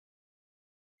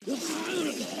Previously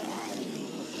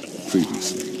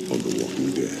on The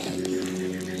Walking Dead.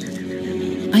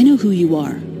 I know who you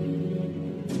are.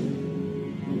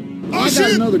 I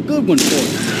got another good one for you.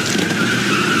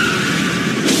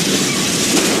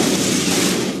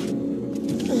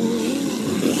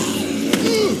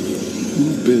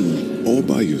 You've been all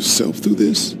by yourself through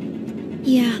this?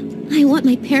 Yeah, I want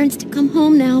my parents to come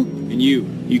home now. And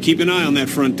you keep an eye on that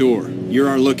front door. You're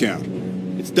our lookout.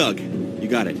 It's Doug. You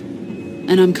got it.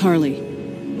 And I'm Carly.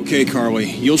 Okay, Carly,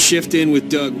 you'll shift in with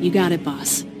Doug. You got it,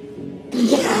 boss.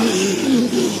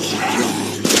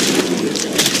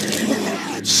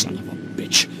 Son of a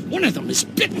bitch. One of them is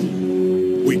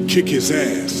bitten. We kick his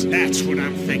ass. That's what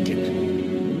I'm thinking.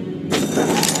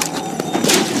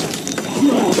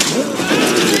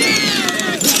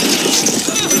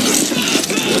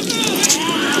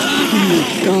 Oh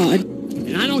my God.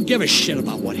 And I don't give a shit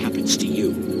about what happens to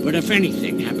you. But if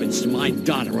anything happens to my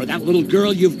daughter or that little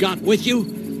girl you've got with you,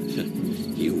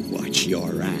 you watch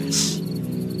your ass.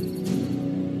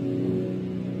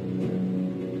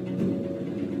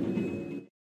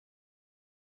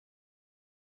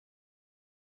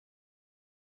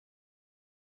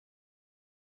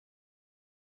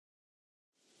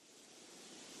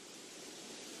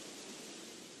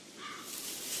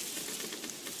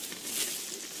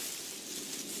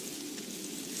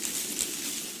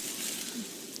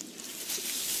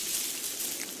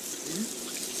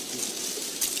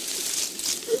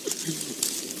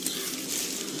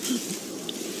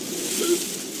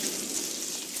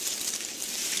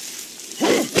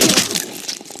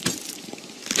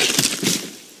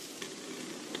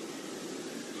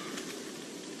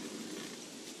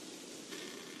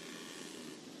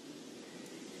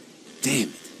 Damn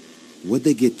it. What'd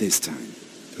they get this time?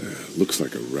 Looks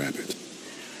like a rabbit.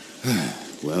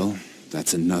 Well,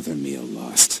 that's another meal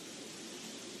lost.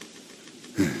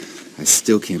 I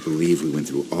still can't believe we went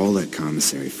through all that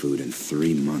commissary food in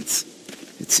 3 months.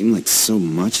 It seemed like so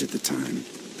much at the time.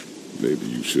 Maybe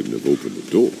you shouldn't have opened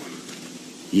the door.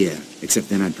 Yeah, except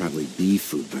then I'd probably be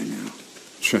food by now.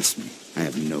 Trust me, I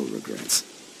have no regrets.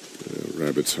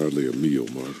 Rabbit's hardly a meal,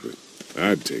 Mark, but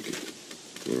I'd take it.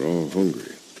 We're all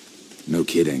hungry. No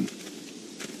kidding.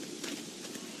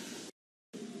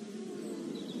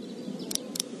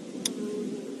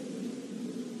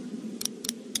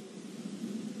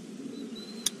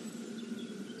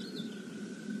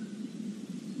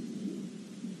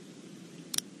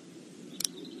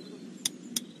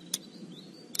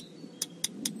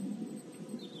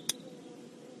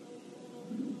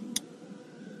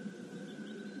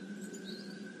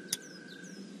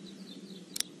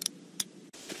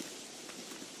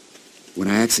 When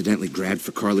I accidentally grabbed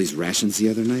for Carly's rations the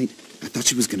other night, I thought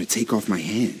she was gonna take off my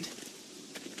hand.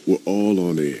 We're all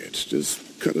on edge.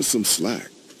 Just cut us some slack.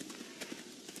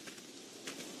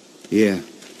 Yeah,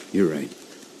 you're right.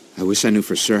 I wish I knew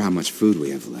for sure how much food we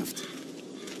have left.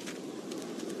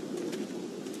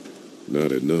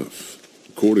 Not enough.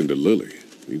 According to Lily,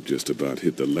 we've just about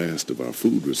hit the last of our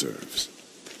food reserves.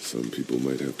 Some people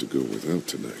might have to go without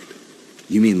tonight.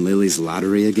 You mean Lily's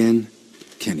lottery again?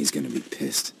 Kenny's gonna be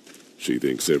pissed. She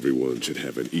thinks everyone should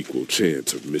have an equal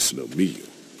chance of missing a meal.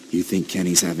 You think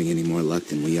Kenny's having any more luck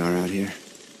than we are out here?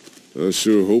 I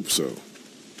sure hope so.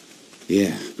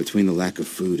 Yeah, between the lack of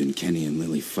food and Kenny and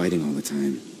Lily fighting all the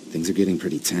time, things are getting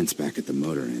pretty tense back at the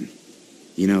motor inn.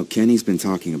 You know, Kenny's been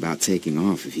talking about taking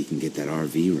off if he can get that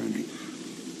RV running.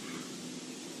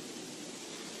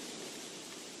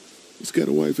 He's got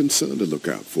a wife and son to look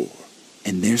out for.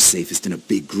 And they're safest in a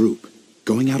big group.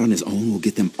 Going out on his own will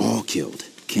get them all killed.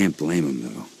 Can't blame him,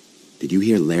 though. Did you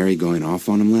hear Larry going off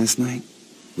on him last night?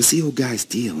 What's the old guy's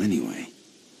deal, anyway?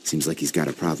 Seems like he's got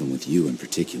a problem with you in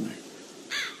particular.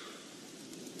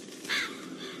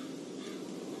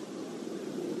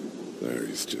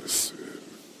 Larry's just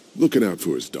looking out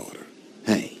for his daughter.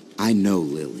 Hey, I know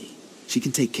Lily. She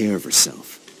can take care of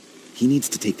herself. He needs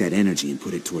to take that energy and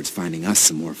put it towards finding us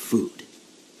some more food.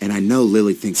 And I know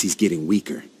Lily thinks he's getting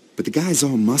weaker, but the guy's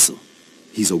all muscle.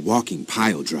 He's a walking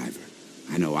pile driver.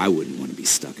 I know I wouldn't want to be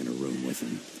stuck in a room with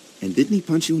him. And didn't he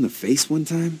punch you in the face one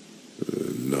time?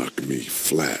 Knock me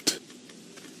flat.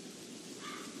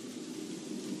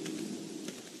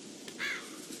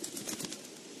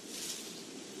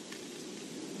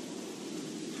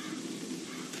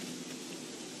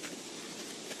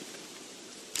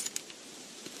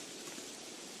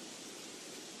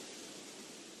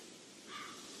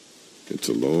 It's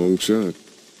a long shot.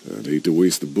 I'd hate to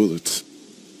waste the bullets.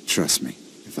 Trust me,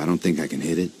 if I don't think I can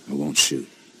hit it, I won't shoot.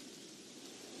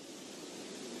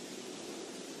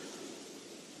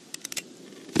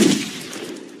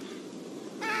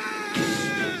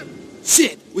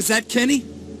 Shit! Was that Kenny?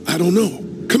 I don't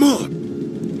know. Come on.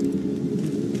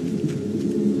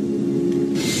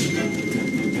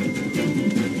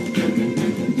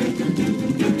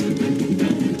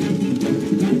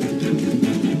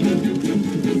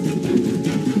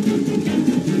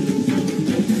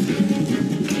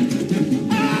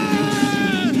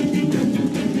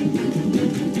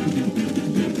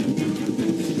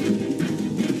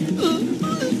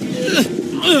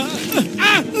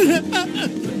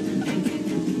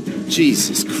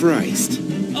 Jesus Christ.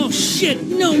 Oh, shit.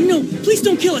 No, no. Please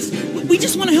don't kill us. We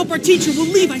just want to help our teacher. We'll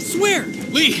leave, I swear.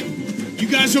 Lee, you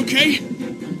guys okay?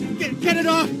 Get it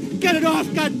off! Get it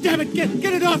off! God damn it!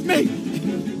 Get it off me!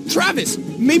 Travis,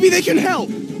 maybe they can help.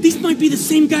 These might be the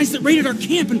same guys that raided our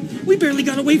camp, and we barely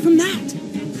got away from that.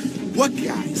 What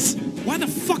guys? Why the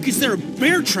fuck is there a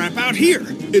bear trap out here?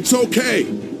 It's okay.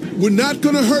 We're not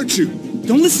gonna hurt you.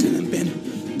 Don't listen to them,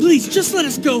 Ben. Please, just let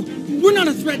us go. We're not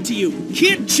a threat to you.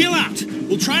 Kid, chill out.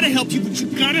 We'll try to help you, but you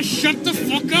gotta shut the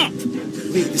fuck up.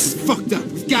 Lee, this is fucked up.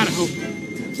 We've gotta help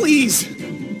him. Please,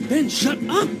 Ben, shut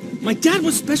up. My dad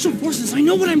was Special Forces. I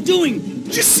know what I'm doing.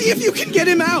 just see if you can get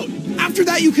him out. After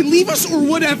that, you can leave us or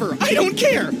whatever. I don't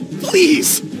care.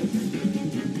 Please.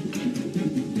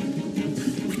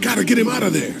 We gotta get him out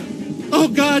of there. Oh,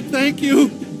 God, thank you.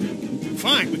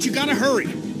 Fine, but you gotta hurry.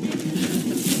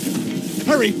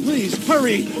 Hurry, please,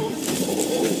 hurry.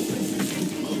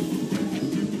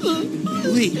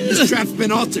 Lee, this trap's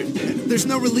been altered. There's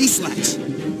no release latch.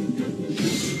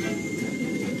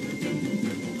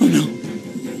 Oh, no.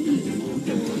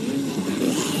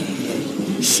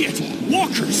 Shit,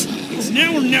 walkers. It's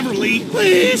now or never, Lee.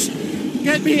 Please,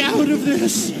 get me out of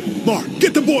this. Mark,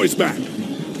 get the boys back.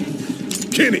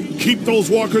 Kenny, keep those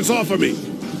walkers off of me.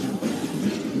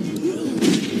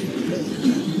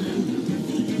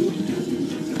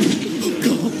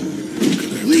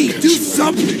 Lee, do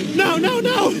something! No, no,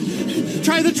 no.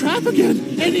 Try the trap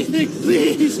again. Anything,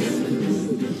 please.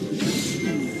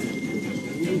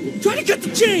 Try to cut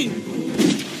the chain.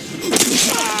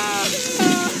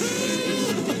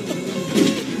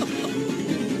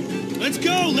 Let's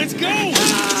go, let's go.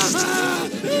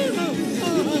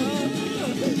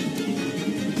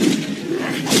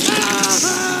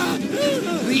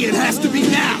 Lee, it has to be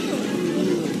now!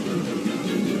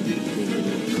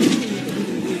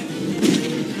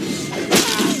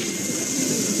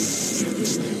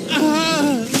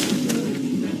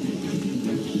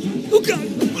 Oh,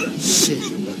 God. Shit.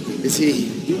 Is he...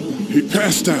 He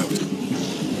passed out.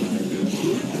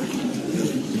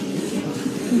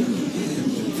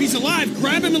 If he's alive,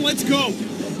 grab him and let's go.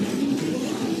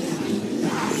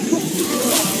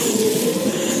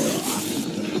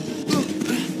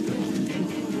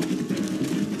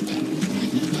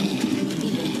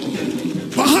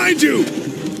 Behind you!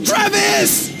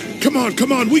 Travis! Come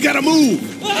on, we gotta move!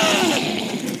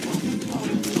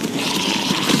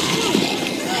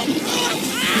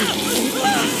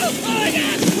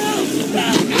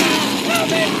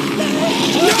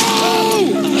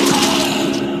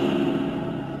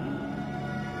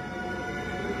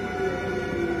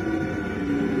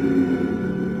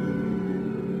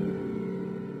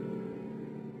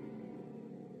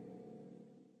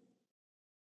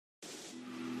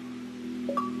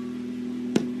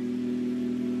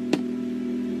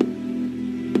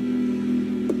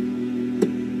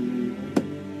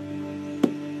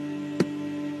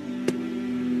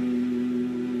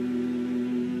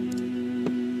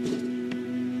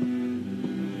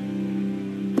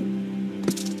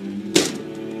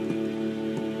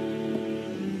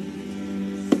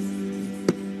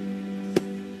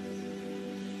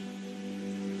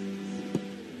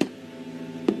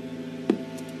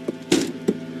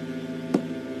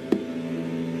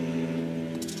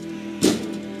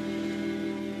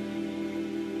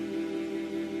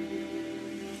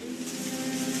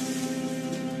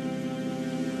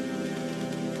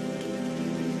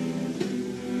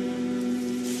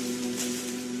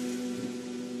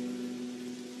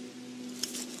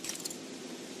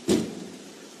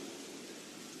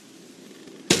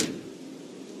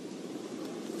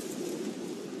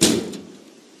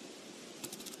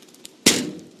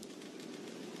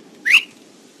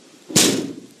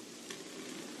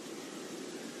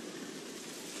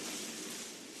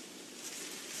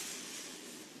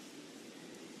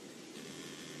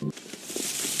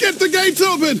 Get the gates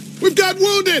open! We've got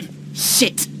wounded!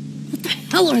 Shit! What the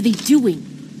hell are they doing?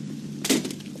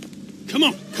 Come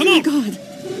on, come Oh, on. my God.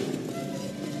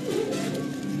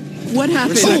 What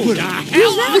happened? Oh, the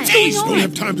hell? What's going Don't on?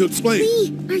 have time to explain.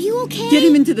 Lee, are you okay? Get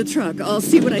him into the truck. I'll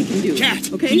see what I can do.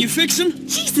 Cat, okay? can you fix him?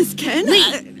 Jesus, Ken.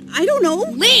 Lee. I don't know.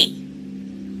 Lee!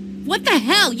 What the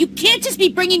hell? You can't just be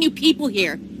bringing new people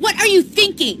here. What are you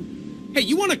thinking? Hey,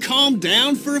 you want to calm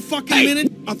down for a fucking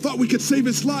minute? I thought we could save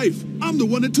his life. I'm the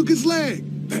one that took his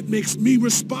leg. That makes me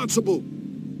responsible.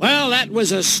 Well, that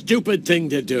was a stupid thing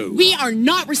to do. We are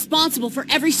not responsible for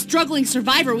every struggling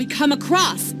survivor we come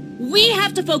across. We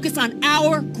have to focus on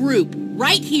our group,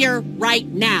 right here, right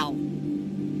now.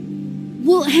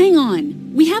 Well, hang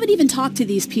on. We haven't even talked to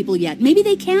these people yet. Maybe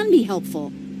they can be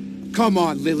helpful. Come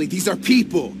on, Lily. These are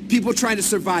people. People trying to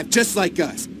survive just like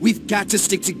us. We've got to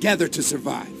stick together to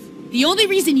survive. The only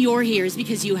reason you're here is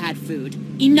because you had food.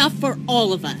 Enough for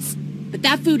all of us. But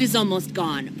that food is almost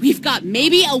gone. We've got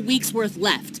maybe a week's worth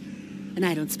left. And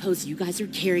I don't suppose you guys are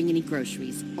carrying any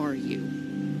groceries, are you?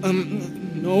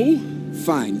 No?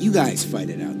 Fine, you guys fight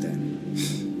it out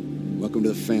then. Welcome to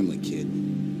the family, kid.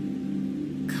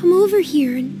 Come over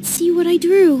here and see what I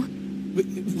drew.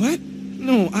 What?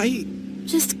 No,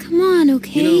 Just come on,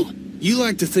 okay? You know, you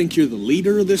like to think you're the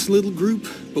leader of this little group,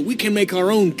 but we can make our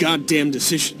own goddamn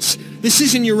decisions. This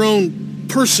isn't your own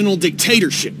personal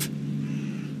dictatorship.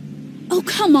 Oh,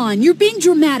 come on. You're being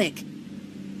dramatic.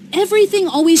 Everything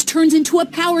always turns into a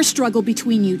power struggle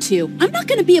between you two. I'm not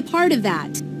going to be a part of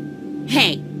that.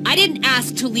 Hey, I didn't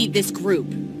ask to lead this group.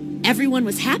 Everyone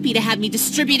was happy to have me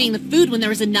distributing the food when there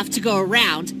was enough to go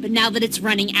around, but now that it's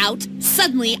running out,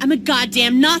 suddenly I'm a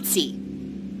goddamn Nazi.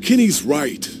 Kenny's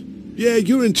right. Yeah,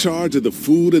 you're in charge of the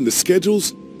food and the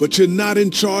schedules, but you're not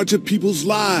in charge of people's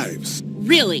lives.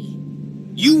 Really?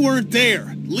 You weren't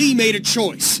there. Lee made a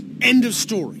choice. End of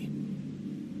story.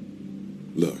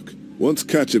 Look, once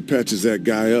Katja patches that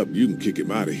guy up, you can kick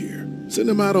him out of here. Send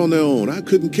them out on their own. I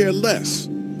couldn't care less.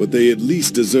 But they at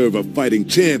least deserve a fighting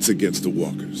chance against the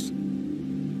walkers.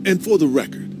 And for the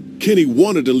record, Kenny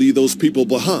wanted to leave those people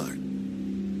behind.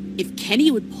 If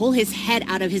Kenny would pull his head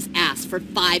out of his ass for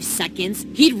 5 seconds,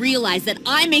 he'd realize that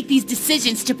I make these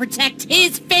decisions to protect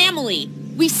his family.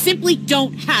 We simply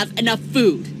don't have enough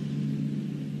food.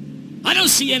 I don't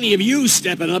see any of you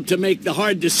stepping up to make the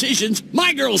hard decisions.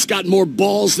 My girl's got more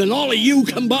balls than all of you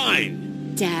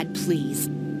combined. Dad, please.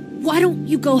 Why don't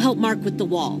you go help Mark with the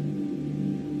wall?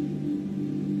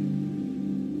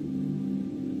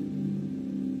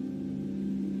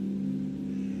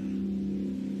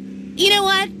 You know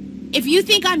what? If you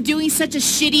think I'm doing such a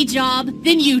shitty job,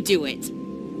 then you do it.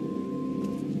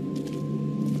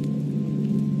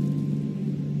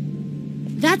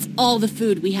 That's all the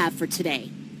food we have for today.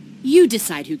 You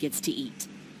decide who gets to eat.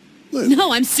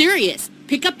 No, I'm serious.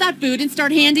 Pick up that food and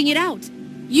start handing it out.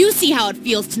 You see how it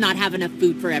feels to not have enough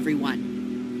food for everyone.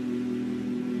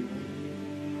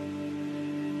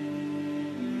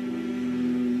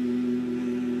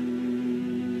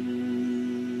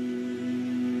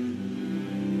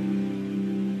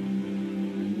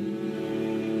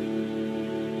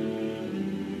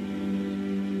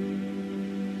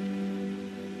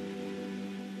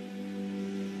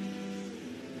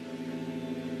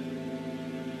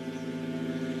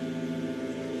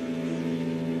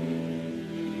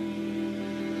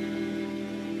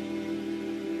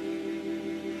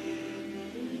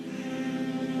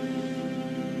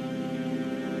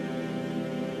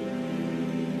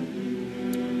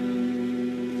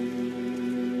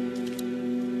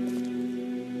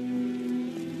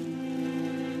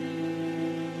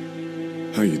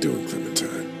 How you doing,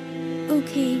 Clementine?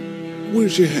 Okay.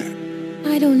 Where's your hat?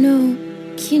 I don't know.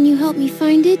 Can you help me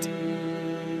find it?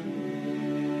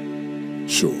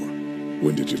 Sure.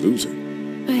 When did you lose it?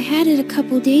 I had it a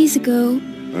couple days ago.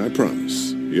 I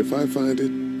promise. If I find it,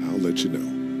 I'll let you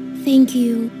know. Thank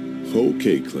you.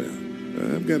 Okay,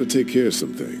 Clem. I've got to take care of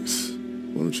some things.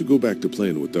 Why don't you go back to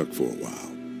playing with Duck for a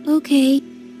while? Okay.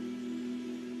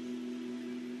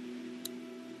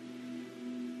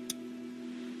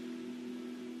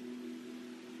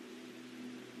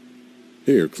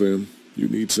 Here, Clem. You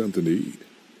need something to eat.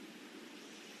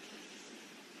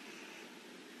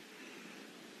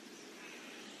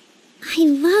 I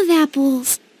love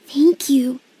apples. Thank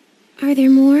you. Are there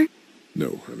more?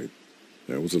 No, honey.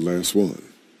 That was the last one.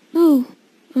 Oh,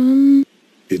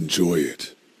 Enjoy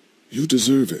it. You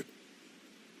deserve it.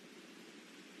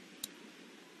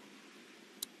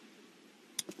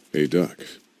 Hey, Doc.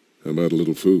 How about a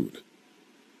little food?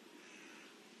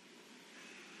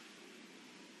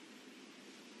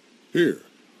 Here.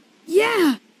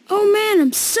 Yeah! Oh man,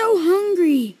 I'm so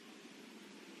hungry!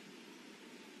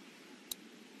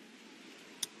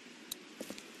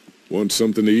 Want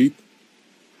something to eat?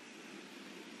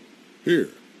 Here.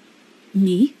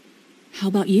 Me? How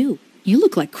about you? You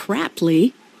look like crap,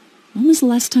 Lee. When was the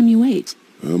last time you ate?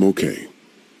 I'm okay.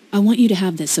 I want you to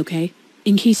have this, okay?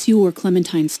 In case you or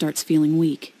Clementine starts feeling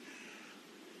weak.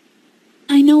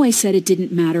 I know I said it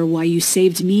didn't matter why you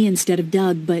saved me instead of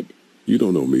Doug, but... You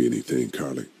don't owe me anything,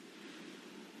 Carly.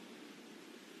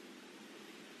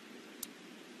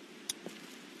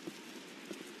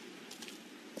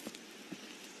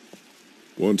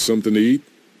 Want something to eat?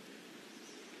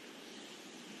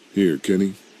 Here,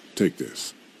 Kenny, take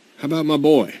this. How about my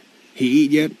boy? He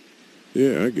eat yet?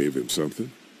 Yeah, I gave him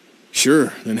something.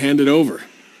 Sure, then hand it over.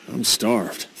 I'm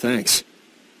starved, thanks.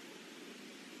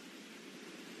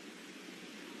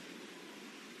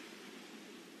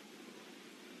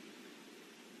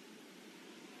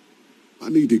 I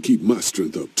need to keep my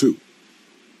strength up, too.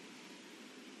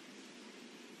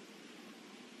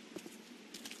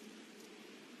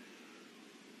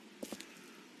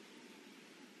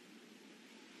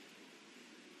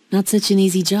 Not such an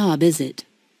easy job, is it?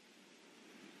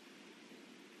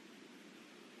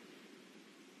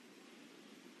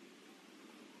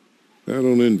 I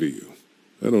don't envy you.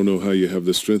 I don't know how you have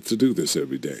the strength to do this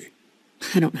every day.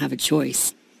 I don't have a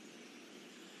choice.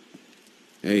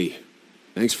 Hey,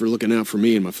 thanks for looking out for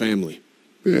me and my family.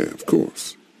 Yeah, of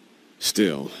course.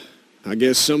 Still, I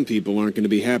guess some people aren't going to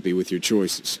be happy with your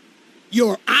choices.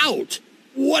 You're out!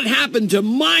 What happened to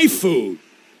my food?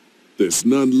 There's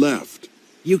none left.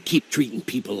 You keep treating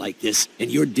people like this,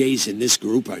 and your days in this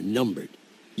group are numbered.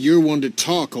 You're one to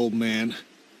talk, old man.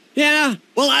 Yeah?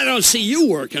 Well, I don't see you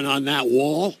working on that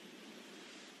wall.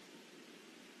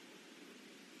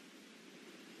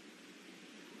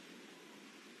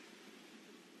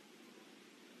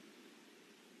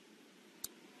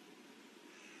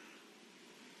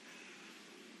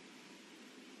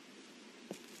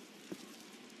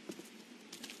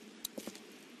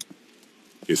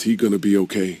 Is he gonna be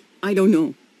okay? I don't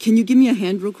know. Can you give me a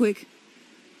hand real quick?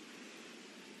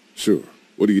 Sure.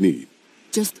 What do you need?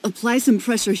 Just apply some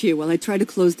pressure here while I try to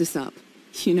close this up.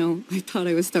 You know, I thought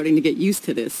I was starting to get used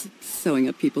to this, sewing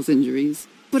up people's injuries.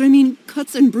 But I mean,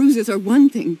 cuts and bruises are one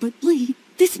thing, but Lee,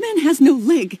 this man has no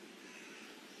leg.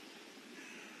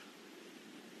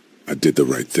 I did the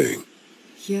right thing.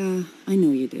 Yeah, I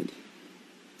know you did.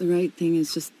 The right thing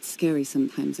is just scary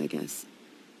sometimes, I guess.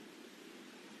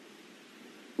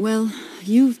 Well,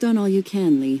 you've done all you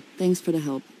can, Lee. Thanks for the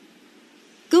help.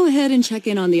 Go ahead and check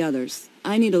in on the others.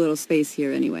 I need a little space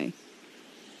here anyway.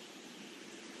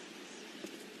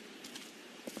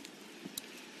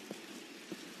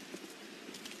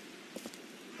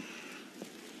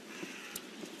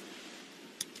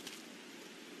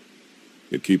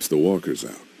 It keeps the walkers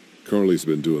out. Carly's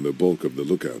been doing the bulk of the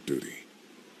lookout duty.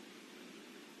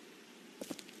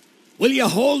 Will you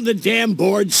hold the damn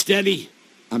board steady?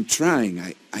 I'm trying.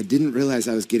 I didn't realize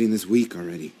I was getting this weak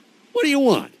already. What do you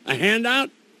want? A handout?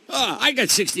 Oh, I got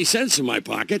 60 cents in my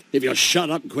pocket, if you'll shut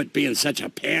up and quit being such a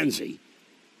pansy.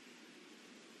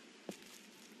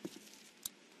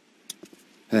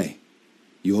 Hey,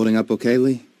 you holding up okay,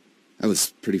 Lee? I was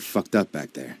pretty fucked up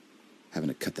back there, having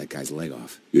to cut that guy's leg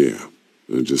off. Yeah,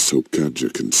 I just hope Katja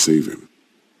can save him.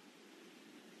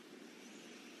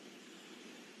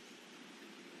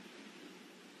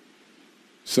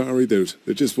 Sorry, there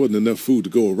just wasn't enough food to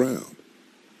go around.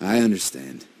 I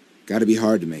understand. Gotta be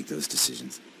hard to make those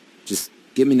decisions. Just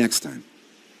get me next time.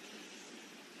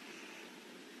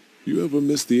 You ever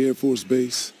miss the Air Force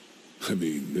Base? I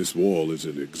mean, this wall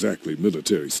isn't exactly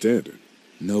military standard.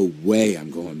 No way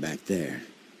I'm going back there.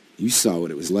 You saw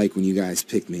what it was like when you guys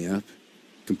picked me up.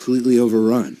 Completely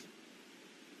overrun.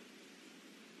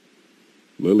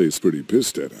 Lily's pretty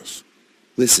pissed at us.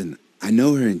 Listen, I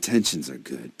know her intentions are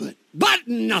good, but... But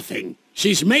nothing!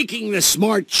 She's making the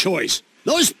smart choice.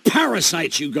 Those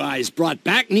parasites you guys brought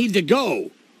back need to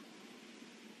go.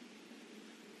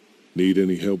 Need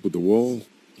any help with the wall?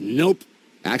 Nope.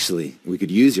 Actually, we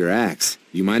could use your axe.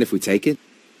 You mind if we take it?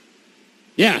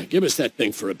 Yeah, give us that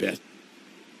thing for a bit.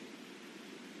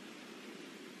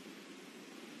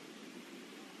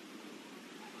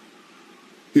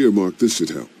 Here, Mark, this should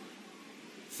help.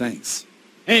 Thanks.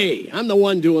 Hey, I'm the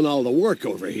one doing all the work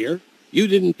over here. You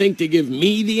didn't think to give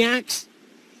me the axe?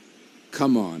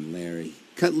 Come on, Larry.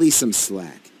 Cut Lee some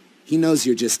slack. He knows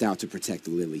you're just out to protect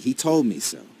Lily. He told me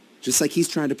so. Just like he's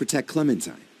trying to protect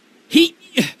Clementine.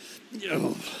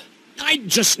 Oh, I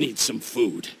just need some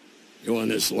food. Going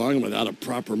this long without a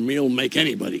proper meal make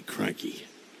anybody cranky.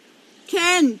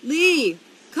 Ken, Lee,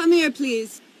 come here,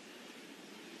 please.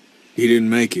 He didn't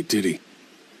make it, did he?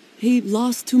 He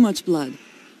lost too much blood.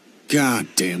 God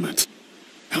damn it.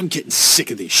 I'm getting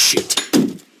sick of this shit.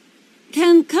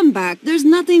 Ken, come back. There's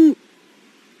nothing...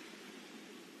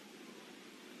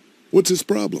 What's his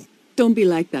problem? Don't be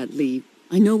like that, Lee.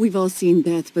 I know we've all seen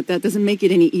death, but that doesn't make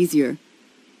it any easier.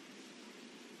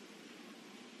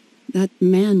 That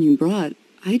man you brought,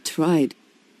 I tried.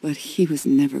 but he was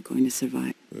never going to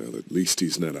survive. Well, at least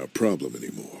he's not our problem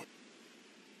anymore.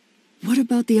 What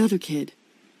about the other kid?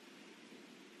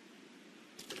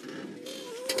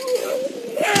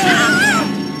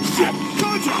 Shit!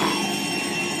 Contact!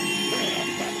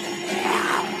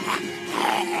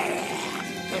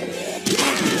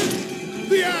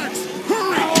 The axe!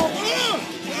 Hurry!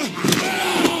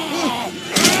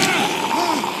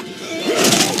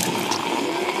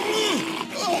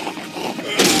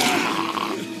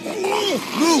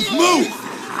 Move! Move!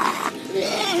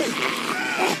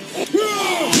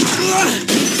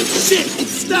 Shit!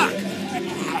 It's stuck!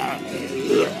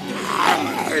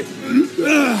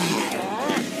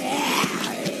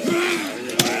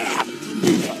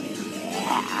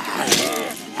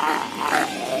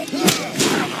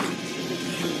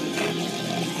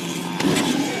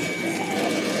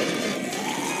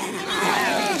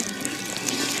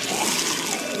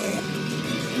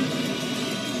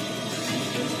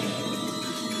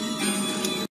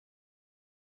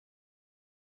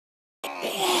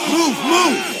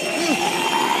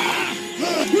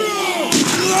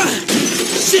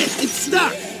 Shit! It's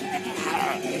stuck!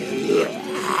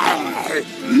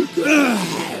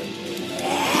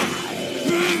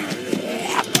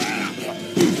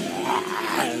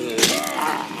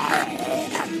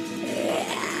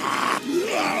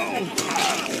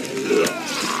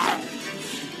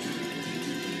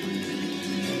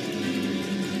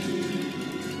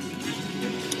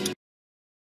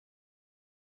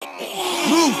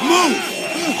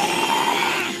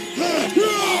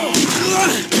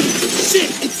 Shit!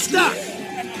 It's stuck!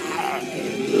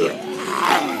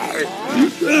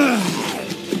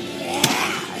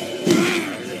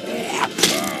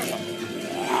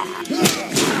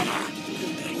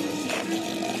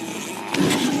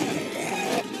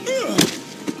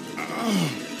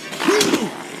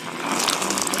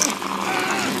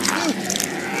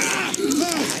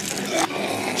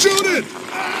 Shoot it!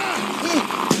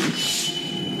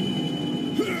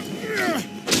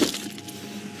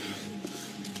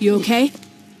 You okay?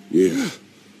 Yeah,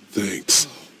 thanks.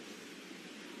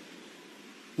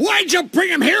 Why'd you bring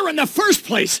him here in the first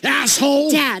place,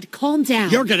 asshole? Dad, calm down.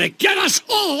 You're gonna get us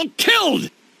all killed!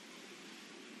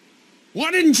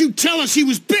 Why didn't you tell us he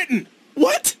was bitten?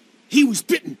 What? He was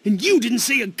bitten, and you didn't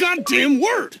say a goddamn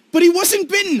word! But he wasn't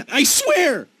bitten, I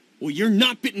swear! Well, your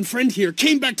not-bitten friend here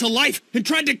came back to life and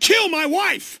tried to kill my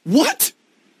wife! What?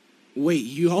 Wait,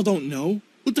 you all don't know?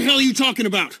 What the hell are you talking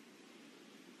about?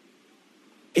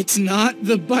 It's not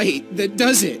the bite that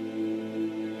does it.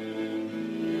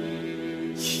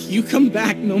 You come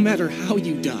back no matter how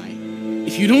you die.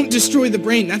 If you don't destroy the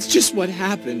brain, that's just what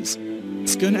happens.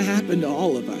 It's gonna happen to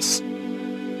all of us.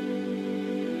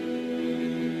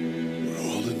 We're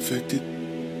all infected?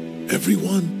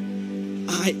 Everyone?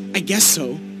 I guess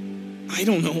so. I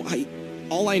don't know.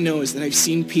 All I know is that I've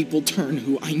seen people turn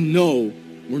who I know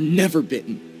were never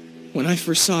bitten. When I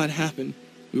first saw it happen,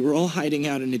 we were all hiding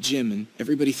out in a gym and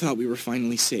everybody thought we were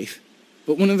finally safe.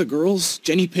 But one of the girls,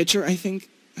 Jenny Pitcher, I think,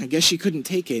 I guess she couldn't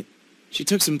take it. She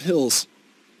took some pills.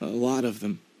 A lot of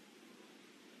them.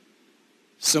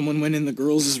 Someone went in the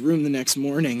girls' room the next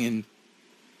morning and...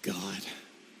 God.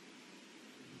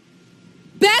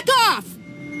 Back off!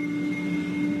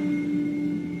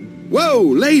 Whoa,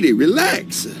 lady,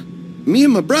 relax. Me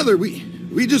and my brother, we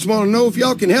just want to know if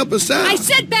y'all can help us out. I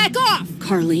said back off!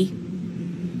 Carly.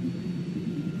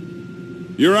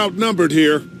 You're outnumbered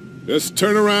here. Just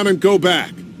turn around and go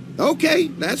back. Okay,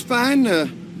 that's fine.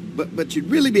 But you'd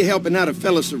really be helping out a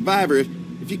fellow survivor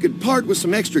if you could part with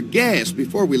some extra gas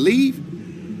before we leave.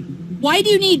 Why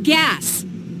do you need gas?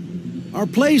 Our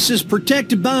place is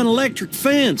protected by an electric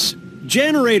fence.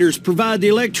 Generators provide the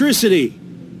electricity.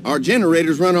 Our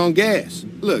generators run on gas.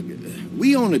 Look,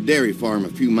 we own a dairy farm a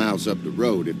few miles up the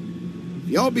road. If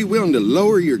y'all be willing to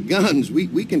lower your guns,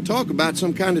 we can talk about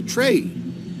some kind of trade.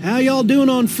 How y'all doing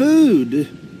on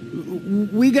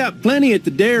food? We got plenty at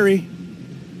the dairy.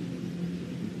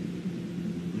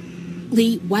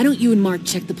 Lee, why don't you and Mark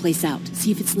check the place out? See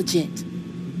if it's legit.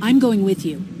 I'm going with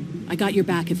you. I got your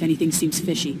back if anything seems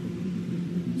fishy.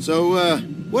 So,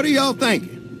 what are y'all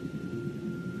thinking?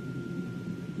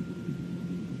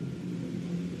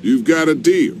 You've got a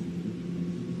deal.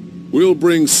 We'll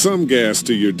bring some gas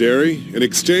to your dairy. In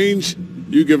exchange,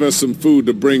 you give us some food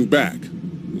to bring back.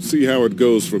 We'll see how it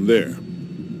goes from there.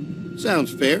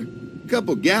 Sounds fair. A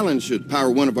couple gallons should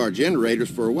power one of our generators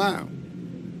for a while.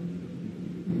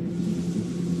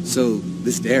 So,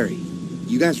 this dairy,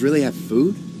 you guys really have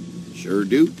food? Sure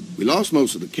do. We lost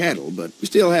most of the cattle, but we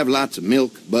still have lots of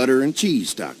milk, butter, and cheese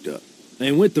stocked up.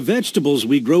 And with the vegetables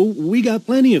we grow, we got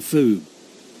plenty of food.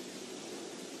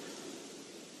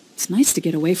 It's nice to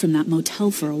get away from that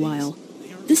motel for a while.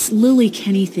 This Lily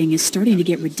Kenny thing is starting to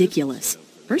get ridiculous.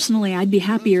 Personally, I'd be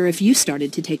happier if you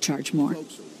started to take charge more.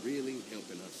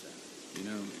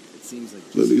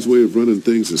 Lily's way of running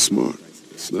things is smart.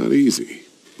 It's not easy,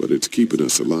 but it's keeping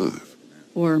us alive.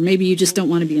 Or maybe you just don't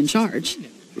want to be in charge.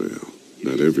 Well,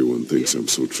 not everyone thinks I'm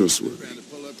so trustworthy.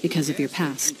 Because of your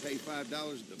past.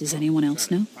 Does anyone else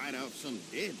know?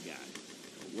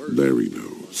 Larry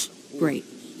knows.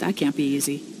 Great. That can't be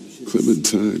easy.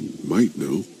 Clementine might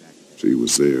know. She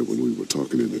was there when we were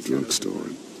talking in the drugstore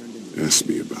and asked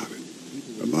me about it.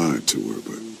 I lied to her,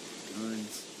 but...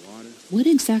 What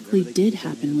exactly did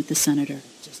happen with the senator?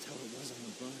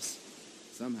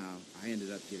 Somehow, I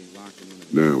ended up getting locked in one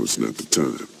of Now is not the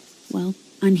time. Well,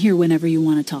 I'm here whenever you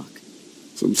want to talk.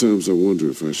 Sometimes I wonder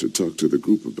if I should talk to the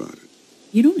group about it.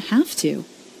 You don't have to.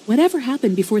 Whatever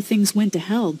happened before things went to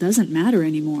hell doesn't matter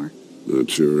anymore.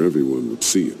 Not sure everyone would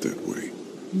see it that way.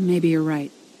 Maybe you're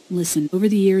right. Listen, over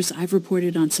the years, I've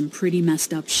reported on some pretty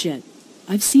messed up shit.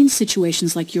 I've seen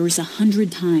situations like yours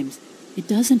 100 times. It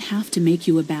doesn't have to make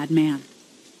you a bad man.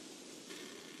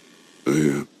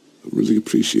 I really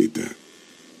appreciate that.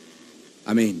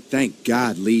 I mean, thank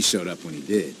God Lee showed up when he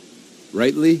did.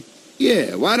 Right, Lee?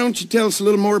 Yeah, why don't you tell us a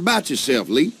little more about yourself,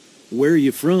 Lee? Where are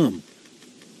you from?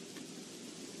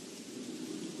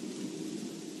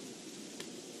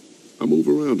 I move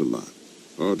around a lot.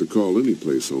 Hard to call any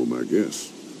place home, I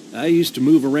guess. I used to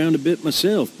move around a bit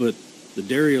myself, but the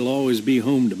dairy will always be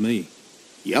home to me.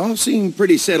 Y'all seem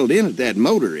pretty settled in at that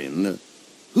motor inn.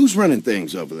 Who's running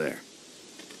things over there?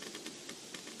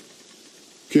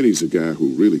 Kenny's a guy who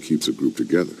really keeps a group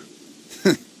together.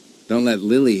 Don't let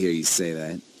Lily hear you say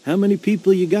that. How many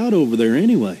people you got over there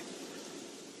anyway?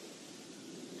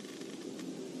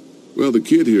 Well, the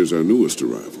kid here's our newest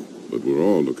arrival, but we're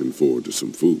all looking forward to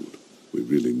some food. We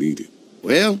really need it.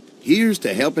 Well, here's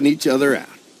to helping each other out.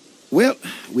 Well,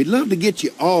 we'd love to get you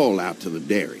all out to the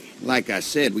dairy. Like I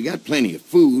said, we got plenty of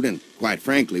food, and quite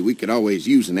frankly, we could always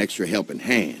use an extra helping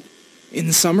hand. In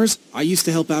the summers, I used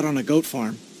to help out on a goat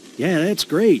farm. Yeah, that's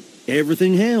great.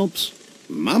 Everything helps.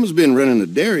 Mama's been running the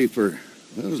dairy for,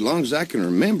 well, as long as I can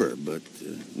remember, but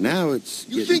now it's...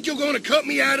 You think you're going to cut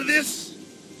me out of this?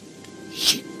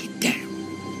 Shit, get down.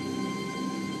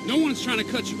 No one's trying to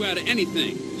cut you out of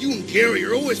anything. You and Gary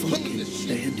are always pulling this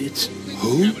shit. Bandits.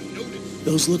 Who?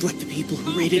 Those look like the people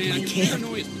who raided my camp.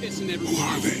 Who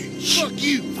are they? Fuck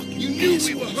you. You knew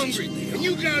we were hungry, and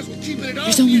you guys were keeping it all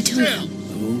There's to only 2 of yourself. them.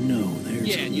 Oh no, there's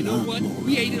Yeah, and you know what? more.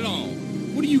 We ate it all.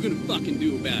 What are you gonna fucking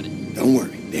do about it? Don't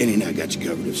worry. Danny and I got you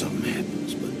covered if something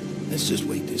happens, but let's just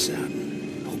wait this out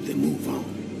and hope they move on.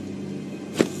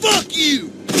 Fuck you!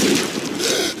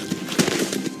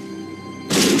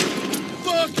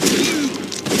 Fuck you!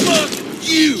 Fuck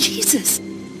you! Jesus!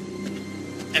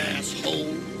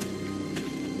 Asshole!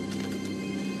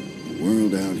 The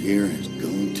world out here has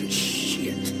gone to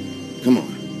shit. Come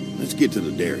on, let's get to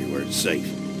the dairy where it's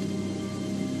safe.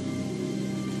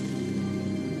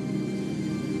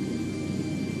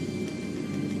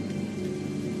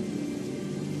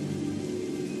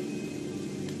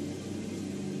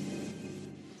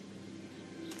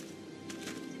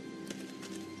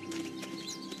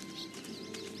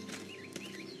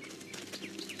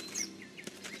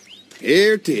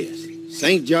 Here it is,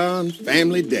 St. John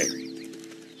Family Dairy.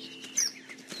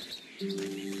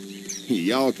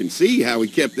 Y'all can see how we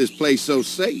kept this place so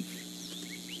safe.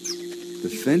 The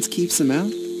fence keeps them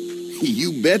out?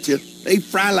 You betcha. They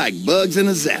fry like bugs in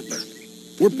a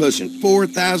zapper. We're pushing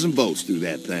 4,000 volts through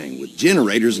that thing with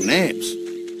generators and amps.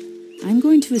 I'm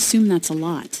going to assume that's a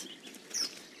lot.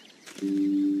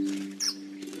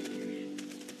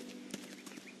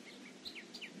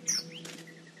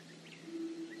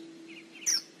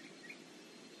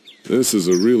 This is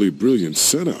a really brilliant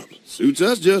setup. Suits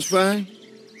us just fine.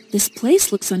 This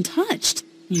place looks untouched.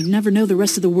 You'd never know the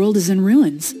rest of the world is in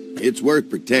ruins. It's worth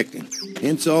protecting,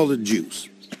 hence all the juice.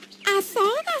 I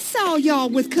thought I saw y'all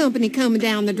with company coming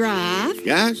down the drive.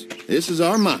 Guys, this is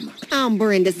our mama. I'm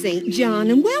Brenda St. John,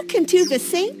 and welcome to the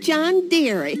St. John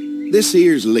Dairy. This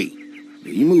here's Lee.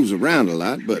 He moves around a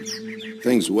lot, but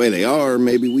things the way they are,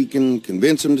 maybe we can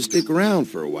convince him to stick around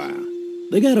for a while.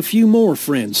 They got a few more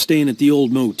friends staying at the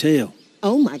old motel.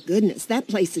 Oh my goodness, that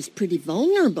place is pretty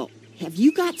vulnerable. Have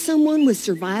you got someone with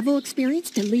survival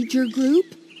experience to lead your group?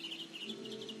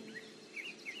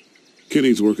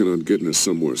 Kenny's working on getting us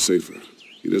somewhere safer.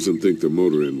 He doesn't think the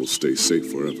motor inn will stay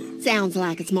safe forever. Sounds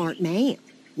like a smart man.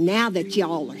 Now that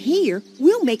y'all are here,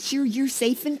 we'll make sure you're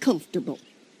safe and comfortable.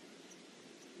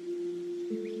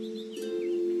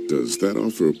 Does that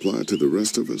offer apply to the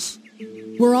rest of us?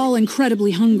 We're all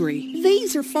incredibly hungry.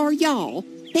 These are for y'all.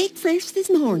 baked fresh this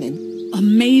morning.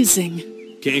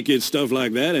 Amazing. Can't get stuff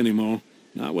like that anymore.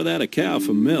 Not without a cow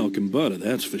for milk and butter,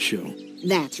 that's for sure.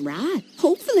 That's right.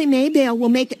 Hopefully Maybelle will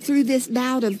make it through this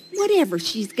bout of whatever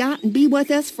she's got and be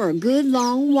with us for a good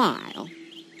long while.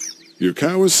 Your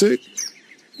cow is sick?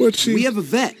 What's she... We have a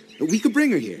vet. We could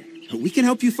bring her here. We can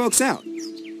help you folks out.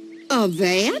 A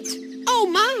vet? Oh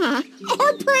my!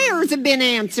 Our prayers have been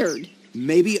answered.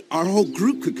 Maybe our whole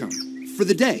group could come. For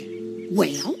the day.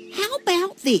 Well, how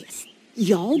about this?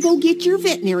 Y'all go get your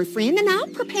veterinary friend and I'll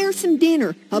prepare some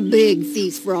dinner. A big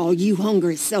feast for all you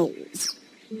hungry souls.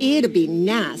 It'll be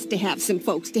nice to have some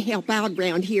folks to help out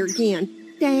around here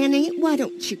again. Danny, why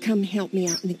don't you come help me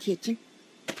out in the kitchen?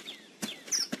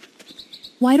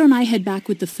 Why don't I head back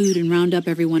with the food and round up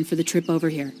everyone for the trip over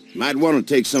here? Might want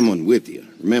to take someone with you.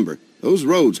 Remember, those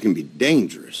roads can be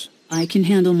dangerous. I can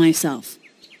handle myself.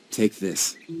 Take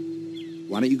this.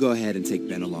 Why don't you go ahead and take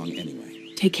Ben along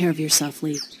anyway? Take care of yourself,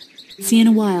 Lee. See you in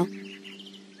a while.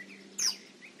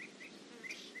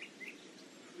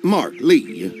 Mark,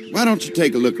 Lee, why don't you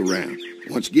take a look around?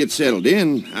 Once you get settled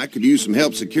in, I could use some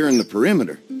help securing the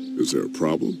perimeter. Is there a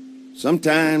problem?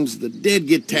 Sometimes the dead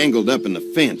get tangled up in the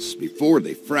fence before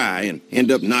they fry and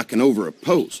end up knocking over a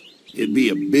post. It'd be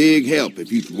a big help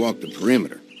if you could walk the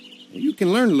perimeter. You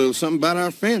can learn a little something about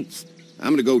our fence.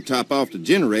 I'm gonna go top off the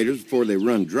generators before they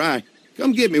run dry.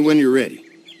 Come get me when you're ready.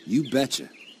 You betcha.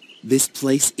 This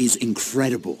place is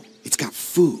incredible. It's got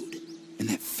food. And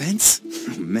that fence?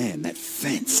 Oh man, that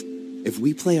fence. If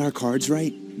we play our cards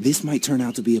right, this might turn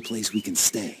out to be a place we can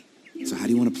stay. So how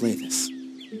do you want to play this?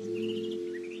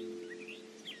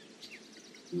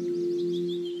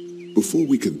 Before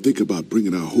we can think about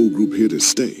bringing our whole group here to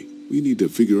stay, we need to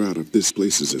figure out if this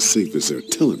place is as safe as they're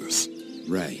telling us.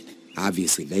 Right.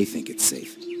 Obviously they think it's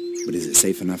safe. But is it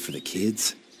safe enough for the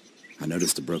kids? I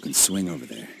noticed a broken swing over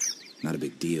there. Not a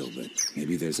big deal, but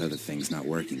maybe there's other things not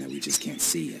working that we just can't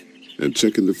see yet. And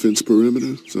checking the fence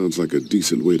perimeter sounds like a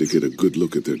decent way to get a good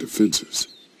look at their defenses.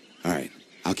 All right.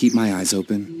 I'll keep my eyes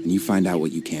open, and you find out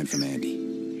what you can from Andy.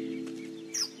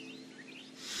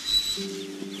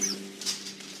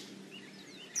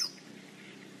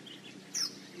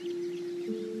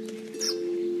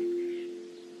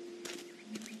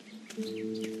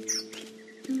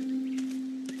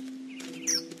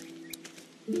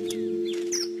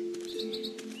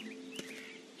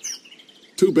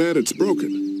 Too bad it's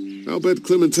broken. I'll bet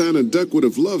Clementine and Duck would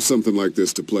have loved something like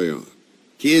this to play on.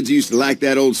 Kids used to like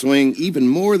that old swing even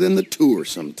more than the tour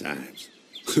sometimes.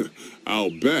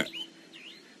 I'll bet.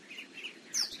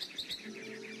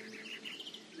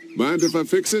 Mind if I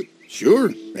fix it?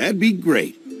 Sure, that'd be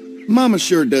great. Mama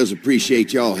sure does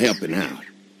appreciate y'all helping out.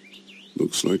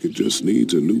 Looks like it just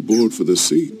needs a new board for the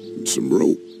seat and some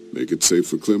rope. Make it safe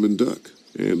for Clem and Duck.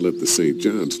 And let the St.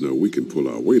 John's know we can pull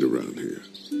our weight around here.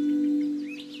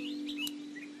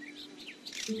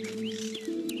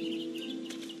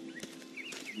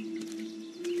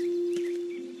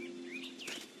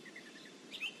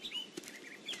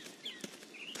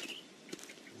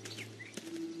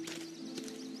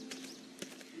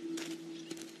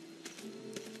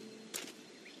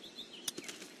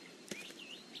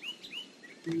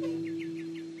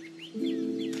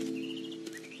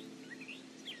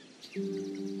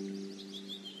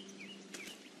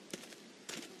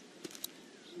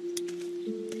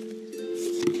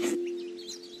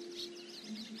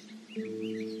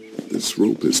 This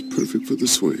rope is perfect for the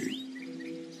swing.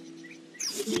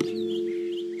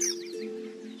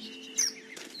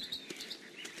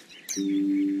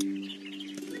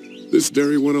 This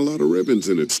dairy won a lot of ribbons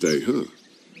in its day, huh?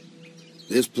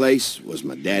 This place was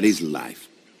my daddy's life.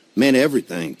 Meant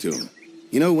everything to him.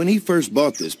 You know, when he first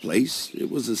bought this place, it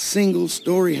was a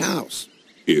single-story house.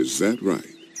 Is that right?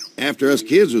 After us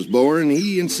kids was born,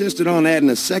 he insisted on adding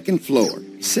a second floor.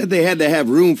 He said they had to have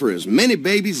room for as many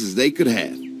babies as they could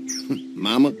have.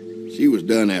 Mama, she was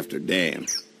done after Dan.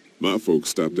 My folks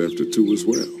stopped after 2 as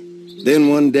well. Then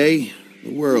one day,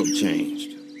 the world changed.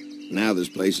 Now this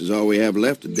place is all we have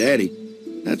left of Daddy.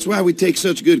 That's why we take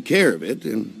such good care of it,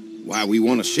 and why we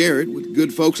want to share it with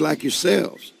good folks like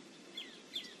yourselves.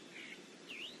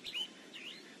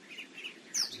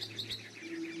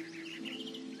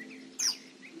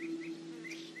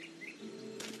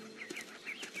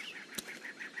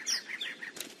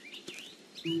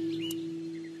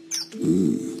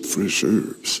 Fresh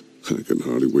herbs. I can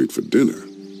hardly wait for dinner.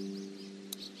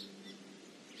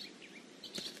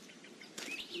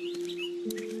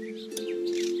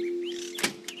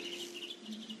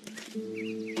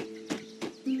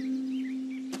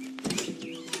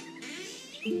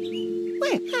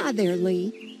 Well, hi there,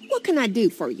 Lee. What can I do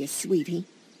for you, sweetie?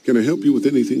 Can I help you with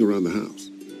anything around the house?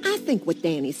 I think with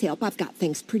Danny's help, I've got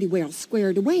things pretty well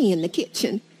squared away in the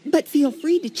kitchen. But feel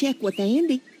free to check with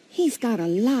Andy. He's got a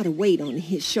lot of weight on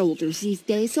his shoulders these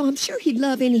days, so I'm sure he'd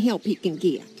love any help he can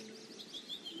get.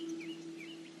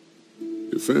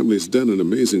 Your family's done an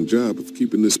amazing job of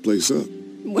keeping this place up.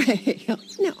 Well,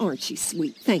 now aren't you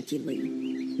sweet? Thank you,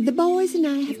 Lee. The boys and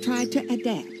I have tried to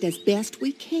adapt as best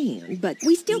we can, but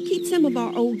we still keep some of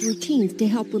our old routines to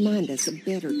help remind us of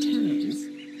better times.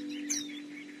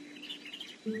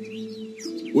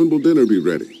 When will dinner be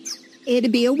ready? It'll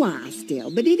be a while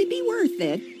still, but it'll be worth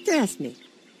it. Trust me.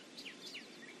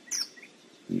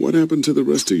 What happened to the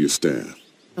rest of your staff?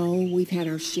 Oh, we've had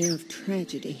our share of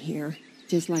tragedy here.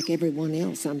 Just like everyone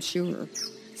else, I'm sure.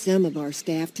 Some of our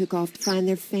staff took off to find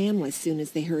their families as soon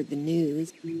as they heard the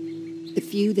news. The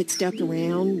few that stuck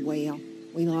around, well,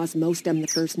 we lost most of them the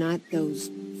first night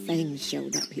those things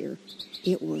showed up here.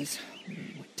 It was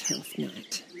a tough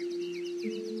night.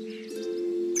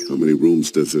 How many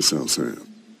rooms does this house have?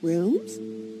 Rooms?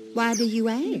 Why do you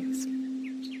ask?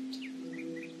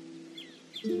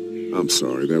 I'm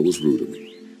sorry, that was rude of me.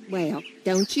 Well,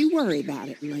 don't you worry about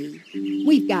it, Lee.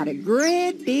 We've got a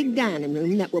great big dining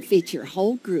room that will fit your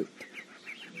whole group.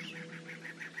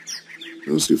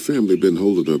 How's your family been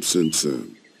holding up since,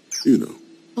 you know?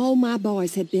 Oh, my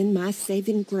boys have been my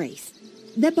saving grace.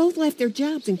 They both left their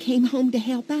jobs and came home to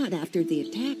help out after the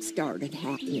attack started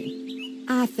happening.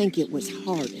 I think it was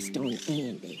hardest on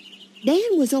Andy.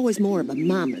 Dan was always more of a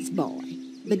mama's boy,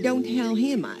 but don't tell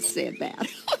him I said that.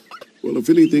 Well, if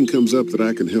anything comes up that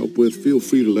I can help with, feel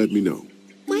free to let me know.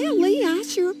 Well, Lee, I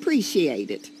sure appreciate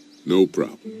it. No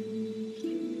problem.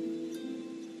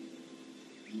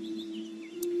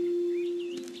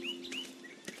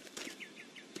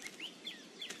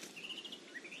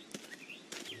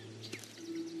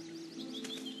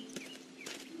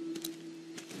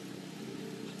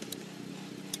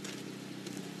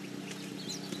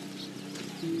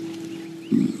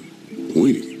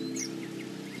 Pointy.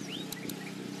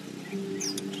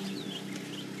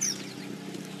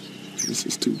 This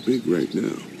is too big right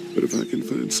now, but if I can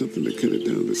find something to cut it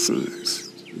down to size,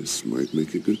 this might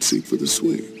make a good seat for the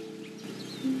swing.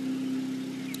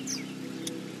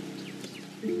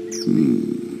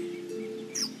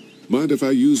 Mind if I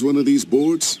use one of these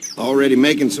boards? Already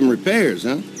making some repairs,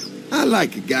 huh? I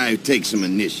like a guy who takes some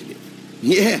initiative.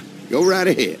 Yeah, go right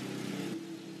ahead.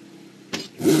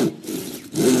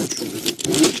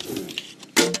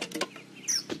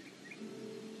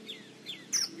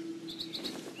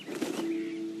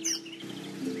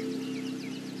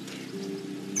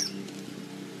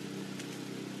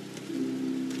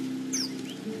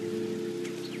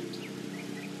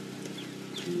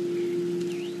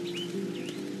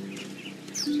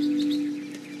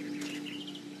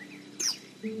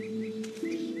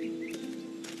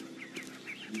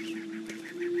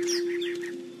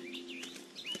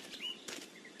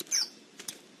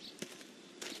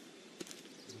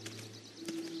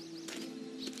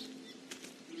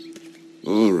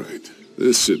 All right,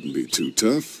 this shouldn't be too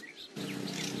tough.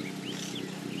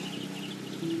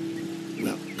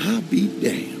 Well, I'll be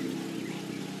damned.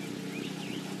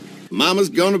 Mama's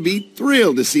gonna be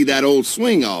thrilled to see that old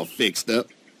swing all fixed up.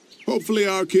 Hopefully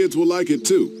our kids will like it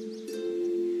too.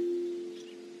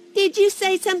 Did you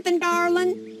say something,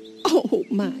 darling? Oh,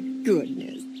 my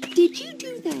goodness. Did you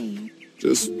do that?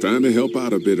 Just trying to help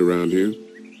out a bit around here.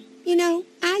 You know,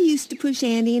 I used to push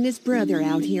Andy and his brother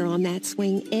out here on that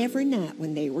swing every night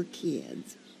when they were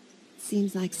kids.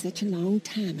 Seems like such a long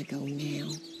time ago now.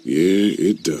 Yeah,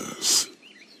 it does.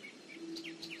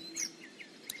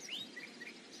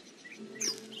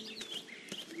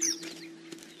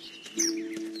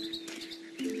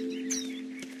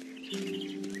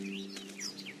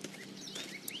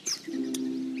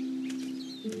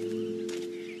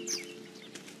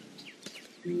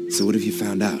 So what have you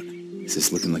found out? Is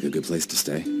this looking like a good place to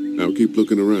stay? I'll keep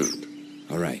looking around.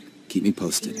 All right, keep me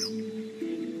posted.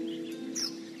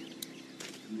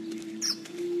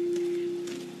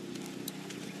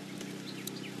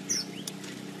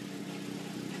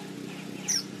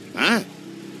 Hi.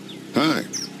 Hi.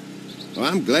 Well,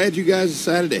 I'm glad you guys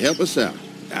decided to help us out.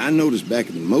 I noticed back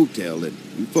at the motel that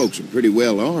you folks are pretty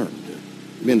well armed.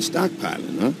 You've been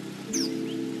stockpiling, huh?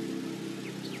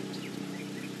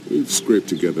 We've scraped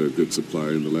together a good supply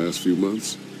in the last few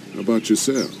months. How about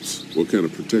yourselves? What kind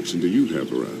of protection do you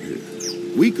have around here?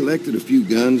 We collected a few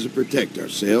guns to protect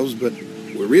ourselves, but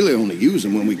we really only use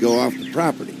them when we go off the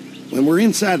property. When we're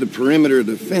inside the perimeter,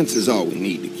 the fence is all we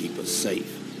need to keep us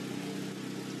safe.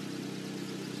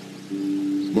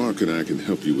 Mark and I can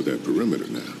help you with that perimeter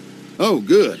now. Oh,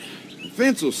 good. The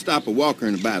fence will stop a walker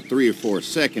in about 3 or 4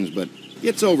 seconds, but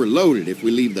gets overloaded if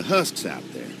we leave the husks out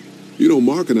there. You know,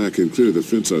 Mark and I can clear the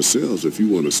fence ourselves if you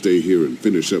want to stay here and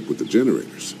finish up with the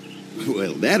generators.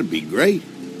 Well, that'd be great.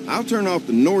 I'll turn off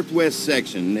the northwest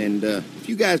section, and if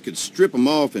you guys could strip them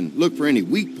off and look for any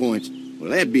weak points,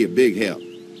 well, that'd be a big help.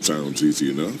 Sounds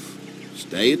easy enough.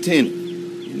 Stay attentive.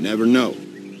 You never know.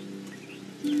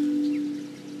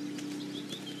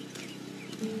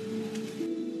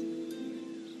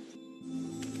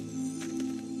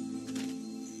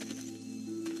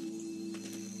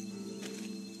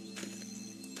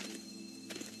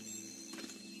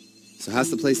 So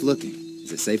how's the place looking?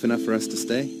 Is it safe enough for us to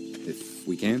stay? If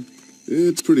we can?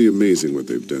 It's pretty amazing what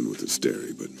they've done with this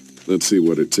dairy, but let's see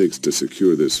what it takes to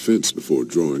secure this fence before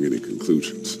drawing any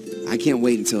conclusions. I can't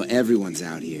wait until everyone's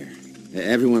out here.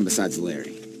 Everyone besides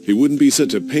Larry. He wouldn't be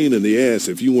such a pain in the ass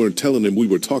if you weren't telling him we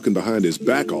were talking behind his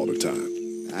back all the time.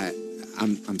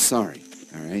 I'm sorry,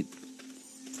 all right?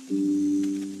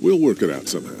 We'll work it out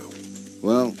somehow.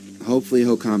 Well, hopefully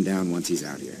he'll calm down once he's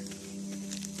out here.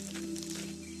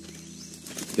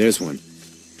 There's one.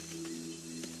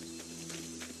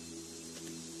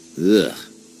 Ugh.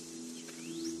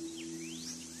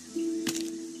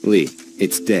 Lee,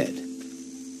 it's dead.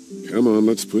 Come on,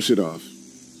 let's push it off.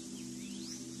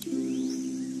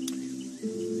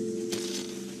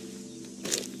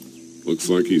 Looks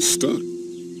like he's stuck.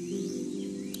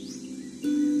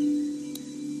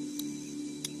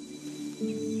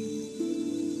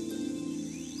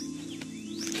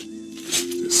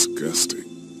 Disgusting.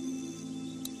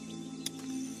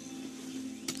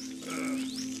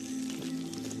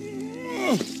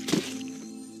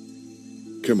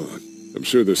 Come on. I'm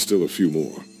sure there's still a few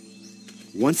more.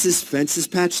 Once this fence is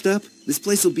patched up, this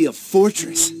place will be a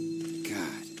fortress.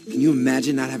 God, can you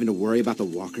imagine not having to worry about the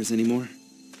walkers anymore?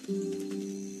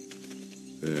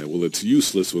 Well, it's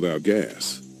useless without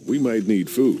gas. We might need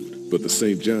food, but the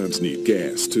St. John's need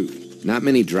gas, too. Not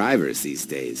many drivers these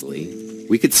days, Lee.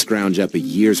 We could scrounge up a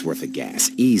year's worth of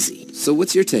gas, easy. So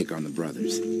what's your take on the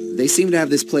brothers? They seem to have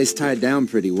this place tied down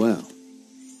pretty well.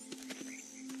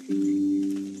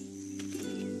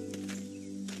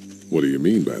 What do you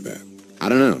mean by that? I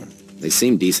don't know. They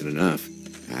seem decent enough.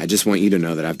 I just want you to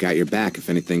know that I've got your back if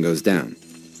anything goes down.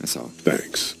 That's all.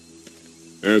 Thanks.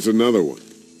 There's another one.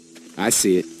 I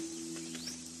see it.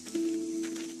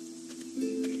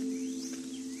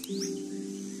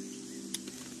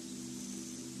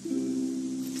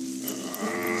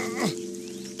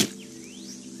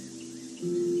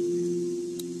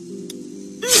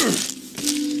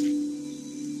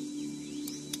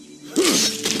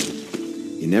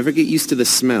 You never get used to the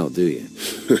smell, do you?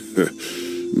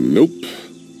 Nope.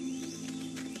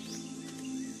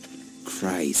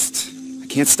 Christ. I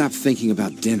can't stop thinking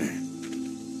about dinner.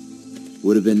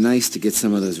 Would have been nice to get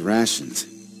some of those rations.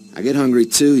 I get hungry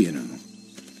too, you know.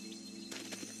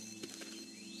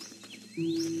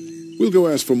 We'll go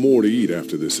ask for more to eat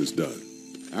after this is done.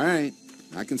 All right.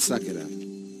 I can suck it up.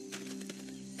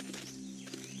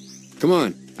 Come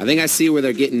on. I think I see where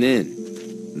they're getting in.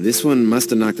 This one must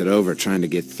have knocked it over trying to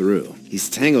get through. He's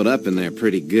tangled up in there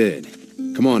pretty good.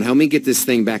 Come on, help me get this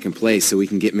thing back in place so we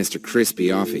can get Mr.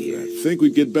 Crispy off of here. I think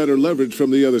we'd get better leverage from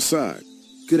the other side.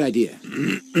 Good idea.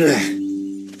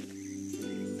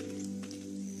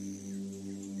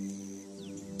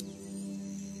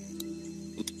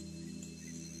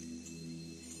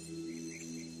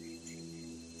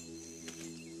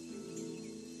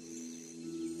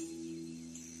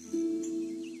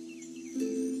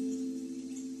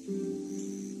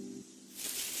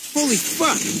 Holy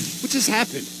fuck! What just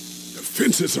happened? The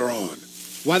fences are on.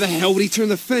 Why the hell would he turn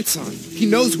the fence on? He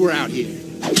knows we're out here.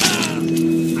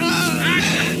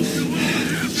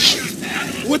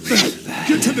 What the?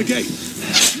 Get to the gate!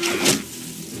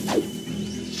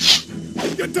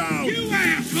 Get down! You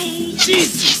asshole!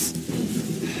 Jesus!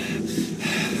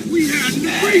 We had an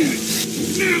agreement!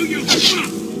 Now you're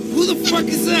fucked! Who the fuck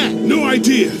is that? No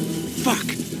idea! Fuck!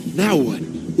 Now what?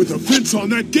 With the fence on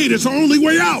that gate, it's our only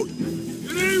way out!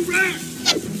 It ain't right!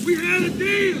 We had a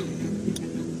deal!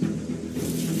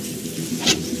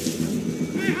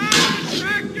 Hey, hi!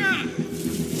 Tractor!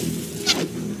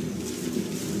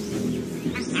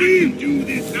 I see him do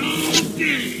this all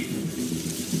day!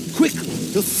 Quickly!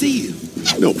 He'll see you!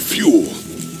 No fuel!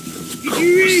 Did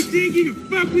you really think you could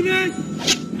fuck with us?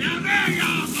 Now there you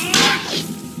are, boys!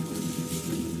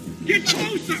 Get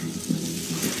closer!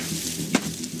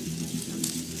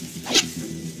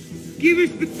 Give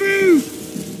us the food!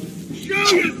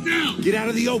 Show yourself! Get out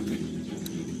of the open!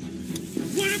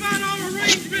 What about our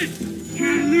arrangement?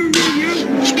 Hallelujah!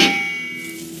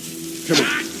 Come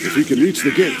on, if we can reach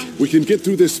the gate, we can get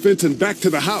through this fence and back to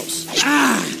the house.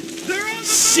 Ah! They're on the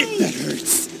Shit, move. that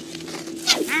hurts!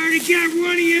 I already got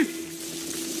one of you.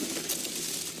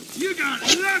 You got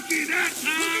lucky that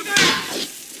time.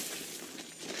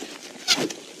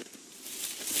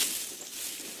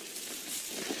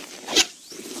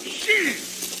 Shit!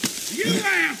 You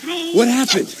asshole! What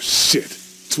happened? Shit.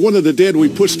 It's one of the dead we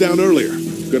pushed down earlier.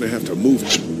 Gonna have to move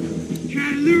it.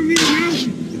 Trying to lure me out?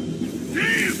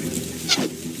 Damn it!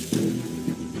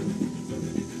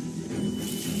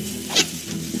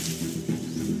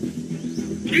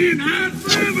 Can't hide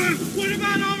forever! What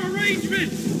about our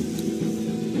arrangements?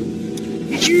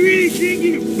 Did you really think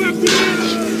you could fuck with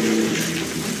us?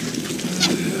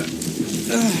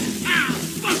 Ah,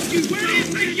 fuck you! Where do you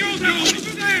think you're going?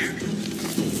 Over there!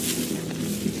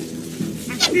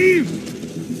 I see you!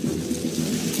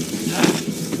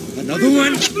 Another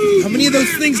one? How many of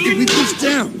those things did we push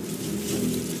down?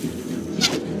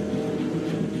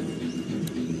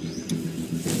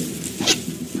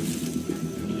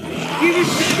 Give us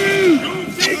the food!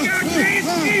 Don't think I can't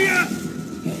see ya!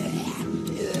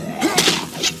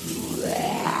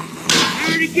 I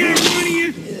already got one of you!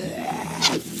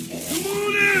 Come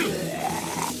on out!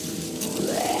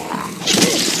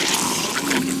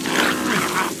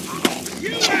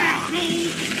 You asshole!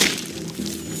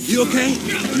 You okay?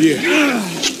 Yeah,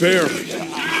 barely.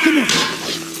 Come on.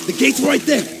 The gate's right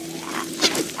there.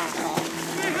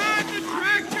 Behind the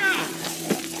tractor!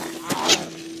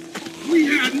 We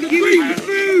had the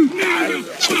food! Now you're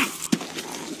fucked!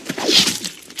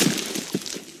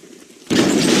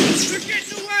 They're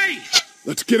getting away!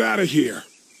 Let's get out of here.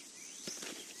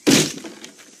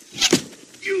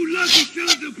 You lucky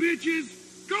sons of bitches!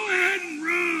 Go ahead and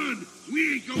run! We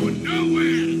ain't going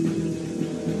nowhere!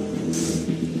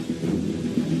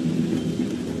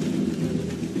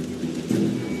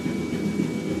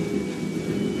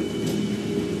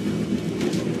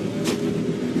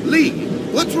 Lee,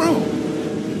 what's wrong?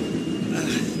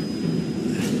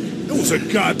 There was a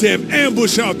goddamn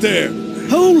ambush out there.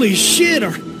 Holy shit,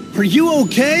 are you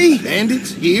okay?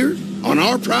 Bandits here? On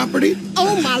our property?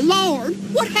 Oh, my Lord!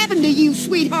 What happened to you,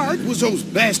 sweetheart? It was those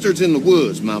bastards in the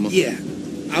woods, Mama. Yeah,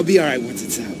 I'll be alright once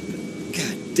it's out.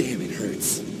 God damn, it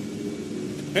hurts.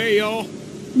 Hey, y'all.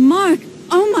 Mark,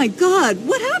 oh my God,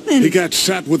 what happened? He got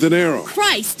shot with an arrow.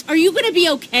 Christ, are you gonna be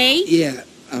okay? Yeah,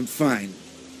 I'm fine.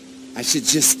 I should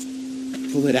just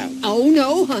pull it out. Oh,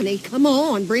 no, honey. Come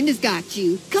on. Brenda's got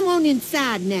you. Come on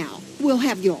inside now. We'll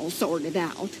have you all sorted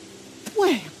out.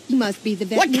 Well, you must be the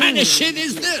veterinarian. What kind of shit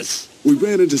is this? We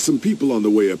ran into some people on the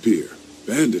way up here.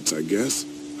 Bandits, I guess.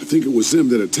 I think it was them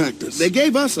that attacked us. They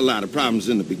gave us a lot of problems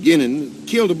in the beginning,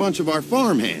 killed a bunch of our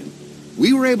farmhands.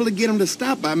 We were able to get them to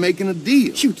stop by making a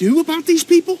deal. You knew about these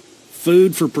people?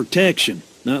 Food for protection.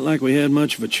 Not like we had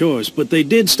much of a choice, but they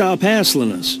did stop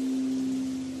hassling us.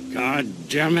 God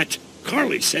damn it.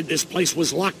 Carly said this place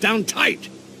was locked down tight.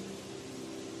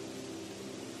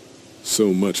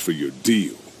 So much for your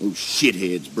deal. Those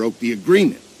shitheads broke the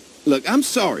agreement. Look, I'm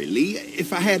sorry, Lee.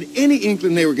 If I had any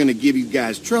inkling they were going to give you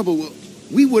guys trouble, well,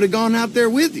 we would have gone out there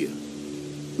with you.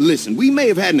 Listen, we may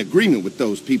have had an agreement with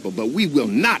those people, but we will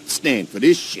not stand for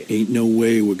this shit. Ain't no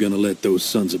way we're gonna let those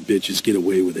sons of bitches get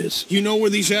away with this. You know where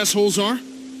these assholes are?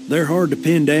 They're hard to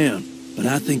pin down, but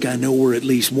I think I know where at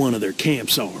least one of their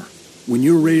camps are. When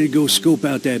you're ready to go scope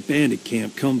out that bandit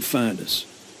camp, come find us.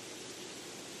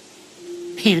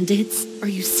 Bandits? Are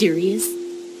you serious?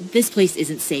 This place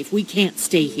isn't safe. We can't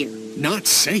stay here. Not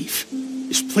safe?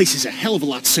 This place is a hell of a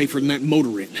lot safer than that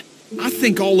motor inn. I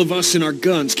think all of us and our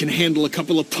guns can handle a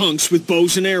couple of punks with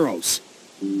bows and arrows.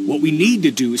 What we need to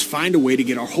do is find a way to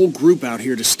get our whole group out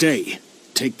here to stay.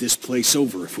 Take this place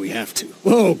over if we have to.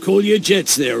 Whoa, cool your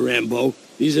jets there, Rambo.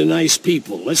 These are nice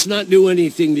people. Let's not do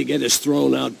anything to get us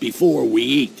thrown out before we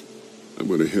eat. I'm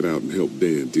gonna head out and help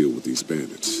Dan deal with these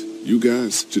bandits. You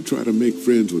guys should try to make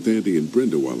friends with Andy and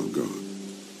Brenda while I'm gone.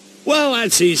 Well,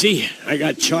 that's easy. I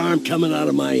got charm coming out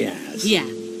of my ass. Yeah,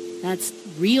 that's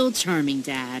real charming,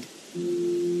 Dad.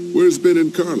 Where's Ben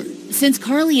and Carly? Since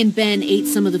Carly and Ben ate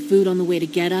some of the food on the way to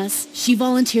get us, she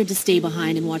volunteered to stay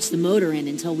behind and watch the motor inn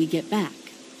until we get back.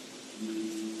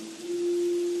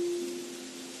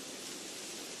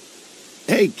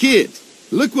 Hey, kids,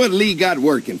 look what Lee got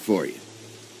working for you.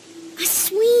 A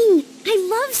swing!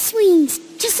 I love swings,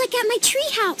 just like at my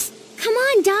treehouse. Come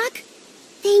on, Doc.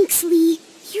 Thanks, Lee.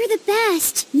 You're the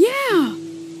best. Yeah.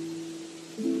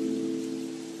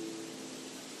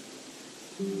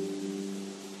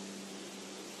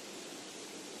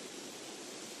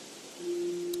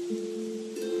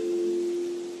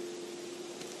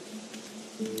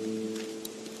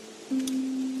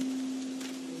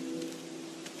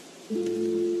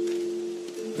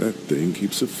 That thing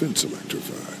keeps a fence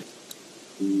electrified.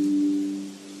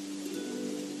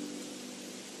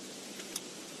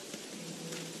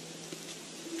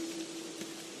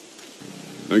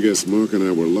 I guess Mark and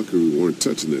I were lucky we weren't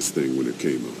touching this thing when it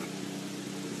came on.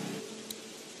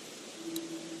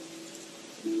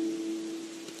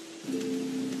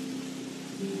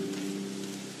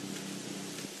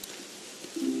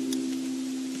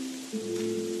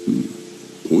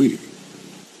 Pointy.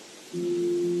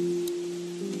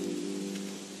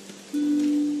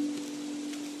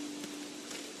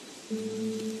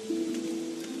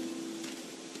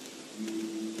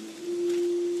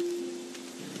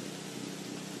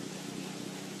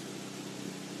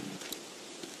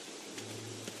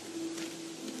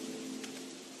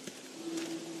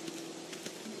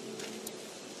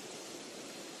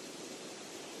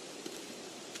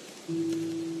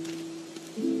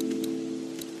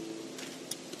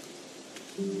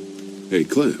 Hey,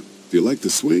 Clem, do you like the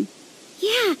swing?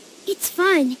 Yeah, it's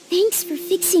fun. Thanks for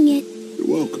fixing it. You're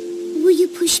welcome. Will you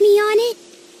push me on it?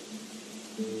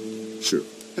 Sure.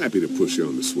 Happy to push you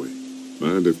on the swing.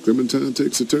 Mind if Clementine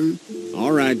takes a turn?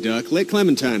 All right, Duck. Let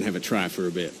Clementine have a try for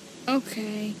a bit.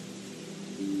 Okay.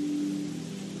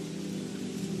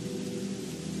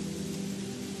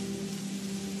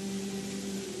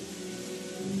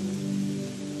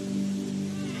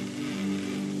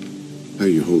 How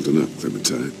you holding up,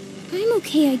 Clementine? I'm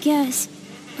okay, I guess.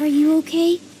 Are you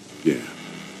okay? Yeah.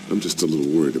 I'm just a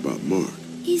little worried about Mark.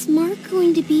 Is Mark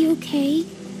going to be okay?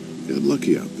 Got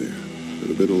lucky out there. Could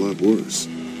have been a lot worse.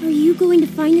 Are you going to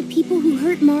find the people who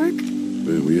hurt Mark?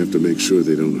 Man, we have to make sure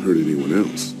they don't hurt anyone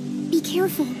else. Be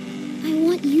careful. I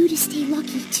want you to stay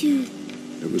lucky, too.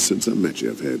 Ever since I met you,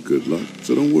 I've had good luck,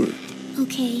 so don't worry.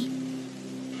 Okay.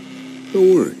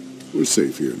 Don't worry. We're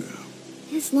safe here now.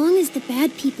 As long as the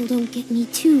bad people don't get me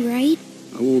too, right?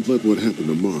 I won't let what happened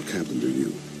to Mark happen to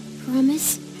you.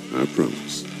 Promise? I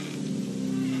promise.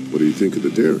 What do you think of the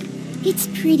dairy? It's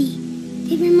pretty.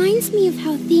 It reminds me of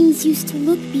how things used to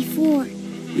look before.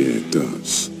 Yeah, it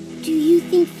does. Do you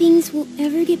think things will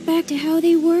ever get back to how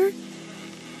they were?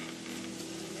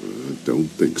 I don't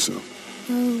think so.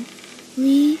 Oh,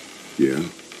 Lee? Yeah?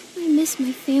 I miss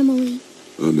my family.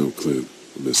 I know, Clem.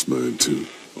 I miss mine, too.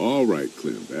 All right,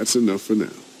 Clem. That's enough for now.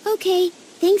 Okay.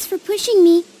 Thanks for pushing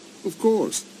me. Of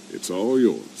course. It's all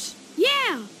yours.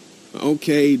 Yeah!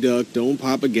 Okay, Duck. Don't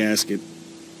pop a gasket.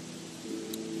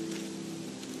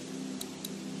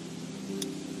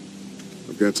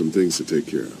 I've got some things to take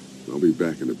care of. I'll be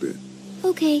back in a bit.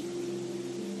 Okay.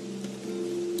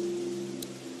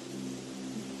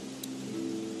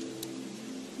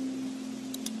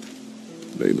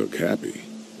 They look happy.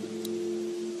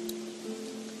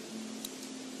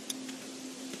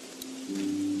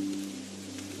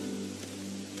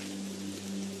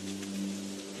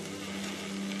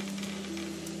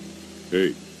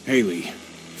 Hey. Hey, Lee.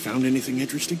 Found anything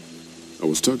interesting? I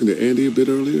was talking to Andy a bit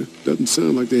earlier. Doesn't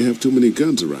sound like they have too many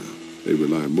guns around. They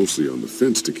rely mostly on the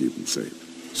fence to keep them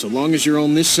safe. So long as you're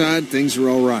on this side, things are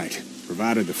all right,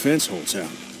 provided the fence holds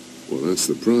out. Well, that's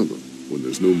the problem. When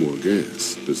there's no more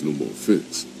gas, there's no more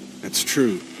fence. That's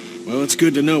true. Well, it's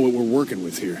good to know what we're working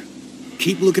with here.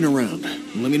 Keep looking around,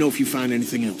 and let me know if you find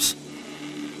anything else.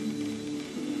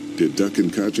 Did Duck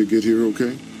and Katja get here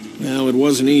okay? Well, it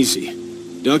wasn't easy.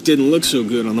 Duck didn't look so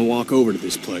good on the walk over to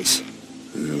this place.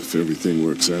 Well, if everything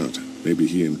works out, maybe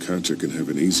he and Katja can have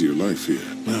an easier life here.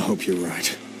 I hope you're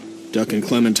right. Duck and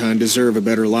Clementine deserve a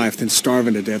better life than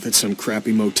starving to death at some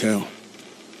crappy motel.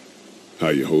 How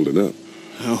you holding up?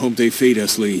 I hope they feed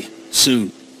us, Lee.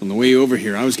 Soon. On the way over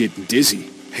here, I was getting dizzy.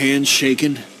 Hands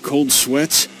shaking, cold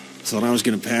sweats. Thought I was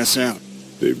gonna pass out.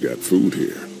 They've got food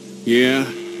here.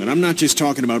 Yeah, but I'm not just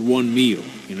talking about one meal,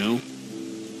 you know?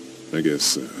 I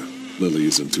guess, Lily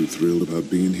isn't too thrilled about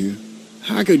being here?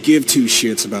 I could give two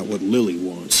shits about what Lily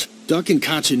wants. Duck and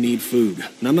Katja need food,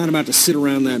 and I'm not about to sit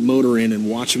around that motor inn and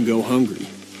watch them go hungry.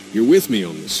 You're with me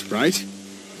on this, right?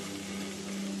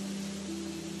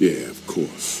 Yeah, of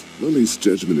course. Lily's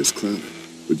judgment is clouded,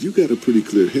 but you got a pretty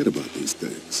clear head about these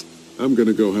things. I'm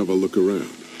gonna go have a look around.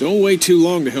 Don't wait too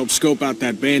long to help scope out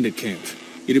that bandit camp.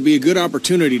 It'd be a good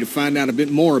opportunity to find out a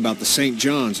bit more about the St.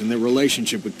 John's and their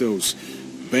relationship with those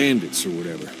bandits or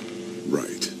whatever.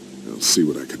 Right. I'll see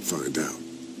what I can find out.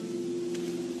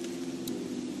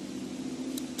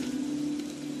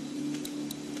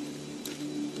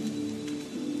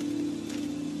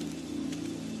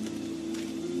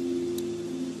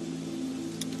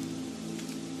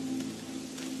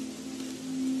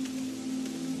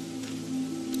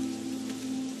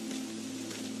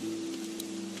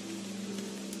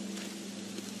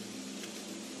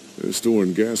 They're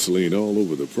storing gasoline all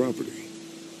over the property.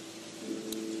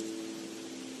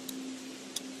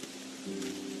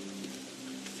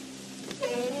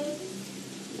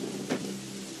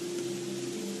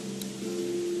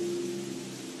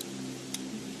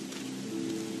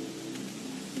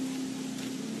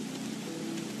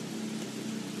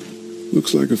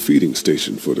 Looks like a feeding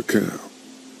station for the cow.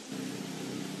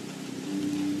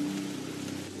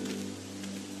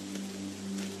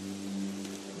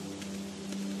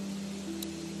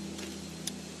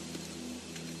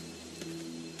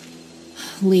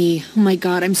 Lee, oh my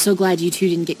god, I'm so glad you two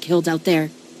didn't get killed out there.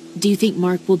 Do you think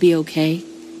Mark will be okay?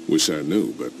 Wish I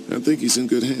knew, but I think he's in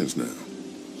good hands now.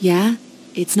 Yeah?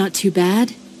 It's not too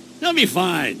bad? He'll be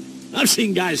fine. I've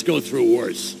seen guys go through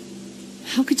worse.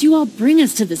 How could you all bring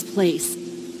us to this place?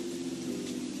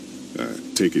 I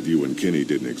take it you and Kenny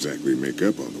didn't exactly make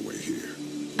up on the way here.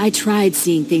 I tried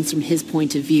seeing things from his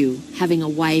point of view, having a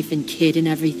wife and kid and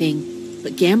everything,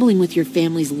 but gambling with your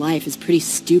family's life is pretty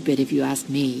stupid if you ask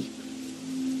me.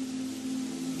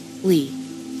 Lee,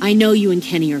 I know you and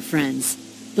Kenny are friends,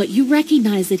 but you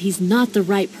recognize that he's not the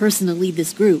right person to lead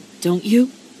this group, don't you?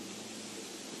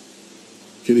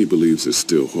 Kenny believes there's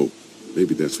still hope.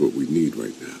 Maybe that's what we need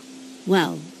right now.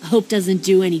 Well, hope doesn't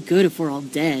do any good if we're all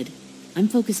dead. I'm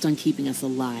focused on keeping us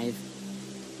alive.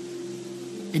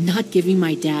 And not giving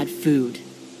my dad food.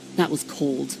 That was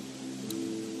cold.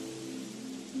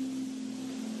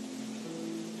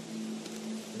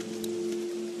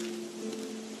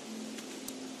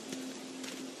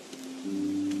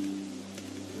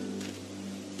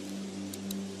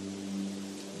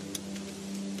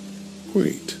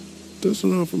 Quaint.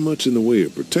 Doesn't offer much in the way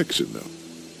of protection, though.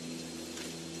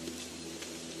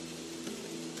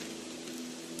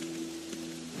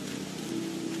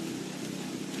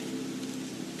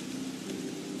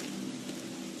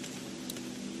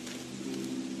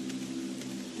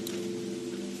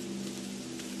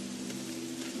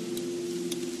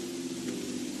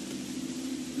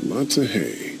 Lots of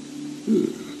hay.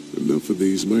 Enough of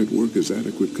these might work as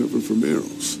adequate cover from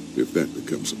arrows, if that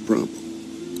becomes a problem.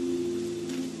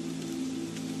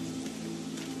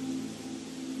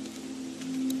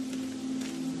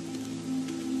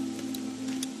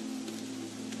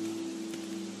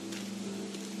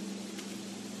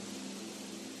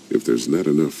 If there's not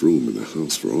enough room in the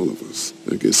house for all of us,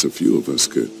 I guess a few of us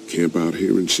could camp out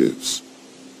here in shifts.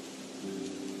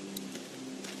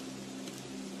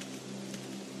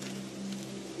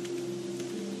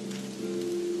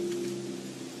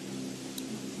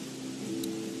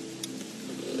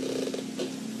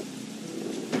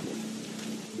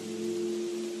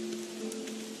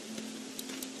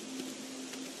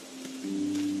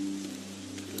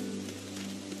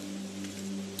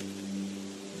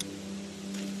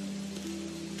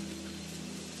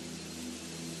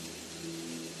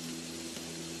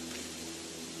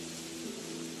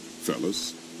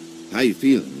 Fellas. How you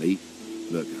feeling, Lee?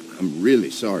 Look, I'm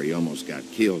really sorry you almost got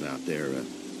killed out there.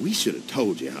 We should have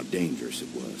told you how dangerous it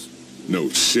was. No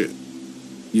shit.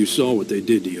 You saw what they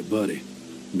did to your buddy.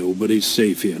 Nobody's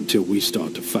safe here until we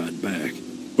start to fight back.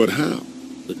 But how?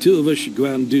 The two of us should go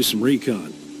out and do some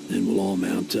recon. Then we'll all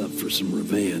mount up for some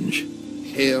revenge.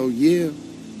 Hell yeah.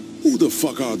 Who the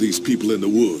fuck are these people in the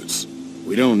woods?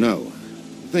 We don't know.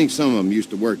 I think some of them used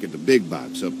to work at the big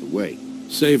box up the way.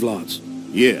 Save lots.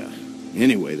 Yeah.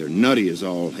 Anyway, they're nutty as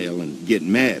all hell and get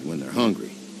mad when they're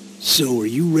hungry. So are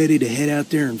you ready to head out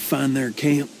there and find their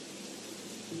camp?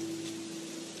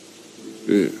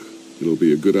 Yeah. It'll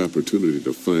be a good opportunity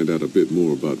to find out a bit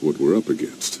more about what we're up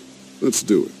against. Let's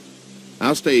do it.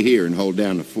 I'll stay here and hold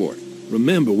down the fort.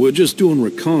 Remember, we're just doing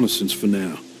reconnaissance for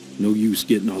now. No use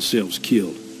getting ourselves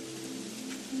killed.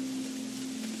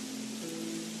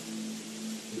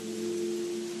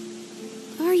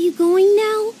 Are you going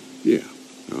now? Yeah.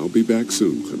 I'll be back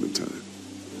soon, Clementine.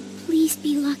 Please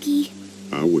be lucky.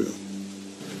 I will.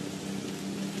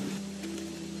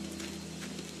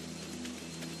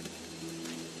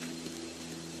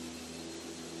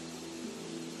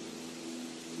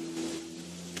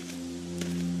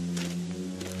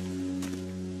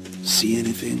 See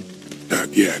anything? Not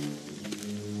yet.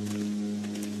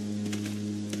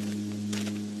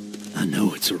 I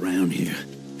know it's around here.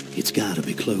 It's gotta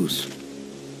be close.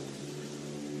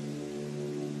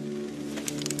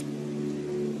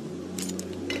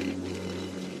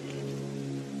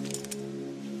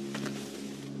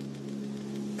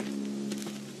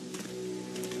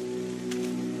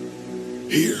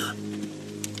 Here.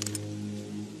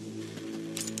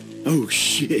 Oh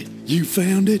shit, you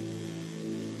found it?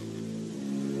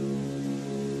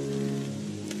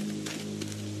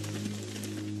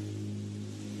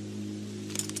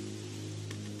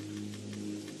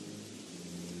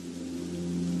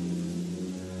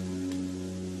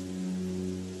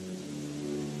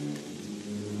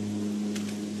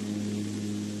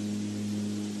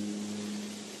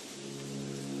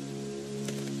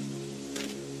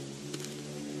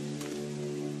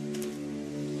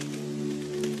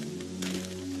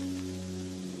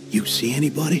 You You see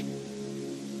anybody?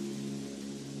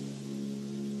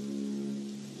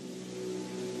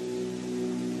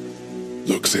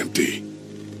 Looks empty.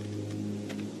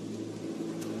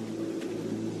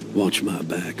 Watch my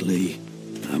back, Lee.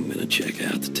 I'm gonna check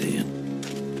out the tent.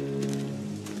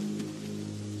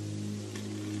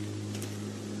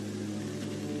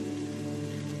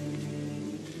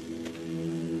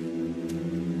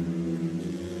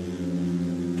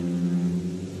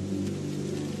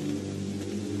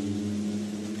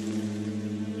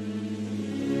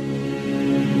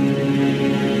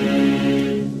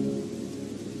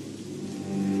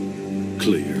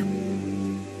 Clear.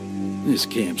 This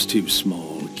camp's too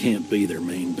small. It can't be their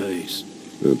main base.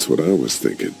 That's what I was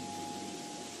thinking.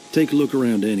 Take a look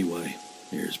around anyway.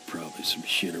 There's probably some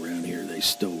shit around here they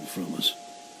stole from us.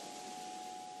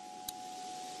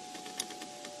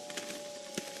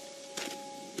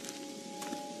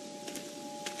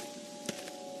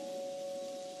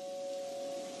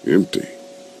 Empty.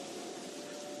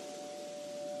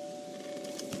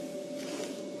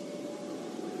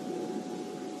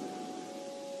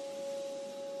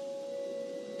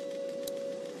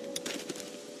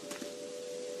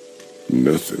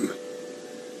 Nothing.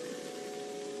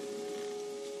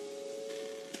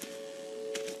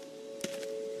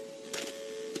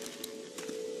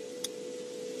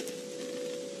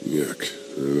 Yuck.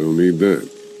 I don't need that.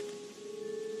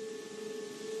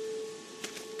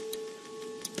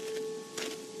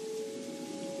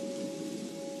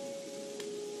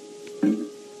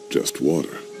 Just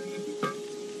water.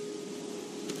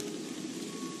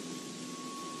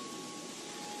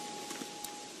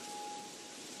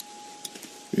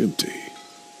 Empty.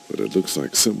 But it looks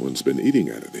like someone's been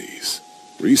eating out of these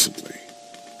recently.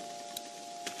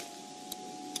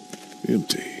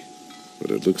 Empty.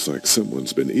 But it looks like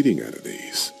someone's been eating out of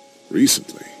these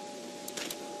recently.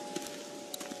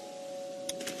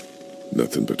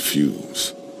 Nothing but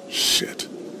fumes. Shit.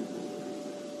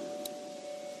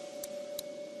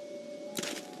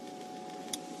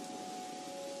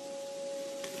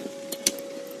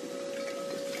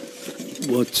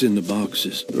 What's in the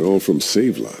boxes? They're all from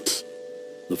save lots.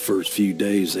 The first few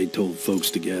days they told folks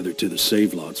to gather to the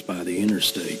save lots by the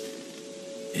interstate.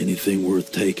 Anything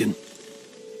worth taking?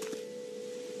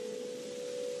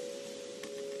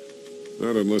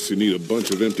 Not unless you need a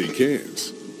bunch of empty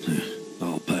cans.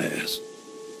 I'll pass.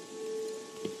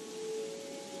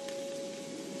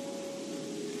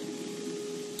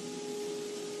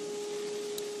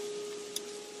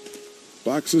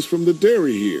 Boxes from the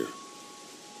dairy here.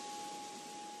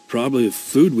 Probably the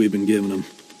food we've been giving them.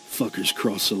 Fuckers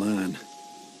cross the line.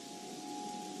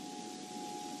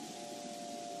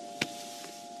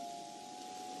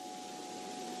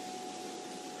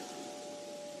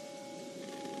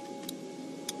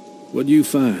 What'd you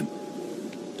find?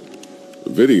 A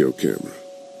video camera.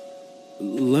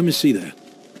 Let me see that.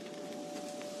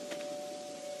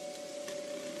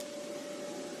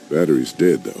 Battery's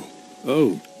dead, though.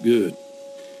 Oh, good.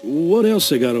 What else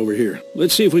they got over here?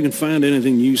 Let's see if we can find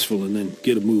anything useful and then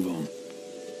get a move on.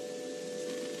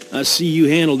 I see you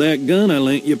handled that gun I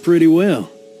lent you pretty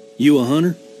well. You a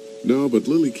hunter? No, but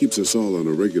Lily keeps us all on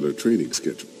a regular training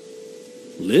schedule.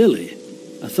 Lily?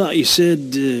 I thought you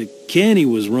said Kenny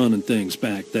was running things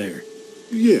back there.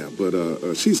 Yeah,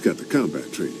 but she's got the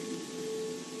combat training.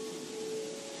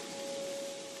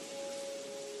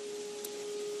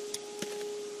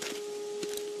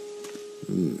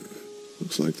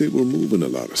 Looks like they were moving a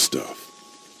lot of stuff.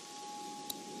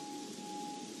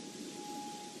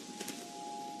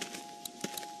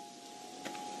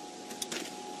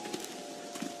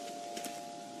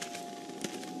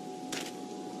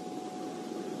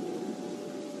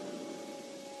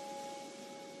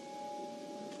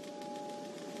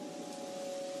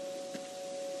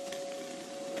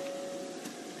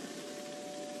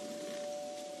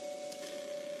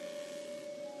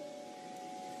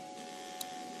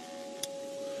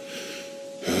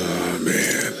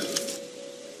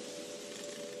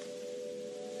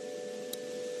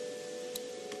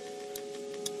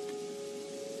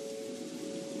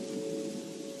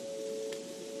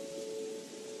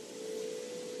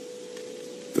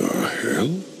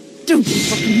 Don't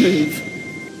fucking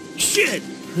move. Shit!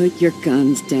 Put your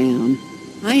guns down.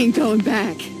 I ain't going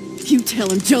back. You tell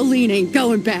him Jolene ain't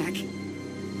going back.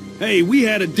 Hey, we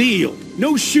had a deal.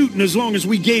 No shooting as long as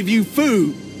we gave you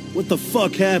food. What the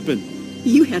fuck happened?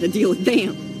 You had a deal with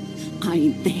them. I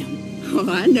ain't them. Oh,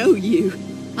 I know you.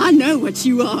 I know what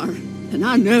you are. And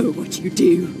I know what you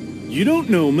do. You don't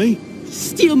know me.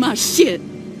 Steal my shit.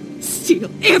 Steal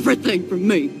everything from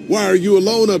me. Why are you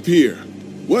alone up here?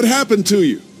 What happened to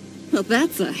you? Well,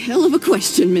 that's a hell of a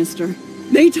question, mister.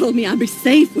 They told me I'd be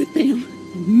safe with them,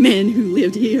 men who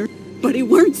lived here, but it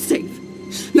weren't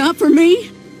safe. Not for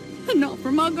me, and not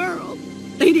for my girl.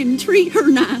 They didn't treat her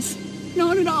nice,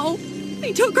 not at all.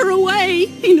 They took her away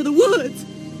into the woods,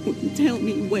 wouldn't tell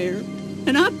me where,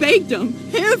 and I begged them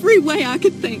every way I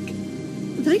could think.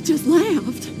 They just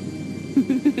laughed.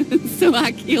 So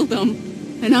I killed them,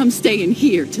 and I'm staying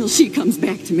here till she comes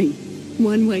back to me,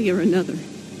 one way or another.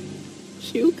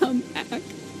 She'll come back.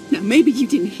 Now, maybe you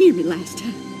didn't hear me last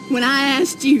time, when I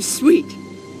asked you, sweet,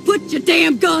 put your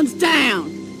damn guns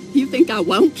down. You think I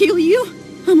won't kill you?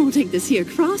 I'm gonna take this here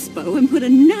crossbow and put a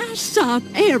nice sharp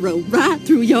arrow right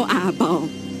through your eyeball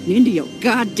and into your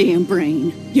goddamn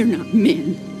brain. You're not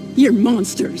men. You're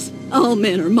monsters. All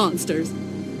men are monsters.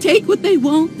 Take what they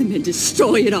want and then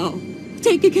destroy it all.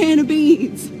 Take a can of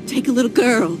beans. Take a little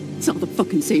girl. It's all the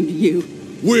fucking same to you.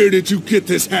 Where did you get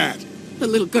this hat? The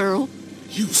little girl.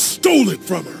 You stole it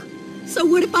from her. So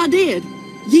what if I did?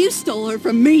 You stole her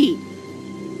from me.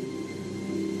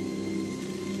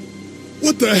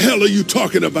 What the hell are you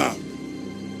talking about?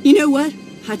 You know what?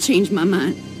 I changed my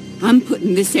mind. I'm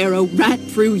putting this arrow right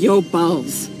through your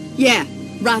balls. Yeah,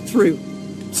 right through.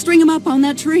 String 'em up on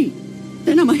that tree.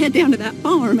 Then I'm gonna head down to that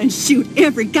farm and shoot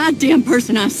every goddamn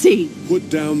person I see. Put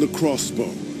down the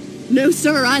crossbow. No,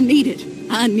 sir, I need it.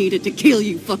 I need it to kill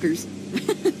you fuckers.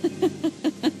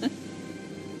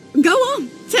 Go on.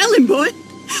 Tell him, boy.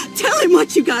 Tell him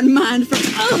what you got in mind for...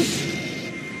 Oh!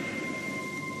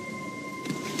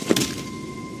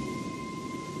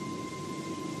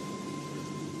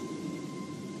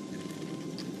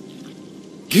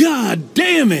 God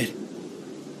damn it!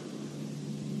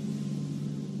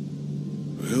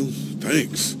 Well,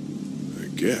 thanks, I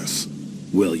guess.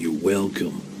 Well, you're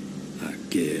welcome, I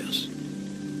guess.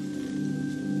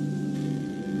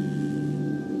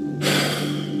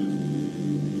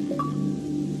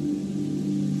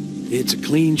 It's a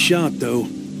clean shot, though.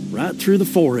 Right through the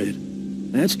forehead.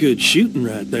 That's good shooting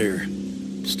right there.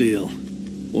 Still,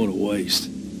 what a waste.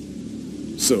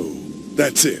 So,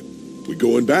 that's it. We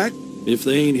going back? If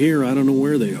they ain't here, I don't know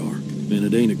where they are. And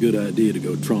it ain't a good idea to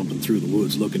go tromping through the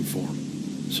woods looking for them.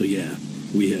 So yeah,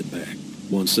 we head back.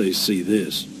 Once they see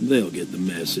this, they'll get the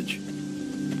message.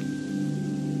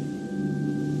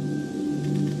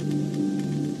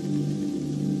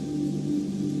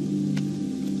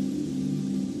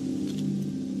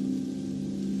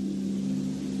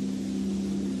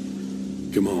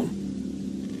 Come on.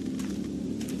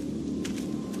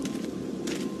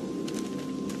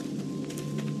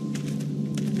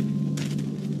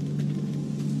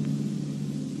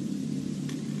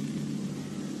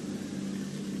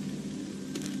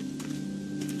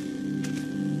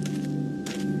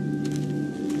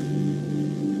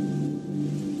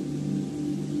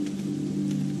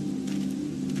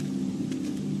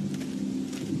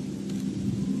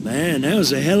 Man, that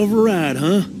was a hell of a ride,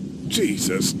 huh?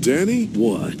 Jesus, Danny.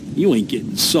 What? You ain't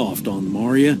getting soft on them,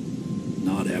 are you?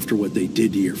 Not after what they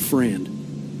did to your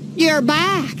friend. You're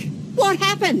back. What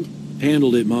happened?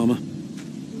 Handled it, Mama.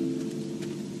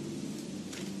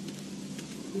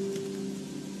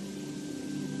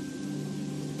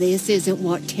 This isn't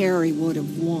what Terry would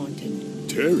have wanted.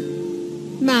 Terry?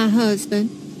 My husband.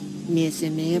 Miss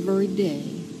him every day.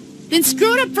 Then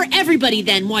screw it up for everybody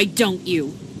then, why don't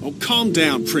you? Oh, calm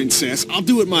down, Princess. I'll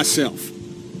do it myself.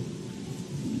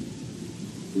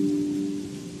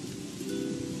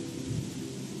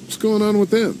 What's going on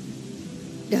with them?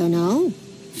 Dunno.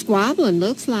 Squabbling,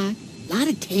 looks like. Lot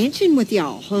of tension with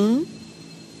y'all, huh?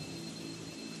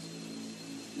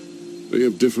 They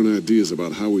have different ideas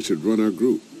about how we should run our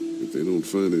group. If they don't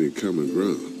find any common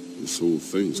ground, this whole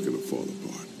thing's gonna fall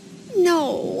apart.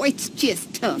 No, it's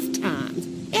just tough times.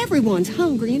 Everyone's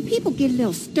hungry and people get a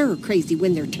little stir-crazy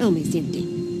when their tummy's empty.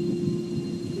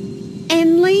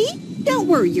 And Lee, don't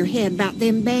worry your head about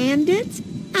them bandits.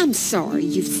 I'm sorry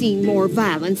you've seen more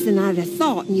violence than I'd have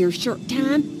thought in your short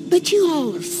time, but you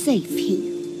all are safe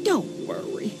here. Don't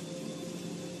worry.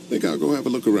 Think I'll go have a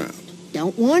look around.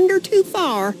 Don't wander too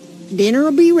far.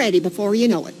 Dinner'll be ready before you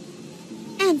know it.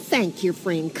 And thank your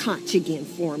friend Koch again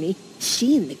for me.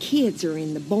 She and the kids are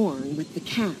in the barn with the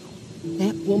cow.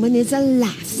 That woman is a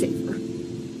lifesaver.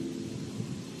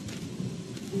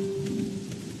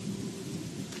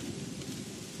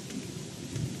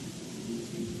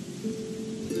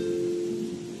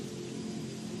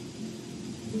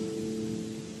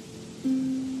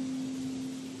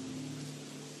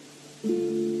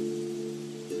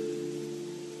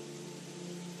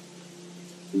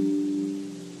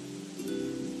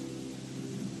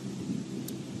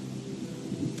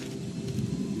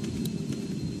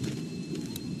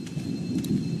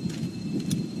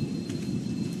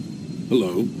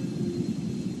 Hello.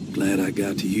 I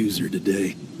got to use her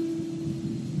today.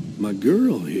 My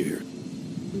girl here.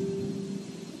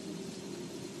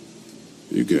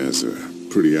 You guys are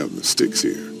pretty out in the sticks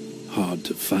here. Hard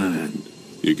to find.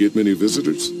 You get many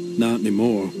visitors? Not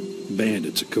anymore.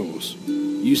 Bandits, of course.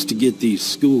 Used to get these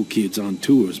school kids on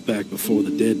tours back before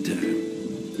the dead time.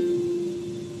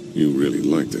 You really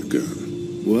like that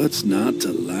gun. What's not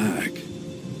to like?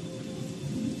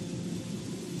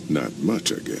 Not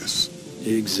much, I guess.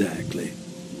 Exactly.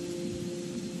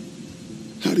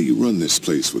 How do you run this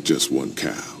place with just one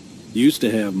cow? Used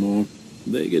to have more.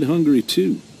 They get hungry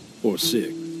too. Or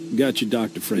sick. Got your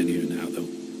doctor friend here now, though.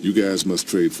 You guys must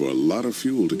trade for a lot of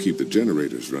fuel to keep the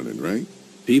generators running, right?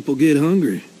 People get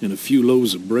hungry, and a few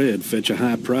loaves of bread fetch a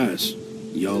high price.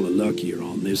 Y'all are luckier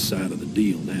on this side of the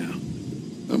deal now.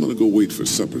 I'm gonna go wait for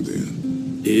supper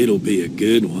then. It'll be a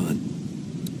good one.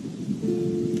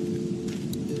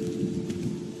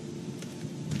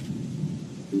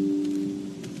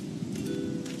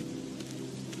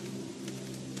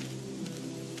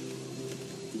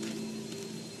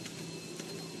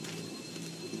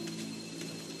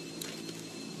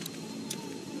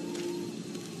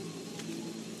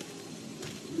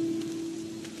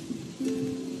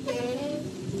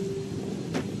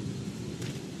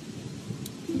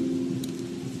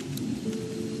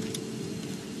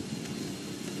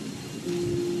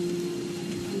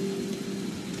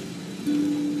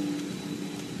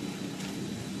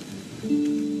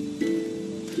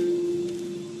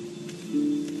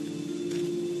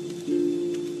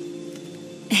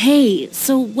 Hey,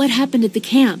 so what happened at the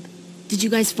camp? Did you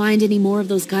guys find any more of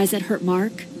those guys that hurt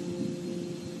Mark?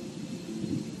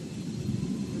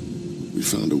 We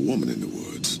found a woman in the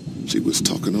woods. She was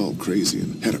talking all crazy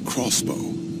and had a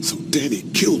crossbow. So Danny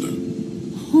killed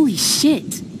her. Holy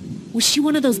shit. Was she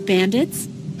one of those bandits?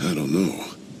 I don't know.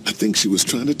 I think she was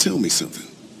trying to tell me something.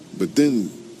 But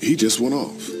then he just went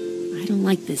off. I don't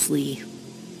like this, Lee.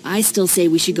 I still say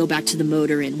we should go back to the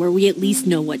motor inn, where we at least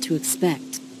know what to expect.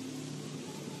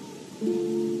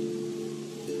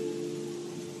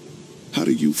 How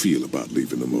do you feel about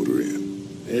leaving the motor inn?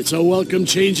 It's a welcome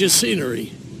change of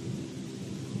scenery.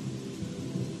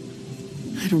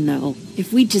 I don't know.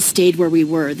 If we'd just stayed where we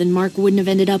were, then Mark wouldn't have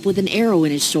ended up with an arrow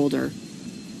in his shoulder.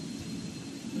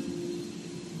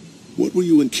 What were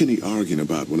you and Kenny arguing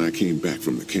about when I came back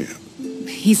from the camp?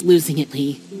 He's losing it,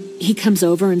 Lee. He comes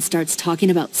over and starts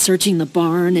talking about searching the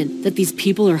barn and that these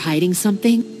people are hiding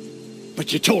something.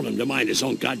 But you told him to mind his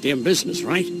own goddamn business,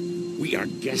 right? We are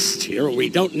guests here, and we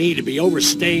don't need to be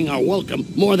overstaying our welcome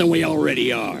more than we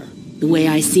already are. The way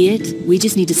I see it, we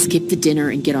just need to skip the dinner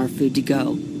and get our food to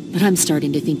go. But I'm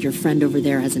starting to think your friend over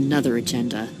there has another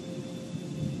agenda.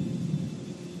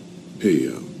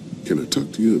 Hey, can I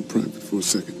talk to you in private for a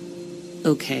second?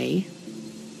 Okay.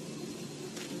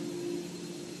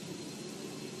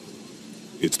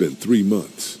 It's been 3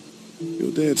 months.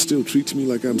 Your dad still treats me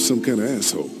like I'm some kind of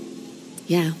asshole.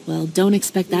 Yeah, well, don't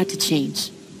expect that to change.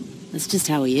 That's just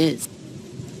how he is.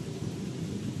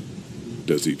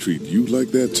 Does he treat you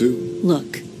like that too?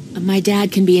 Look, my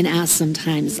dad can be an ass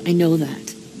sometimes, I know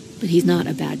that. But he's not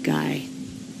a bad guy.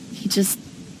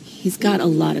 He's got a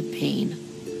lot of pain.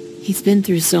 He's been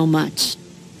through so much,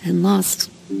 and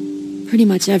lost pretty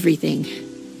much everything.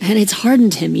 And it's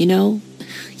hardened him, you know?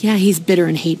 Yeah, he's bitter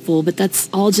and hateful, but that's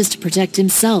all just to protect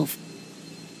himself.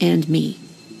 And me.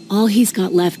 All he's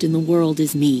got left in the world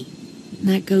is me. And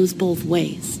that goes both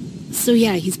ways. So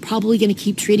yeah, he's probably gonna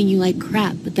keep treating you like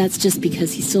crap, but that's just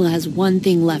because he still has one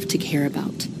thing left to care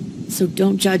about. So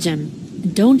don't judge him.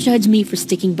 And don't judge me for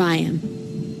sticking by him.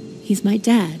 He's my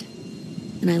dad.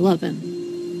 And I love him.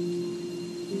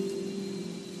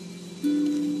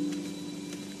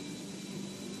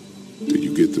 Do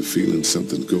you get the feeling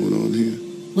something's going on here?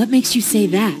 What makes you say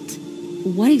that?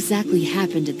 What exactly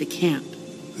happened at the camp?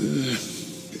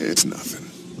 It's nothing.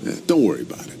 Don't worry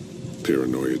about it.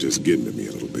 Paranoia just getting to me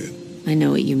a little bit. I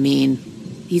know what you mean.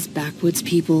 These backwoods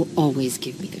people always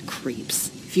give me the creeps.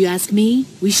 If you ask me,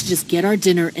 we should just get our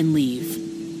dinner and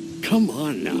leave. Come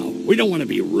on now. We don't want to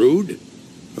be rude.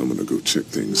 I'm gonna go check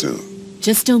things out.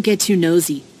 Just don't get too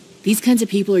nosy. These kinds of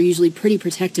people are usually pretty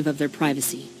protective of their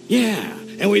privacy. Yeah,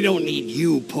 and we don't need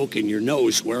you poking your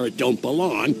nose where it don't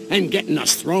belong and getting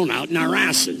us thrown out in our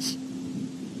asses.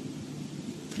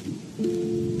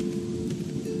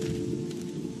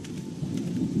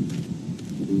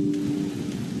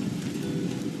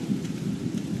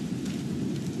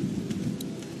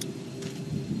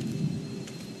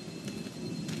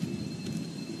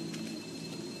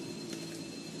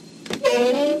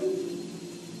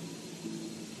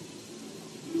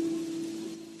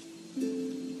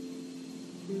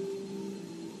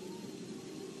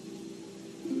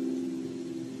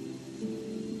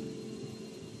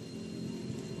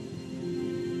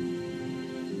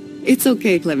 It's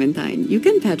okay, Clementine. You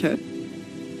can pet her.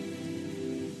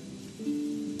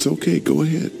 It's okay, go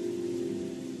ahead.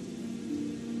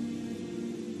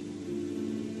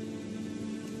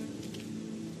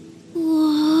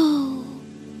 Whoa.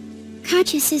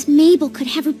 Katja says Mabel could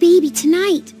have her baby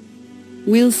tonight.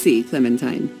 We'll see,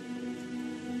 Clementine.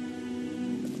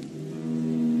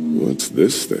 What's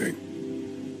this thing?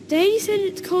 Daddy said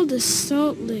it's called a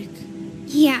salt lick.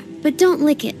 Yeah, but don't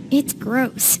lick it. It's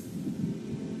gross.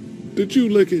 Did you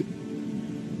lick it?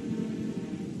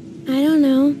 I don't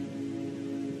know.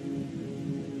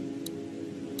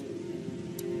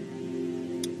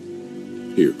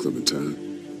 Here, Clementine.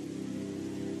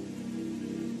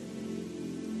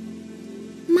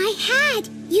 My hat!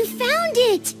 You found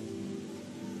it!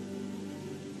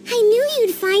 I knew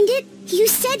you'd find it. You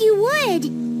said you would.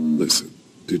 Listen,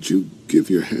 did you give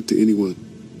your hat to anyone?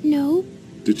 No.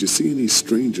 Did you see any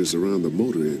strangers around the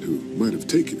motor inn who might have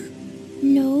taken it?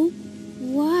 No.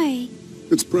 Why?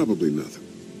 It's probably nothing.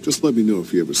 Just let me know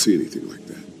if you ever see anything like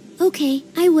that. Okay,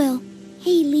 I will.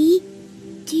 Hey, Lee.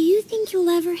 Do you think you'll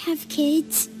ever have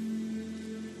kids?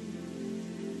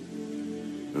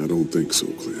 I don't think so,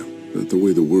 Clem. Not the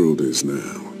way the world is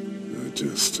now.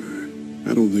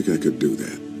 I don't think I could do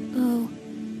that. Oh.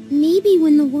 Maybe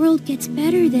when the world gets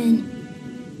better then.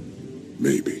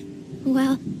 Maybe.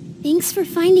 Well, thanks for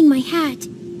finding my hat.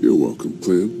 You're welcome,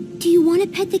 Clem. Do you want to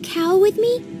pet the cow with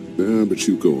me? Nah, but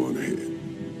you go on ahead.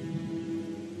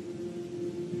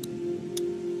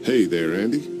 Hey there,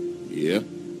 Andy. Yeah?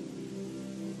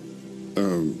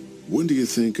 When do you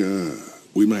think,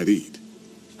 we might eat?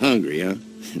 Hungry, huh?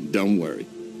 Don't worry.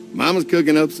 Mama's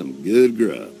cooking up some good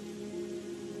grub.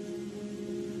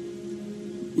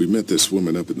 We met this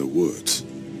woman up in the woods.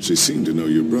 She seemed to know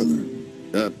your brother.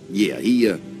 Yeah,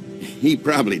 he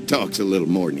probably talks a little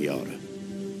more than he oughta.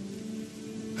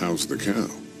 How's the cow?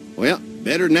 Well,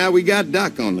 better now we got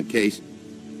Doc on the case.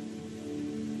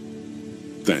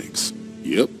 Thanks.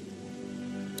 Yep.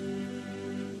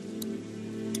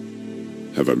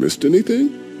 Have I missed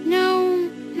anything? No,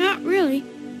 not really.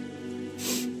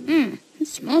 It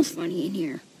smells funny in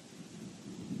here.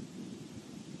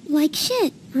 Like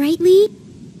shit, right, Lee?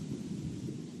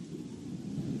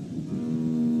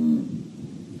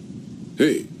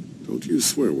 Hey, don't use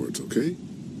swear words, okay?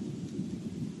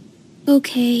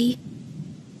 Okay.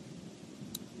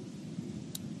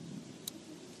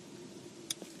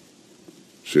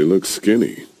 She looks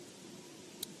skinny.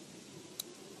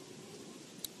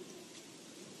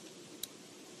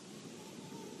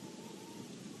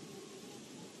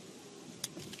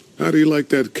 How do you like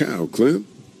that cow, Clem?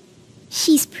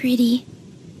 She's pretty.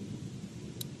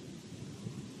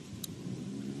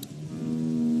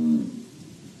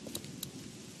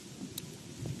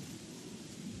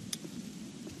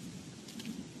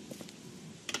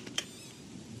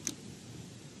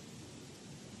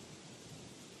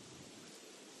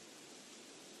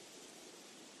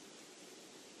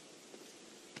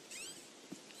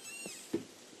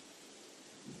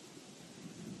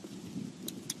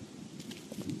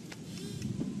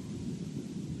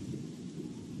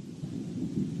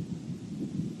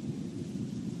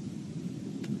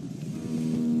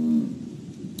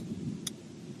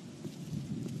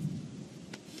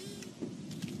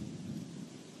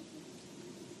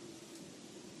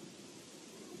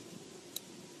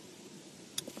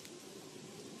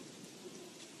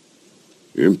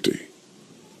 Empty.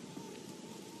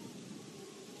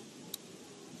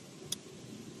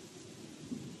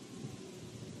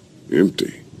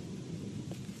 Empty.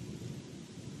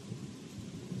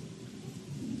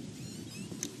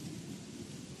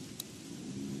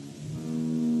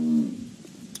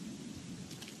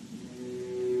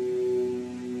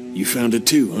 You found it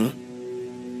too, huh?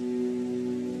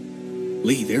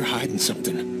 Lee, they're hiding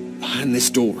something behind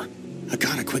this door. I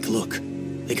got a quick look.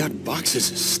 They got boxes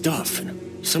of stuff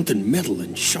and something metal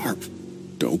and sharp.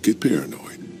 Don't get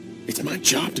paranoid. It's my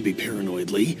job to be paranoid,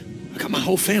 Lee. I got my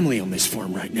whole family on this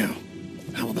farm right now.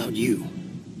 How about you?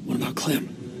 What about Clem?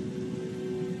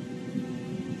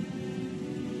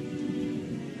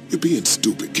 You're being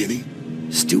stupid, Kenny.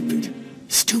 Stupid?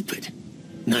 Stupid?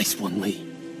 Nice one, Lee.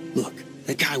 Look,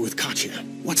 that guy with Katja,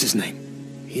 what's his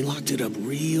name? He locked it up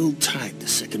real tight the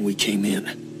second we came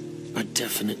in. I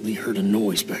definitely heard a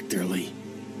noise back there, Lee.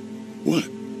 What?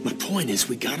 My point is,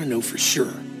 we gotta know for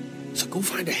sure. So go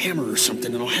find a hammer or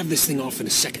something and I'll have this thing off in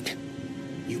a second.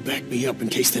 You back me up in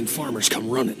case them farmers come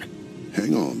running.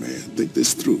 Hang on, man. Think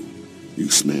this through.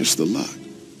 You smashed the lock.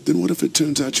 Then what if it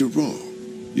turns out you're wrong?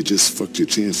 You just fucked your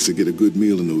chance to get a good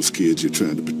meal in those kids you're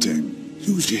trying to protect.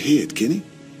 Use your head, Kenny.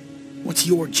 What's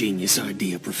your genius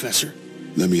idea, Professor?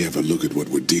 Let me have a look at what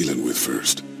we're dealing with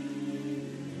first.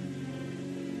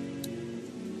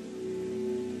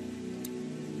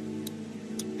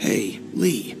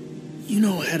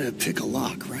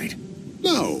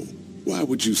 Why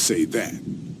would you say that?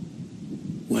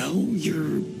 Well,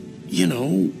 you're,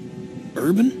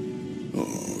 urban.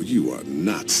 Oh, you are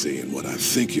not saying what I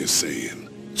think you're saying.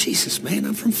 Jesus, man,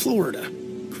 I'm from Florida.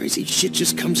 Crazy shit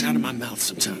just comes out of my mouth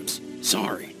sometimes.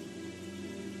 Sorry.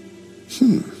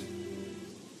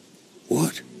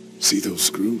 What? See those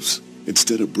screws?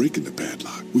 Instead of breaking the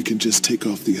padlock, we can just take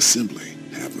off the assembly,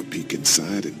 have a peek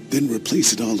inside, and then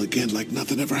replace it all again like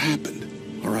nothing ever happened.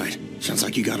 All right. Sounds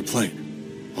like you got a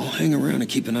plan. I'll hang around and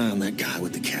keep an eye on that guy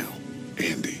with the cow.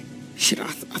 Andy. Shit, I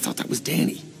thought that was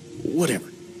Danny. Whatever.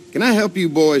 Can I help you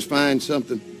boys find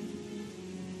something?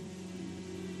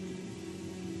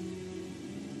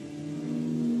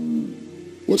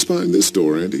 What's behind this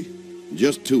door, Andy?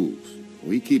 Just tools.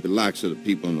 We keep it locked so the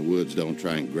people in the woods don't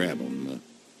try and grab them.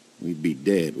 We'd be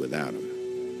dead without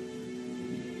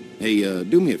them. Hey,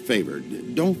 do me a favor.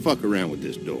 Don't fuck around with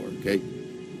this door, okay?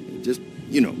 Just,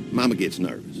 Mama gets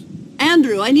nervous.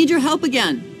 Andrew, I need your help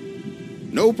again.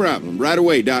 No problem. Right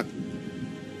away, Doc.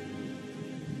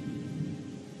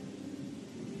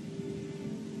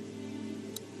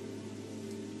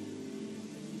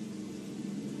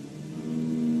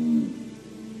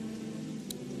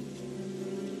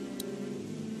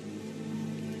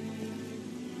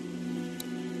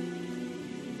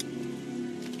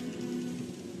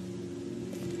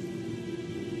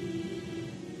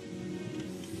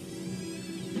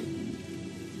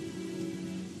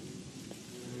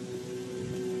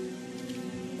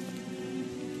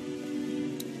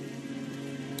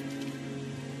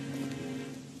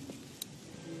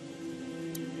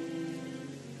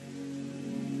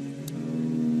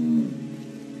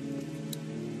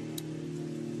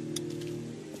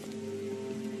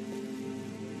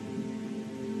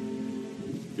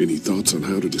 Any thoughts on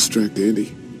how to distract Andy?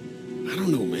 I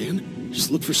don't know, man. Just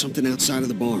look for something outside of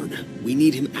the barn. We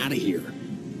need him out of here.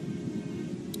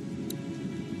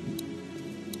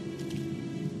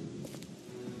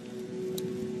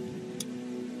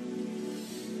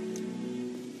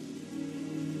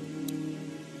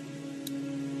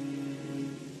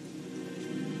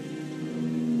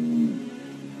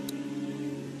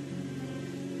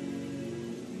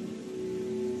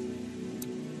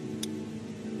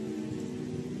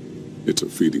 It's a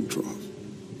feeding trough.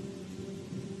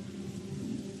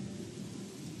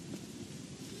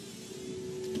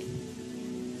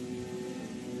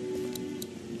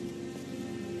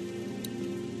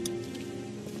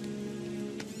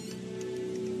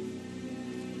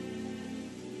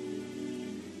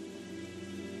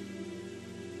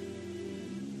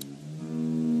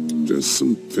 Just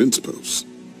some fence posts.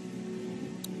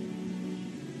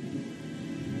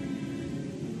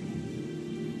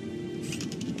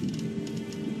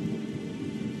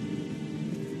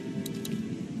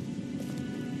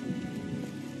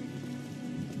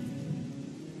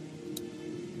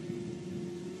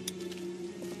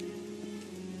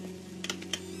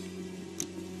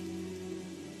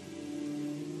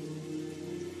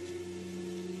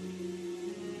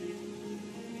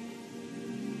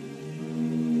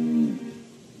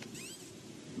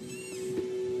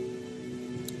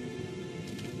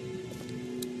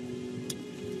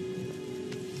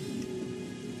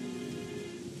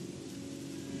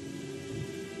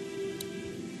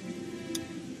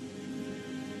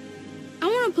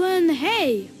 Play in the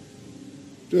hay.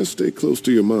 Just stay close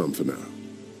to your mom for now.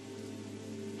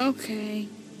 Okay.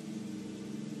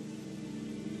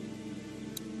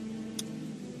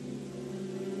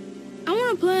 I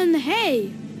want to play in the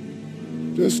hay.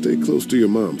 Just stay close to your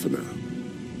mom for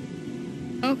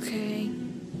now. Okay.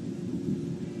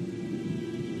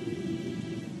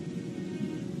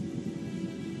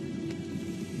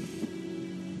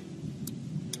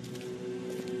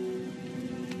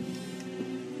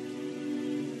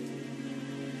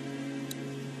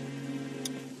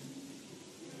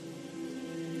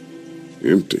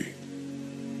 Empty.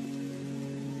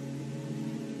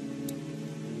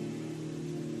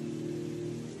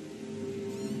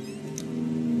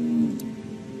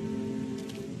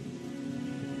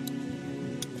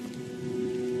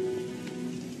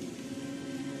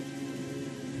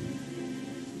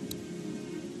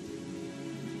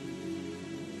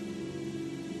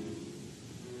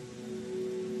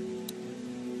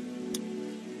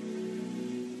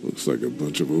 Looks like a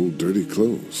bunch of old dirty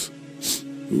clothes.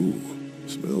 Ooh.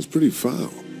 Smells pretty foul.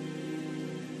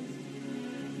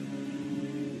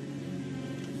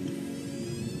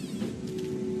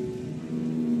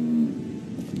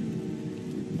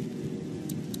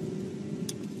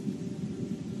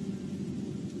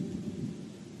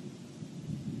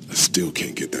 I still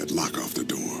can't get that lock off the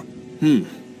door.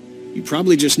 You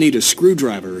probably just need a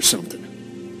screwdriver or something.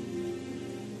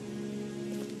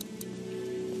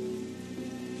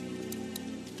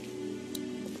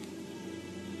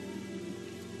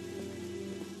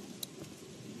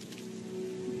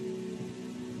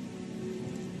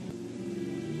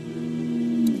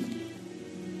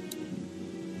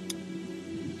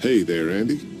 Hey there,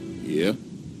 Andy. Yeah?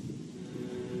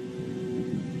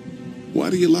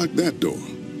 Why do you lock that door?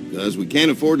 Because we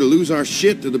can't afford to lose our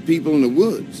shit to the people in the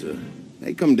woods.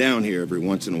 They come down here every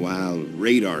once in a while and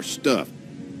raid our stuff,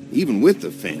 even with the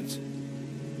fence.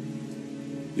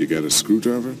 You got a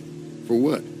screwdriver? For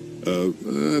what?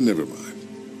 Never mind.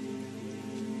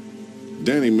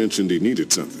 Danny mentioned he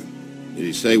needed something. Did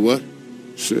he say what?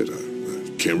 Shit,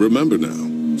 I can't remember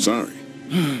now. Sorry.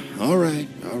 All right,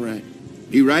 all right.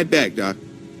 Be right back, Doc.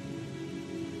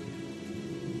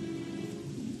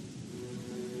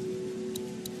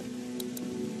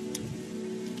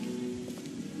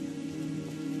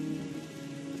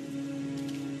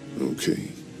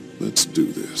 Okay, let's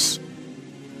do this.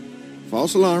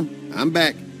 False alarm. I'm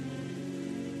back.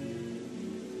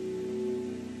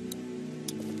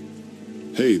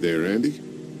 Hey there, Andy.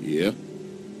 Yeah?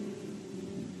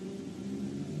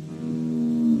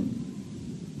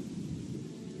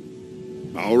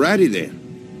 Alrighty then.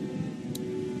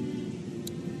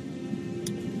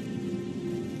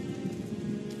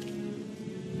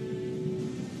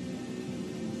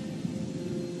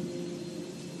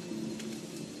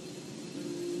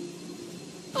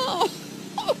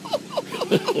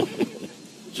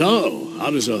 So,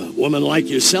 how does a woman like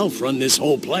yourself run this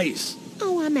whole place?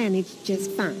 Oh, I managed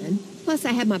just fine. Plus,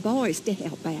 I had my boys to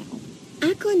help out.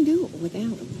 I couldn't do it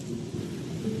without them.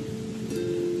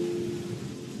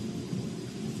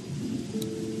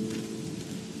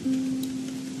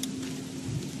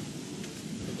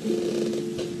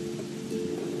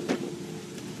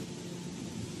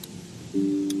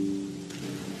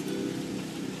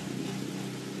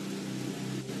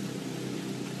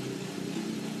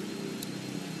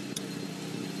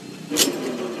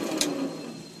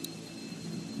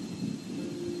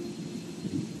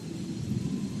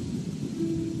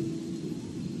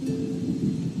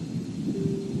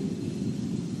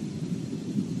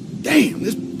 Damn,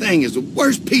 this thing is the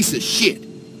worst piece of shit.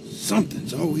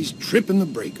 Something's always tripping the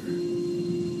breaker.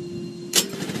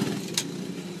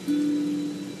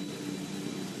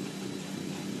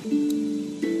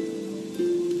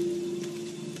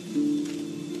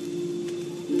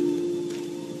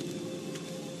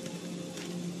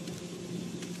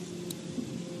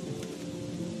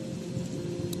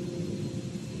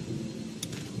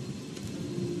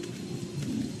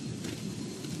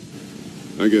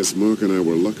 I guess Mark and I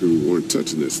were lucky we weren't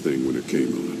touching this thing when it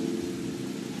came on.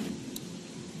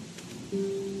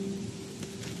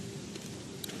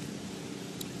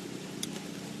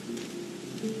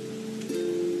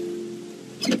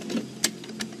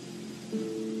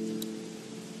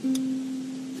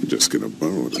 I'm just gonna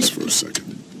borrow this for a second.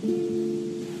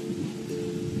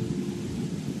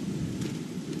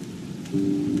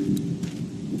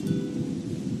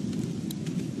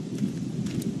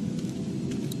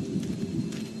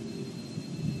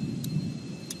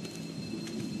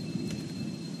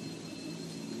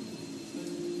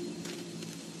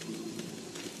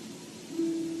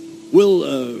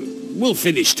 We'll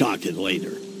finish talking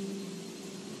later.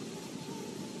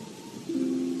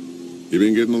 You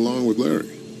been getting along with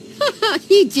Larry?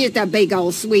 He's just a big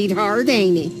old sweetheart,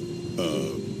 ain't he?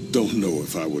 Don't know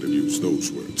if I would have used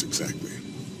those words exactly.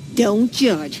 Don't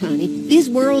judge, honey. This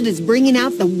world is bringing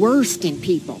out the worst in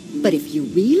people. But if you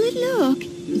really look,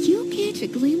 you'll catch a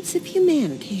glimpse of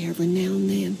humanity every now and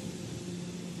then.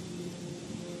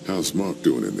 How's Mark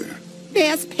doing in there?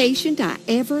 Best patient I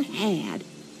ever had.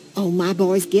 Oh, my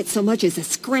boys get so much as a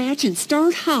scratch and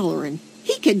start hollering.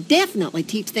 He could definitely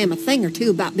teach them a thing or two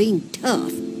about being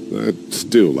tough. I'd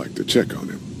still like to check on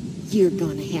him. You're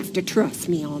gonna have to trust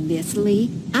me on this,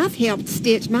 Lee. I've helped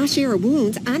stitch my share of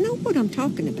wounds. I know what I'm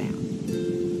talking about.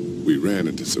 We ran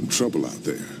into some trouble out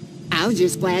there. I was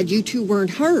just glad you two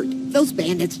weren't hurt. Those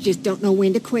bandits just don't know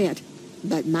when to quit.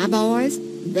 But my boys,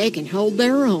 they can hold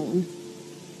their own.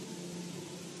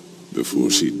 Before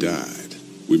she died,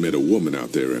 we met a woman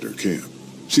out there at her camp.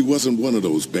 She wasn't one of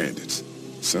those bandits.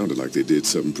 Sounded like they did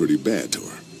something pretty bad to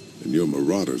her. And your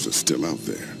marauders are still out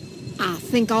there. I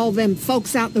think all them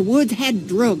folks out in the woods had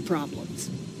drug problems.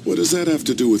 What does that have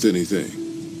to do with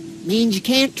anything? Means you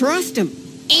can't trust them.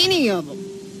 Any of them.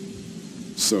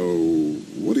 So,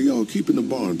 what are y'all keeping the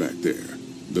barn back there?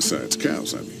 Besides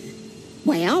cows, I mean.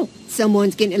 Well,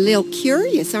 someone's getting a little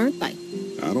curious, aren't they?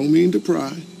 I don't mean to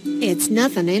pry. It's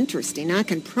nothing interesting, I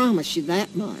can promise you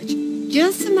that much.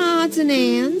 Just some odds and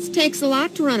ends. Takes a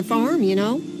lot to run a farm, you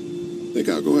know. Think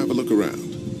I'll go have a look around.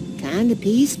 Kinda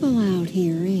peaceful out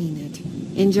here, ain't it?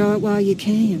 Enjoy it while you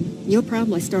can. You'll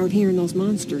probably start hearing those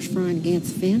monsters frying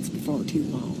against the fence before too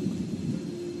long.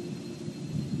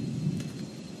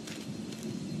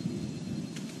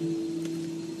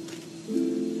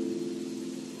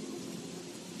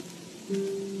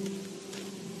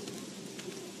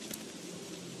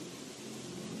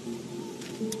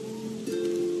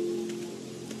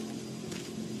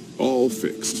 All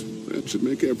fixed. That should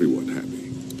make everyone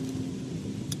happy.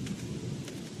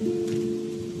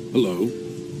 Hello?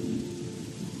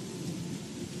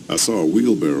 I saw a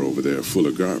wheelbarrow over there full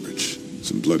of garbage.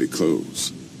 Some bloody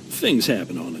clothes. Things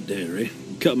happen on a dairy.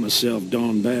 Cut myself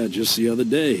darn bad just the other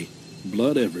day.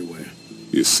 Blood everywhere.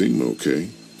 You seem okay.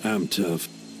 I'm tough.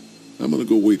 I'm gonna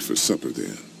go wait for supper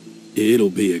then. It'll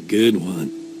be a good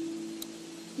one.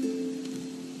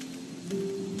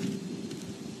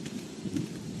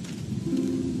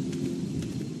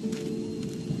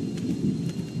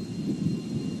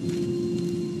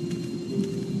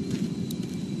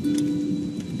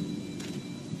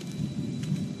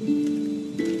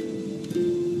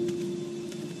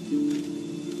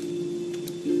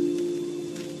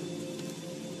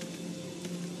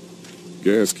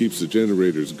 Gas keeps the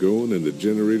generators going, and the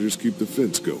generators keep the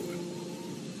fence going.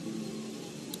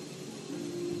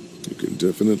 You can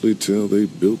definitely tell they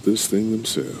built this thing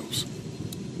themselves.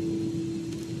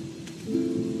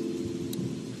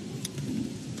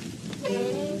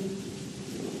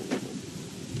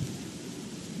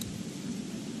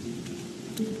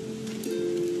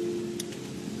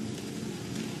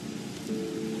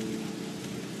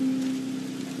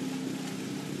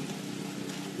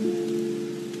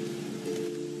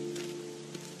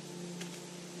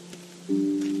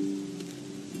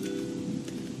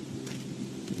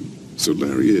 So,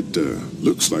 Larry, it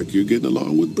looks like you're getting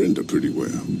along with Brenda pretty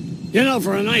well. You know,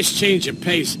 for a nice change of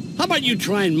pace, how about you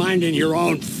try and minding your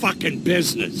own fucking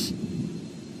business?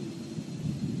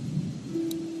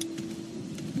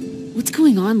 What's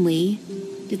going on, Lee?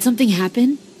 Did something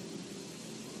happen?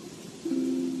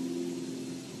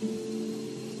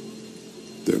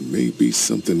 There may be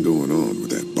something going on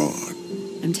with that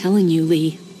barn. I'm telling you,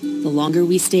 Lee. The longer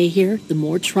we stay here, the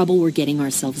more trouble we're getting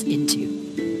ourselves into.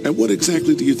 And what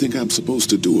exactly do you think I'm supposed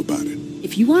to do about it?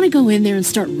 If you want to go in there and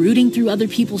start rooting through other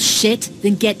people's shit,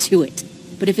 then get to it.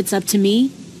 But if it's up to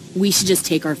me, we should just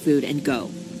take our food and go.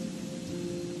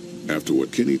 After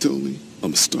what Kenny told me,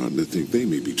 I'm starting to think they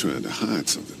may be trying to hide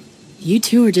something. You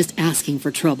two are just asking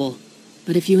for trouble.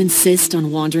 But if you insist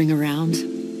on wandering around,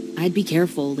 I'd be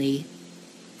careful, Lee.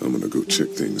 I'm gonna go check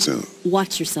things out.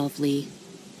 Watch yourself, Lee.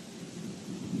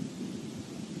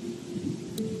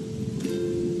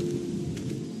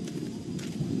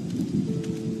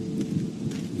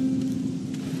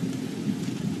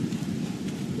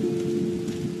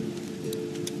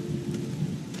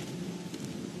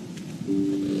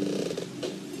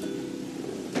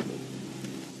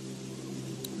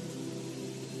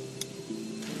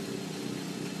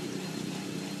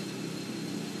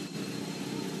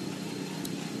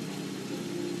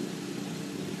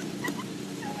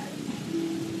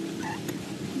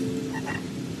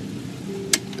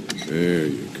 There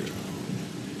you go.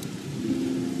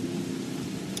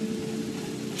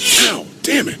 Ow!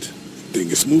 Damn it! Thing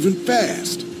is moving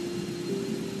fast.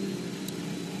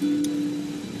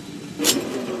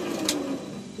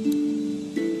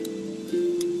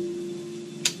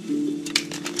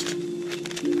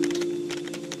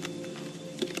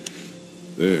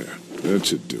 There, that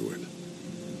should do it.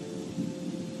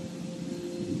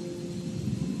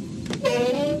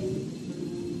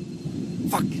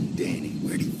 Fucking Danny,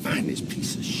 where'd he find this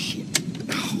piece of shit?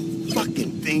 Oh,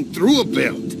 fucking thing threw a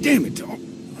belt. Damn it.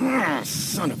 Oh,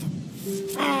 son of a...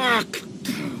 Fuck.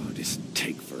 Oh, this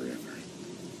take forever.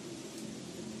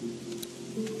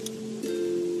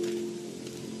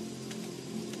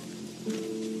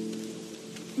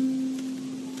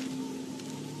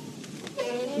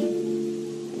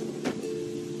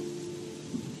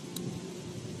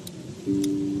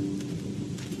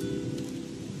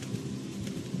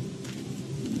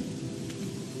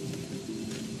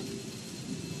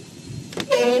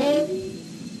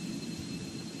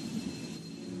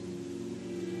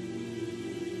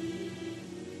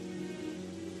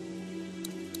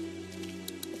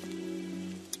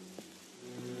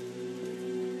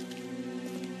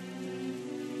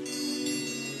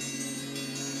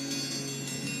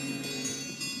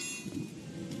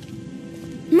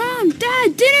 Mom,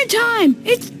 Dad, dinner time!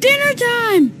 It's dinner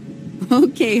time!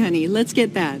 Okay, honey, let's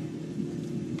get that.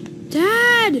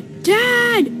 Dad!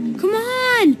 Dad! Come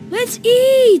on! Let's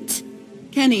eat!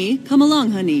 Kenny, come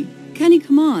along, honey. Kenny,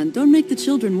 come on. Don't make the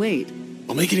children wait.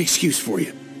 I'll make an excuse for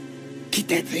you. Get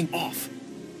that thing off.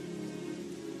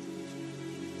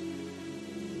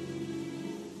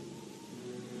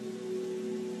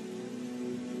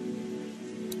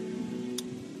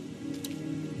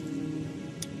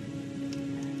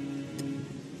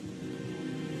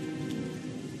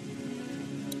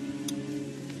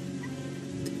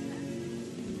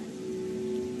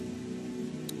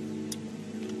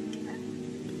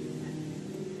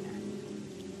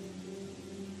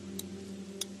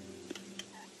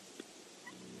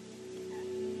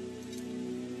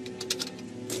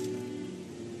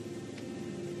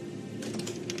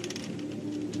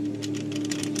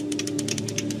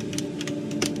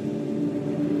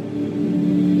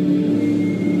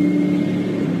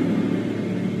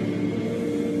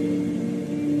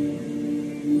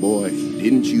 Boy,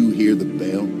 didn't you hear the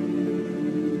bell?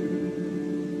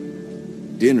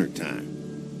 Dinner time.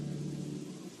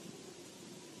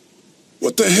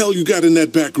 What the hell you got in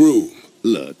that back room?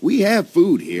 Look, we have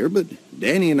food here, but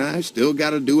Danny and I still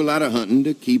gotta do a lot of hunting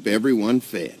to keep everyone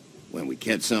fed. When we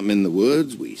catch something in the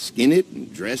woods, we skin it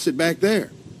and dress it back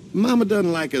there. Mama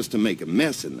doesn't like us to make a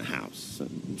mess in the house,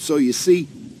 so you see,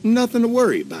 nothing to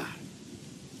worry about.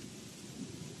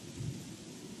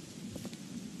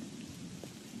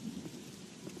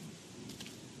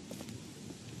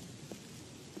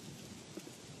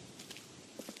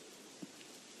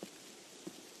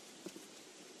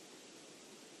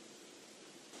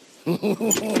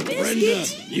 Brenda,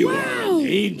 you are an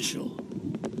angel.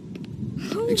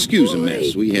 Excuse the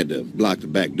mess. We had to block the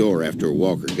back door after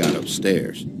Walker got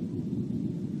upstairs.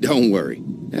 Don't worry.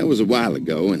 That was a while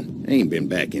ago, and I ain't been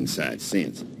back inside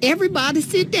since. Everybody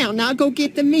sit down. I'll go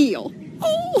get the meal.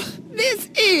 Oh, this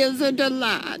is a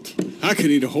delight. I could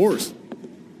eat a horse.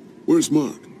 Where's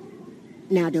Mark?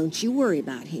 Now, don't you worry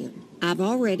about him. I've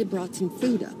already brought some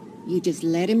food up. You just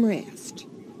let him rest.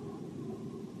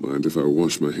 Mind if I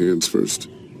wash my hands first?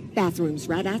 Bathroom's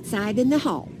right outside in the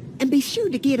hall. And be sure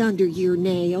to get under your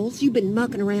nails. You've been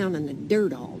mucking around in the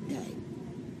dirt all day.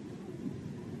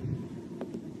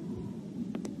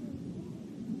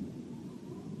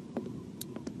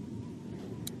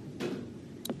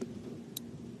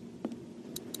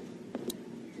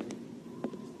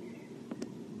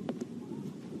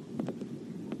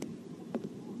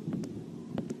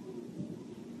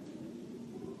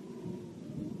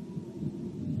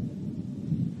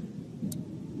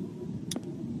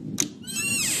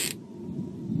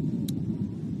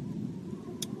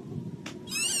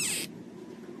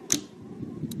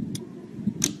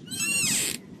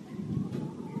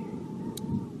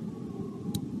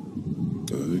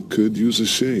 I could use a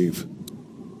shave.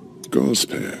 Gauze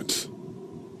pads.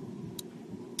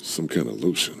 Some kind of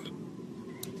lotion.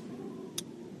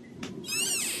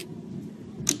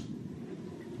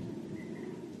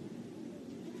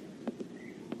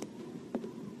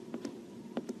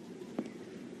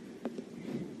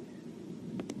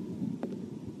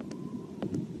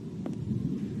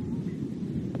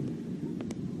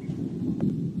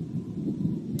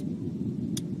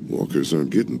 Walkers aren't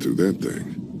getting through that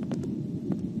thing.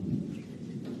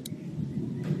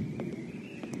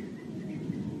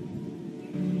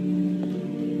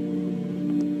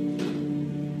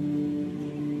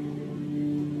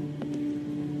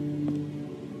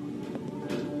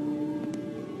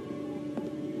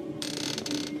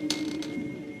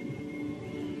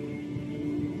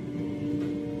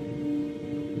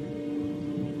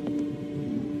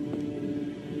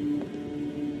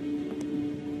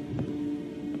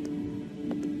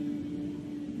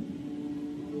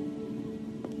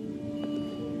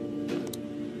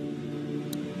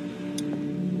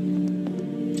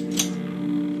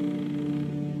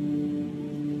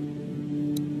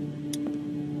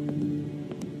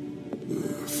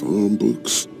 Farm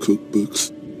books,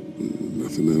 cookbooks,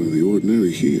 nothing out of the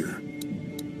ordinary here.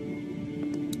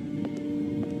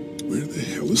 Where the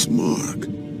hell is Mark?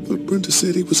 Thought Brenda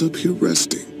said he was up here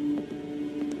resting.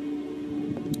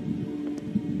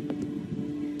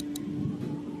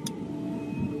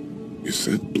 Is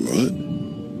that blood?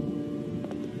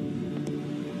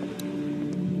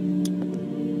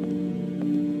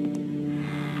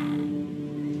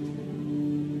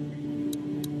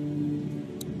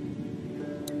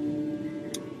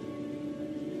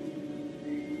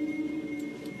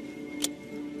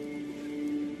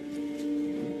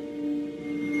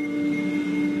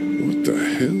 What the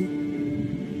hell?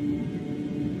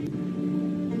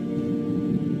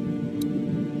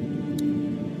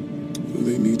 What do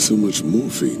they need so much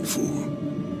morphine for?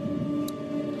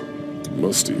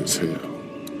 Musty as hell.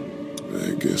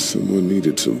 I guess someone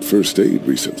needed some first aid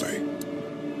recently.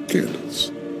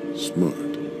 Candles. Smart.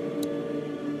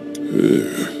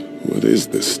 What is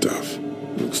this stuff?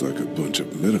 Looks like a bunch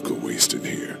of medical waste in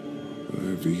here.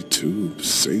 IV tubes,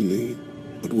 saline.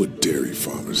 What would dairy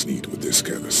farmers need with this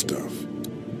kind of stuff?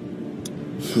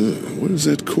 Where's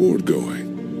that cord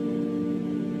going?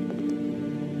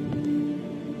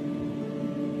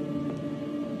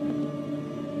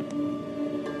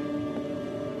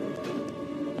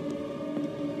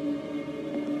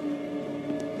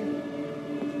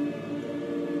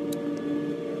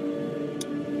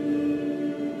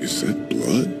 Is that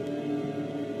blood?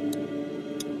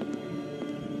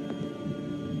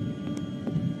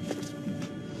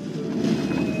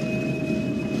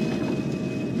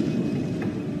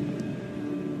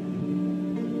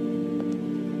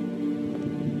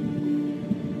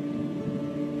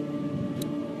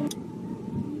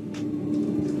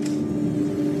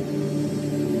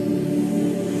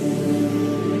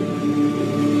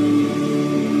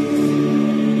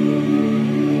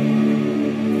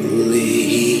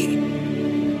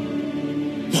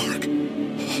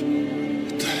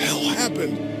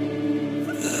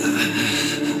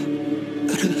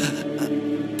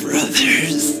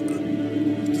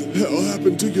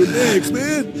 happened to your legs,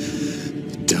 man?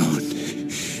 Don't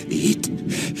eat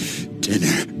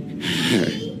dinner.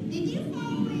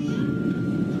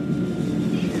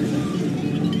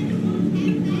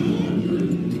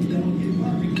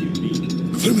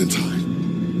 Clementine.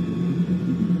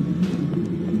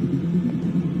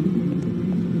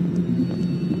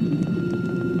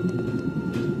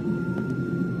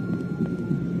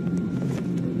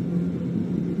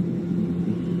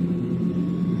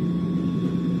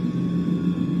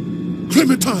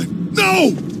 Clementine! No!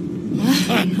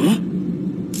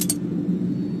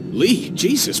 Lee,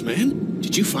 Jesus, man.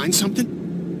 Did you find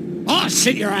something? Oh,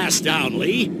 sit your ass down,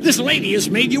 Lee. This lady has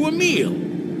made you a meal.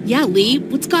 Yeah, Lee,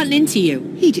 what's gotten into you?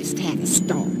 He just had a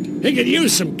start. He could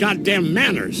use some goddamn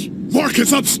manners. Mark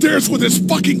is upstairs with his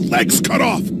fucking legs cut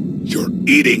off. You're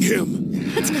eating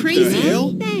him. That's crazy. The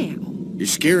hell? Now. You're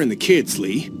scaring the kids,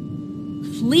 Lee.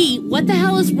 Lee, what the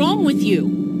hell is wrong with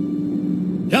you?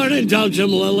 Don't indulge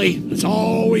him, Lily. There's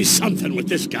always something with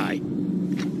this guy.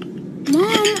 Mom,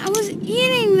 I was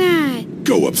eating that.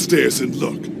 Go upstairs and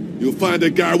look. You'll find a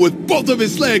guy with both of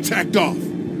his legs hacked off.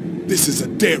 This is a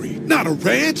dairy, not a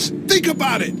ranch. Think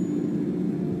about it.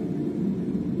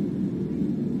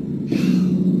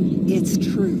 It's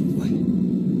true.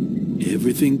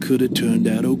 Everything could have turned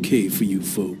out okay for you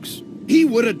folks. He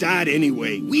would have died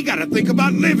anyway. We gotta think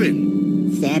about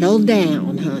living. Settle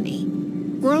down, honey.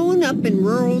 Growing up in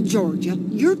rural Georgia,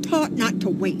 you're taught not to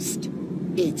waste.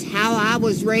 It's how I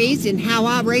was raised and how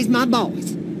I raised my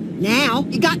boys. Now,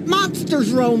 you got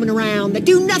monsters roaming around that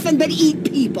do nothing but eat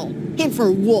people. And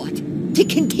for what? To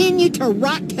continue to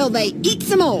rot till they eat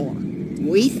some more.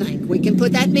 We think we can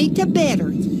put that meat to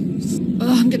better use.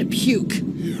 Oh, I'm gonna puke.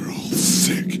 You're all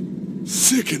sick.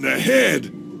 Sick in the head.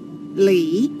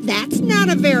 Lee, that's not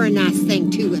a very nice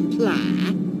thing to imply.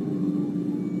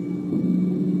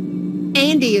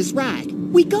 Andy is right.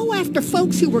 We go after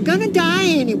folks who were gonna die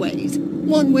anyways,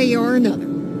 one way or another.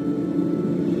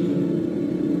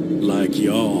 Like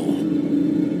y'all.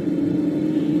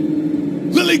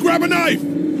 Lily, grab a knife!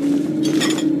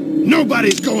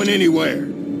 Nobody's going anywhere.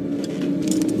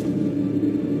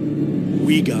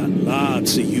 We got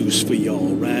lots of use for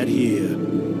y'all right here.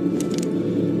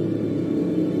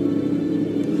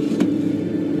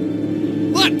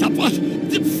 What the what?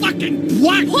 The fucking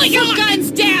what? Put your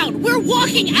guns down! We're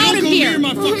walking out of here! Near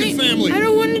my fucking family! I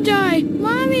don't want to die.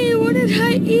 Mommy, what did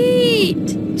I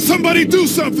eat? Somebody do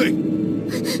something!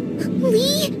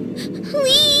 Lee?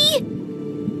 Lee?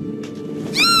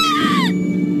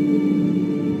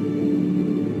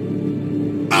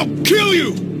 I'll kill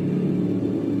you!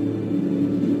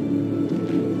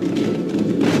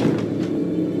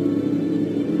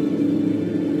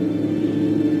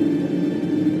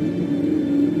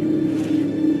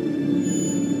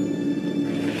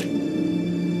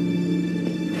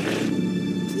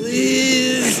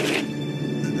 Please.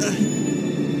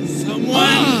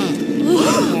 Someone.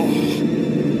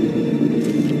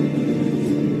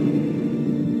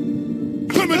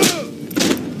 Come in!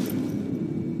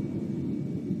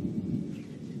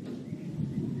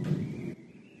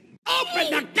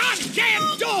 Open the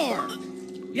goddamn door!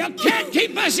 You can't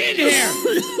keep us in here!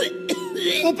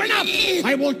 Open up!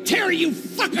 I will tear you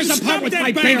fuckers apart with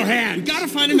my bare hands! We gotta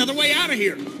find another way out of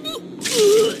here!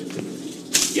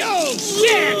 You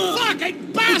sick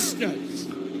fucking bastards!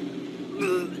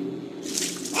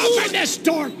 Open this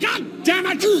door, god damn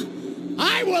it!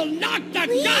 I will knock the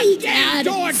goddamn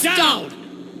door down!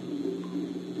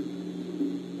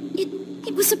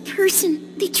 It was a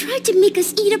person. They tried to make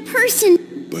us eat a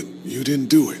person. But you didn't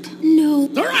do it. No.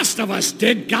 The rest of us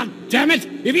did,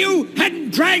 goddammit! If you hadn't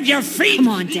dragged your feet... Come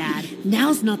on, Dad.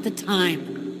 Now's not the time.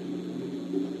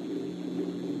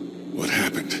 What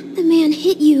happened? The man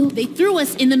hit you. They threw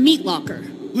us in the meat locker.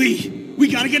 Lee, we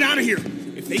gotta get out of here.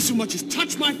 If they so much as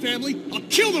touch my family, I'll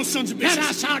kill those sons of bitches. Get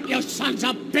us out, you sons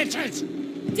of bitches!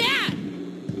 Dad!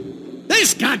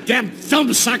 This goddamn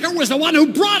thumbsucker was the one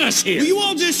who brought us here! Will you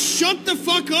all just shut the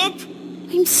fuck up?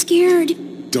 I'm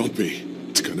scared. Don't be.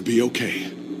 It's gonna be okay.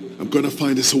 I'm gonna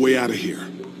find us a way out of here.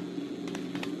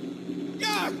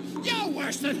 You're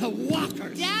worse than the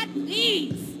walkers! Dad,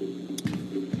 please!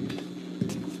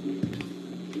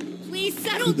 Please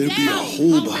settle Could there down! be a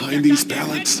hole I'll behind rip these your goddamn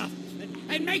pallets? heads off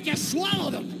and make you swallow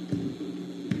them!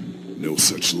 No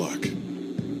such luck.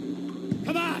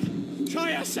 Come on!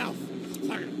 Try yourself!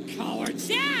 Fucking cowards!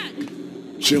 Dad!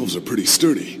 Shelves are pretty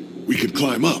sturdy. We could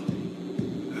climb up.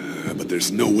 But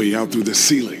there's no way out through the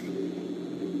ceiling.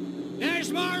 There's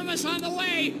more of us on the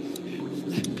way!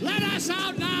 Let us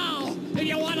out now! If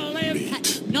you want to live!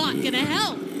 That's not gonna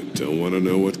help! Don't want to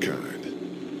know what kind.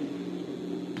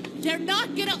 They're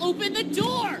not gonna open the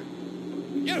door!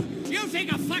 You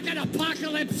think a fucking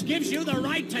apocalypse gives you the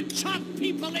right to chop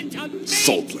people into meat?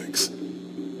 Salt licks.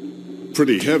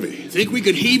 Pretty heavy. Think we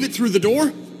could heave it through the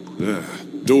door?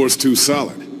 Door's too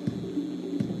solid.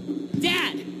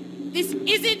 Dad, this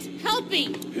isn't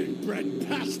helping. Inbred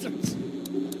bastards.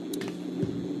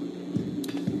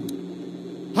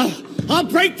 I'll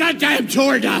break that damn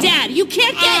door down. Dad, you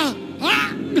can't get...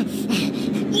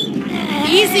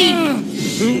 Easy.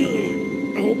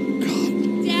 Oh, God.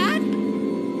 Dad?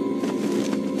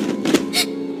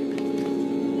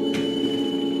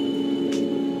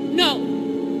 No.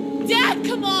 Dad,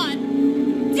 come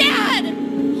on. Dad!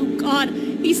 Oh, God.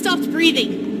 He stopped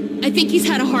breathing. I think he's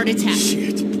had a heart attack.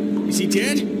 Shit. Is he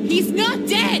dead? He's not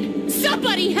dead.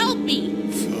 Somebody help me.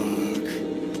 Fuck.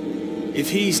 If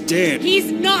he's dead...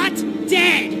 He's not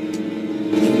dead.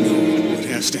 What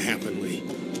has to happen, Lee?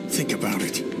 Think about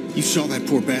it. You saw that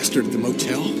poor bastard at the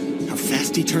motel? How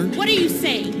fast he turned? What are you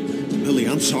saying? Lily,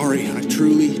 I'm sorry. I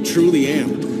truly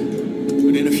am.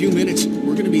 But in a few minutes,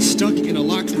 we're gonna be stuck in a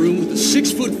locked room with a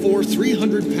 6'4",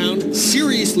 300-pound,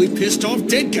 seriously pissed-off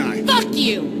dead guy. Fuck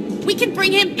you! We can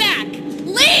bring him back!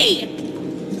 Lee!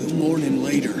 We'll mourn him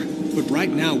later. But right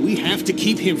now, we have to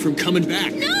keep him from coming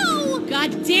back. No!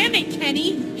 God damn it,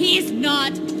 Kenny! He's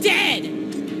not dead!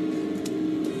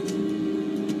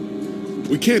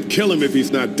 We can't kill him if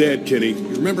he's not dead, Kenny.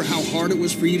 You remember how hard it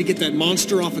was for you to get that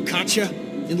monster off of Katya?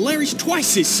 And Larry's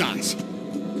twice his size.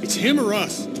 It's him or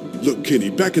us. Look, Kenny,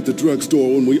 back at the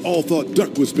drugstore when we all thought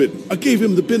Duck was bitten, I gave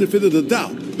him the benefit of the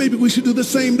doubt. Maybe we should do the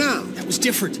same now. That was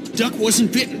different. Duck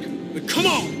wasn't bitten. But come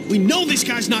on! We know this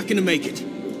guy's not gonna make it.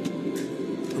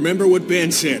 Remember what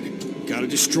Ben said. Gotta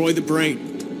destroy the brain.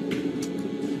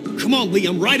 Come on, Lee,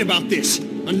 I'm right about this.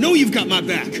 I know you've got my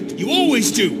back. You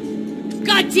always do.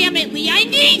 God damn it, Lee, I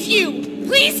need you!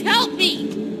 Please help me!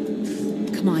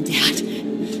 Come on, Dad.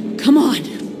 Come on.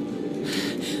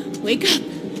 Wake up.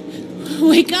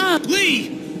 Wake up! Lee!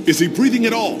 Is he breathing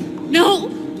at all? No,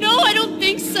 I don't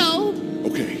think so.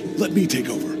 Okay, let me take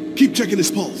over. Keep checking his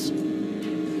pulse.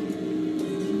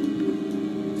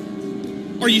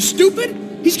 Are you stupid?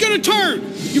 He's gonna turn!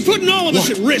 You're putting all of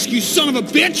us at risk, you son of a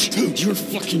bitch! Two. You're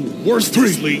fucking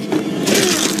worthless, Lee.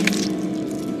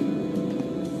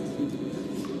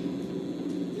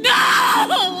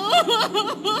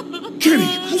 Kenny,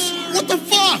 what the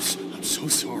fuck? I'm so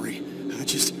sorry.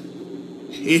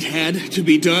 It had to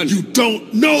be done. You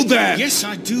don't know that! Yes,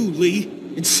 I do, Lee.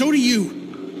 And so do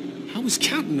you. I was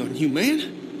counting on you, man.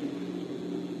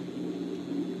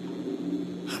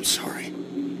 I'm sorry.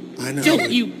 I know.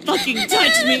 Don't you fucking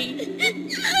touch me!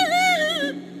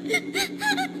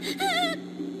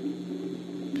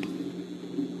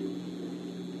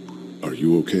 Are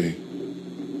you okay?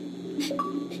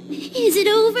 Is it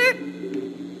over?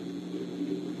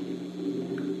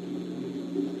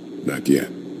 Not yet.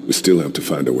 We still have to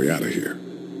find a way out of here.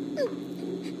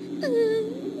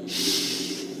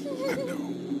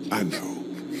 I know.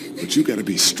 But you gotta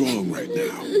be strong right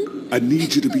now. I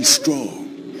need you to be strong.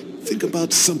 Think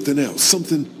about something else,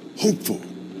 something hopeful.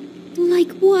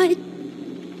 Like what?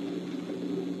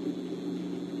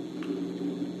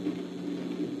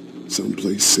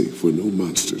 Someplace safe where no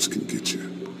monsters can get you.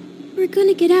 We're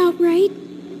gonna get out, right?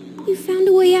 You found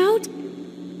a way out?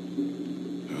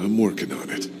 I'm working on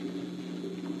it.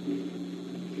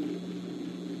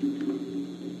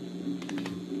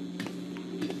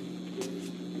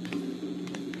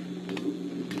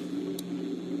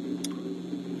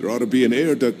 There ought to be an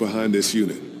air duct behind this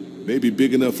unit. Maybe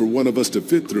big enough for one of us to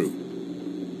fit through.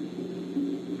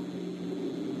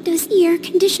 Does the air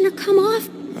conditioner come off?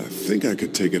 I think I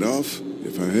could take it off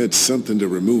if I had something to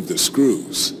remove the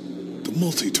screws. The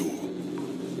multi-tool.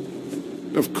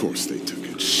 Of course they took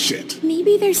it. Shit.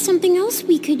 Maybe there's something else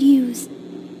we could use.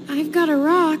 I've got a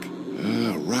rock.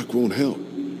 A rock won't help.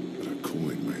 But a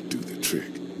coin might do the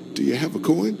trick. Do you have a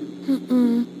coin?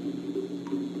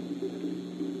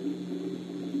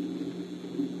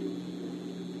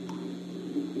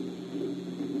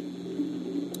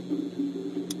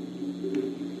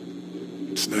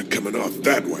 It's not coming off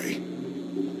that way.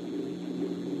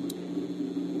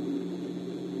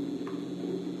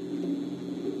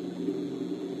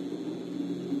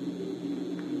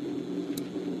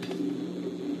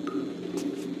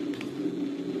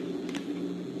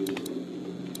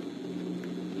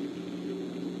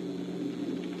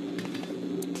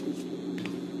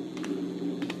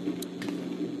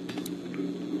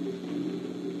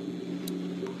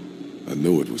 I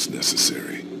know it was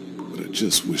necessary. I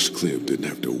just wish Clem didn't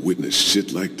have to witness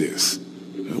shit like this.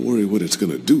 I worry what it's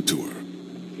gonna do to her.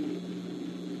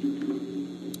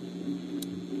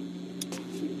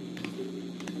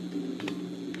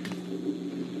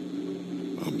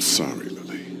 I'm sorry,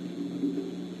 Lily.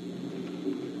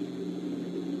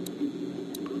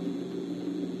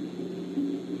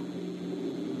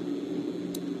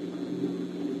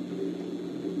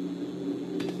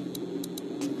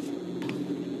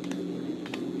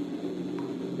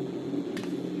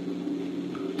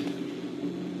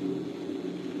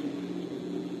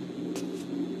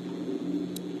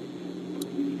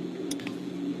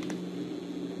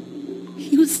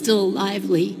 He was still alive,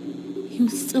 Lee. He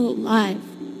was still alive.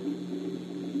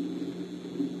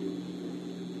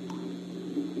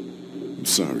 I'm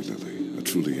sorry, Lily. I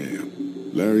truly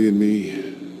am. Larry and me,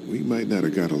 we might not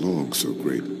have got along so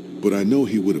great, but I know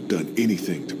he would have done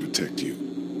anything to protect you.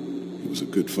 He was a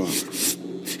good father.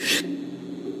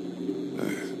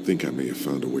 I think I may have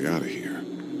found a way out of here,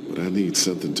 but I need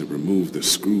something to remove the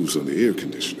screws on the air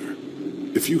conditioner.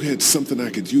 If you had something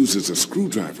I could use as a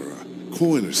screwdriver, a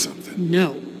coin or something.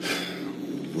 No.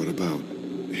 What about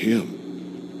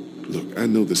him? Look, I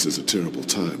know this is a terrible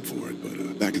time for it,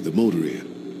 but back at the motor inn,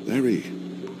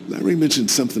 Larry mentioned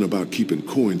something about keeping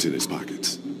coins in his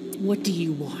pockets. What do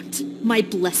you want? My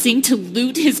blessing to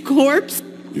loot his corpse?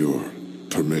 Your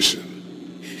permission.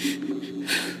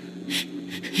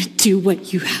 Do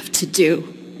what you have to do.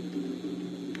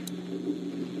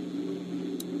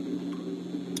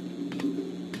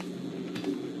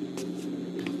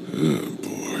 Oh,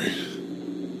 boy.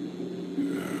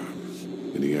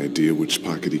 Any idea which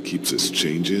pocket he keeps his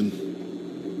change in?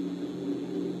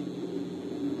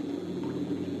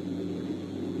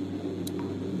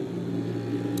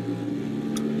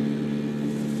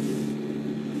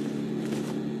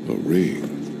 A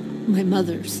ring. My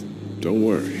mother's. Don't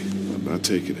worry. I'm not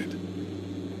taking it.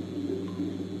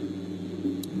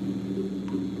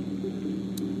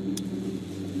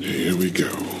 Here we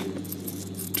go.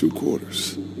 2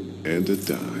 quarters. And a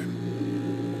dime.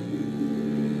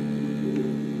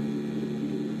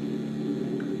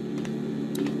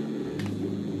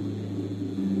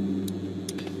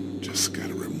 Just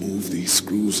gotta remove these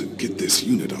screws and get this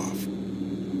unit off.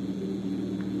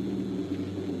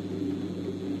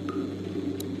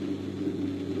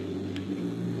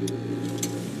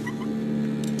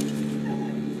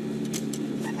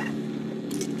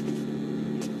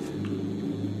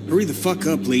 Hurry the fuck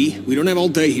up, Lee. We don't have all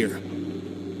day here.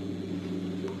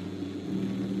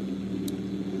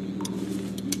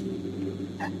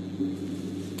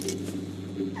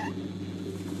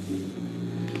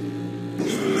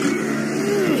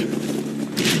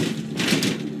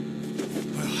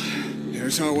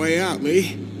 There's our way out,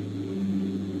 Lee.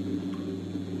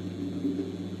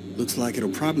 Looks like it'll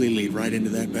probably lead right into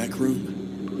that back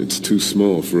room. It's too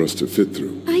small for us to fit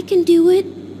through. I can do it.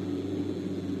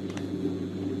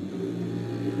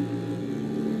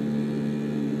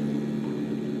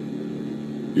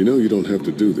 You know you don't have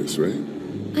to do this, right?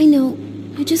 I know.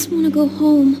 I just want to go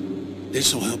home.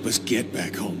 This'll help us get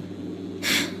back home.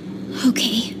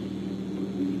 Okay.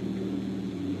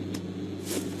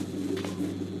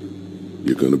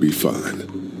 You're gonna be fine.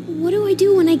 What do I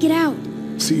do when I get out?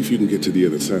 See if you can get to the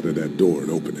other side of that door and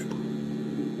open it.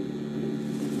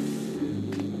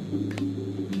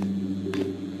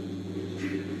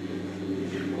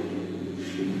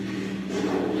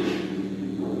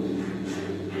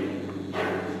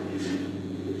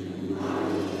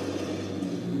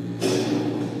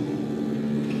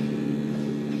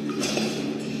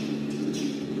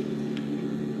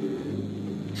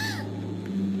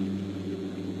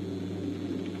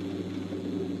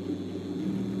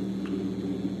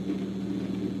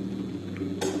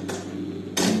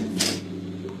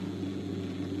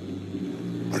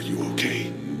 Are you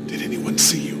okay? Did anyone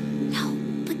see you? No,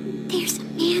 but there's a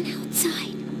man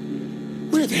outside.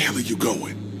 Where the hell are you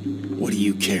going? What do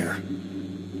you care?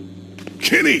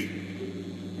 Kenny!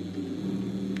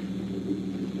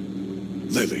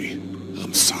 Lily,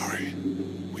 I'm sorry.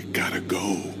 We gotta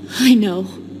go. I know.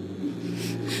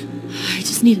 I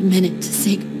just need a minute to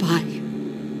say goodbye.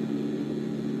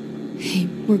 Hey,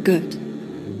 we're good.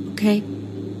 Okay?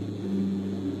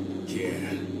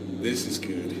 Yeah, this is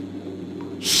good.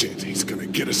 Shit, he's gonna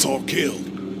get us all killed.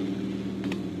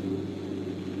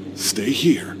 Stay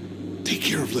here. Take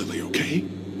care of Lily, okay?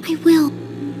 I will.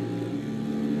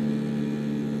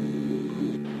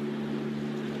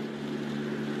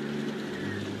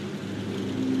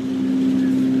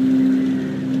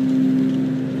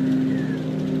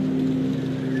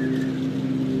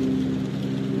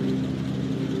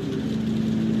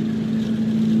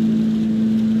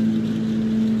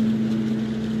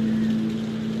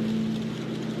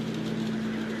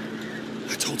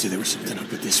 I told you there was something up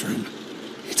with this room.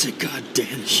 It's a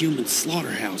goddamn human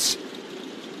slaughterhouse.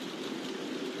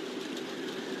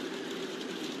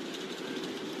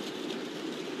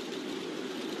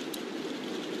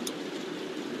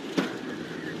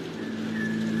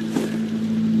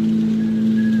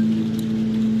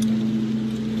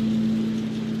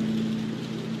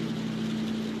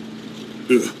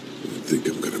 Ugh, I think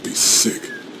I'm gonna be sick.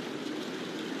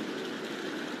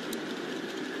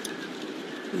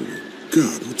 Oh,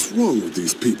 God, what's wrong with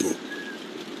these people?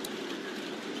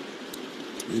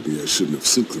 Maybe I shouldn't have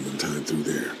sent Clementine through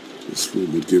there. This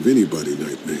room would give anybody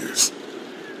nightmares.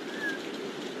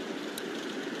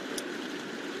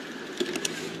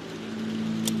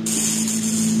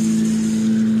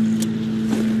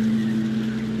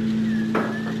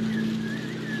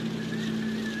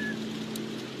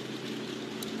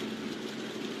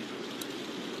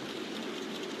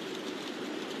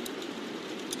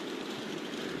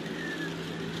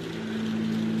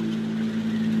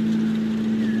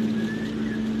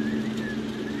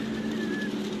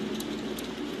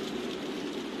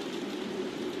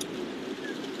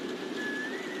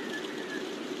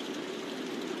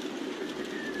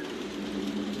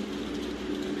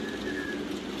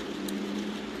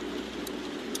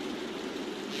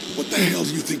 What the hell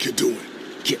do you think you're doing?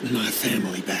 Getting my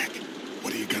family back.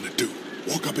 What are you gonna do?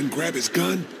 Walk up and grab his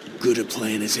gun? Good a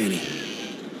plan as any.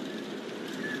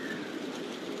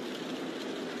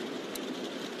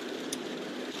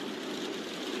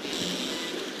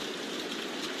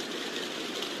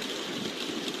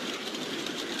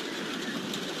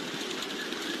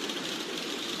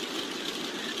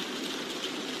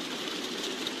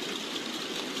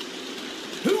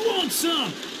 Who wants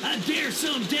some? I dare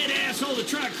some dead asshole to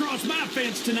try to cross my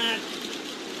fence tonight.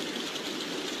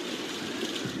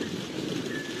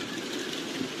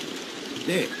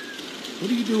 Dad, what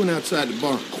are you doing outside the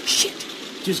barn? Oh, shit.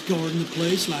 Just guarding the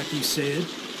place like you said.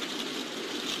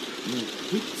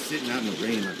 Quit sitting out in the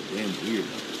rain like a damn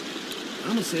weirdo.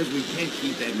 Mama says we can't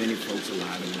keep that many folks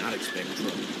alive and not expect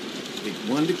trouble. Pick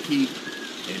one to keep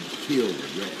and kill the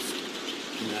rest.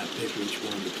 Can I pick which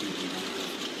one to keep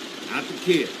alive? Not the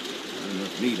kid. Not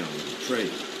enough meat on the trail.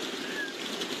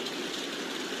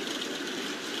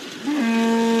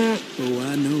 Oh,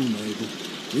 I know, Mabel.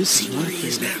 This is my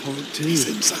favorite part, too. He's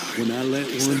inside. When I let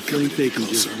He's one not coming think they can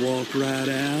any just closer. walk right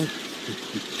out,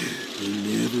 they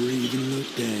never even look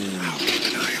down. I'll keep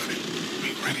an eye on him.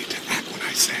 Be ready to act when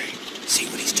I say. See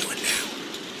what he's doing now.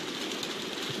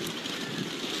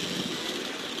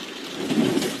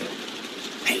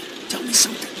 Hey, tell me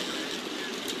something.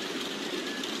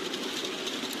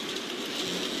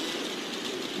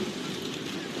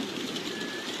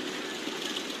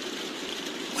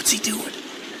 What's he doing?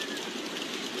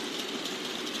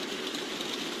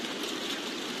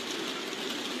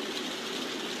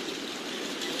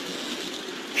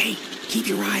 Hey, keep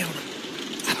your eye on him.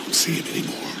 I don't see him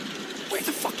anymore. Where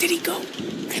the fuck did he go?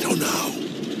 I don't know.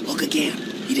 Look again.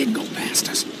 He didn't go past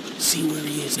us. See where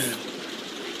he is now.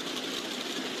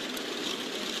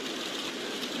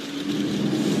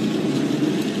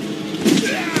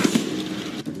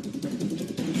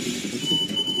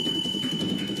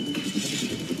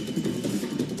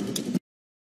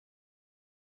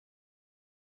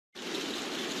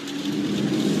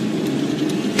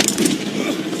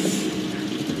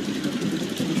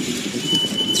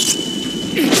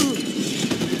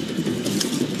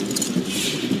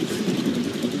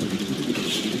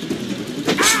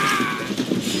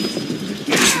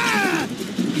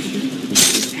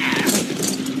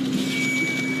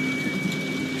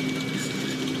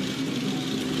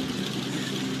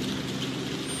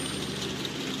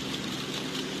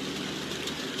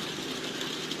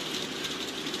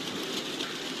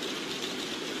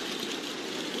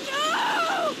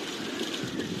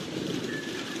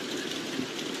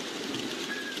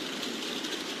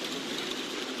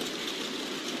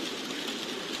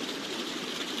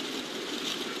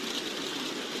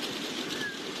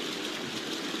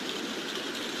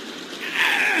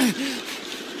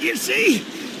 You see?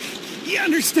 You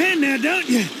understand now, don't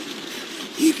you?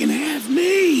 You can have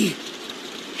me.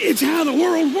 It's how the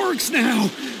world works now.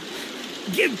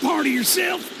 Give part of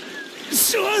yourself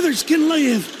so others can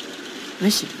live. I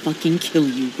should fucking kill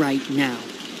you right now.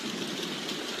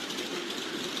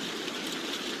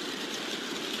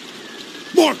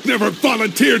 Mark never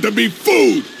volunteered to be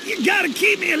food! You gotta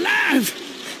keep me alive.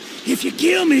 If you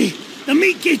kill me, the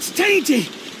meat gets tainted.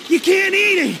 You can't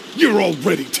eat it. You're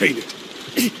already tainted.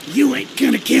 You ain't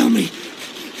gonna kill me.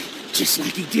 Just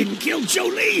like he didn't kill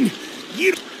Jolene.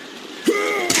 You...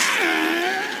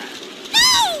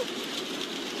 No!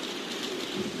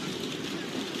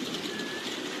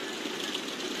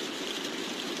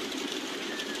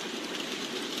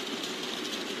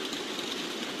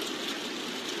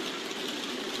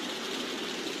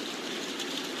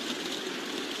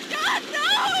 God,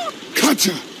 no!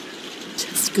 Katja!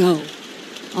 Just go.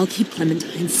 I'll keep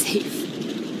Clementine safe.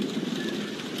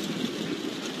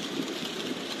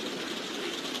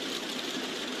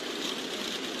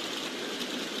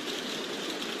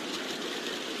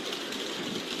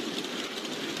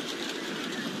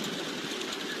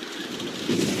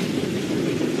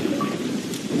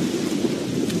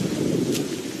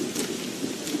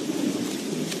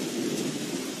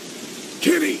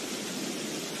 Kenny!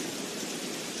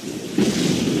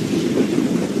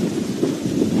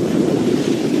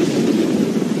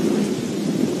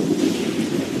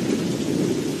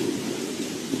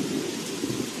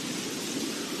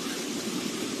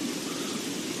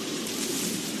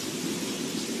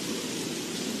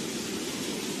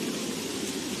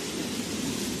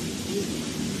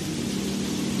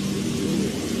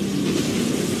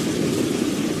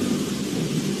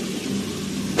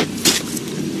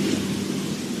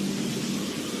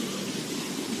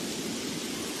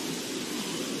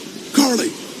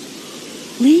 Carly!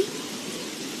 Lee?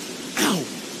 Ow!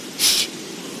 Shh!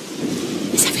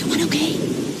 Is everyone okay?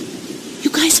 You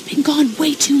guys have been gone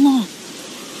way too long.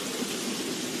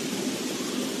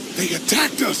 They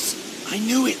attacked us! I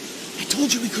knew it. I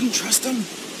told you we couldn't trust them.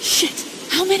 Shit!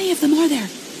 How many of them are there?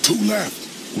 2 left.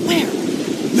 Where?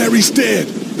 Larry's dead.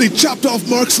 They chopped off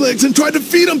Mark's legs and tried to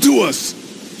feed him to us.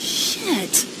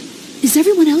 Shit! Is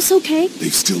everyone else okay?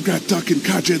 They've still got Duck and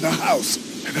Katja in the house,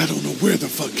 and I don't know where the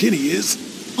fuck Kenny is.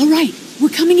 All right, we're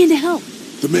coming in to help.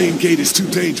 The main gate is too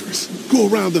dangerous. Go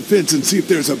around the fence and see if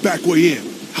there's a back way in.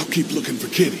 I'll keep looking for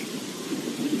Kenny.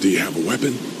 Do you have a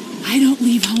weapon? I don't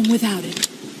leave home without it.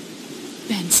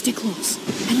 Ben, stick close.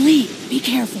 And Lee, be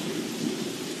careful.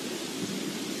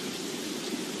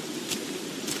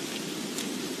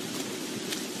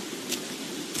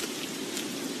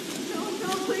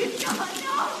 Please, God,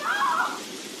 no!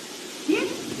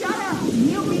 Just shut up and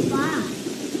you'll be fine.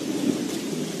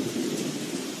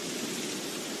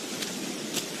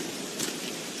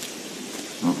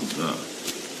 What's up?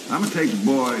 I'm gonna take the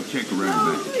boy and check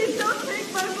around back. Please don't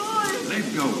take my boy. Let's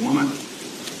go, woman.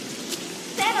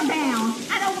 Settle down.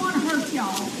 I don't want to hurt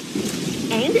y'all.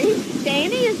 Andy?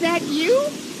 Danny, is that you?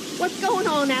 What's going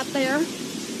on out there?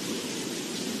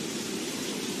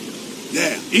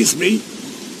 Yeah, it's me.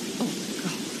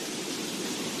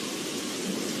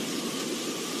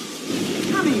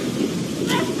 Come here.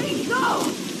 Let me go.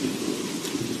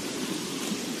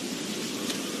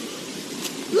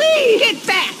 Lee, get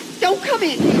back! Don't come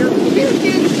in here. You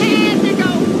just had to go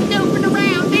snooping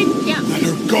around, didn't you? Let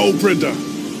her go, Brenda.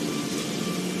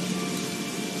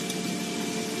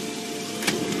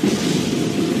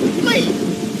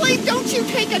 Please don't you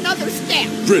take another step.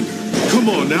 Brenda, come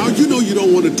on now. You know you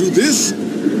don't want to do this.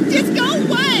 Just go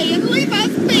away and leave us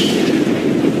be.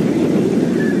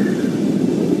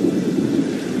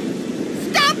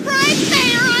 Stop right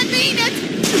there, I mean it.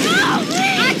 No,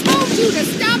 I told you to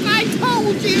stop, I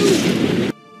told you.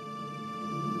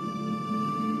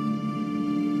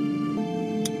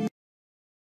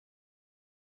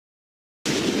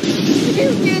 You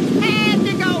just had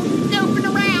to go snooping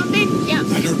around, didn't you?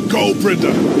 Let her go,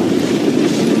 Brenda.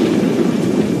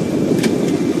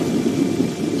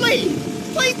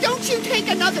 Please don't you take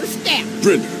another step.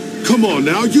 Brenda, come on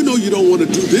now. You know you don't want to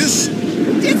do this.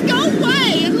 Just go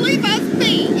away and leave us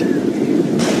be.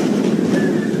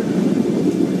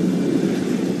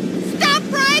 Stop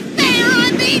right there,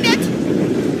 I mean it.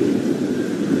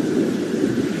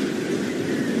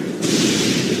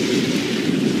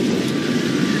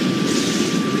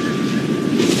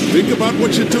 Think about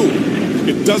what you're doing.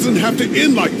 It doesn't have to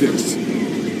end like this.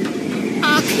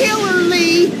 I'll kill her,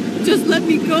 Lee. Just let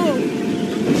me go.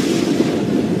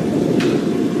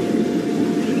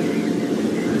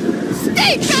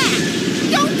 Stay back!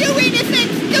 Don't do anything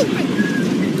stupid!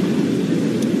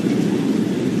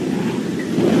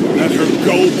 Let her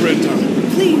go, Brenda.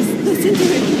 Please, listen to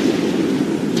him.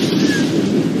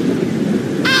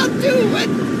 I'll do it!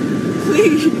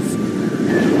 Please.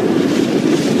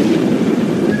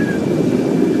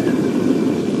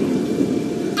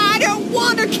 I don't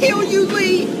want to kill you,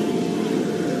 Lee!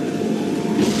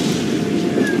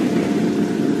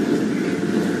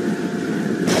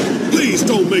 Please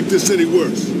don't make this any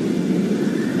worse.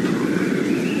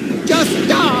 Just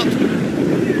stop!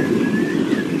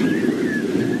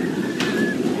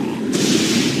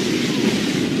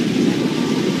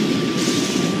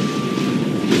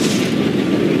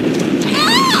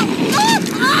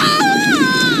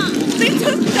 They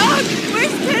took Doug!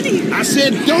 Where's Kenny? I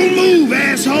said don't move,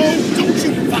 asshole! Don't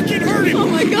you fucking hurt him! Oh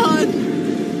my God!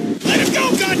 Let him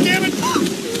go, goddammit!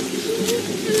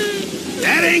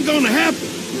 That ain't gonna happen!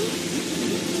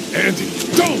 Andy,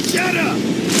 don't! Shut up!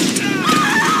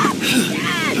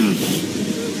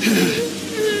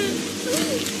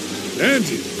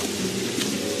 Andy!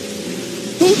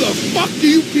 Who the fuck do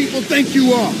you people think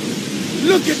you are?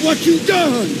 Look at what you've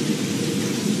done!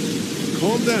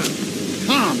 Calm down.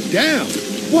 Calm down?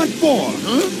 What for,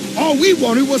 huh? All we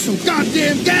wanted was some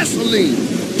goddamn gasoline!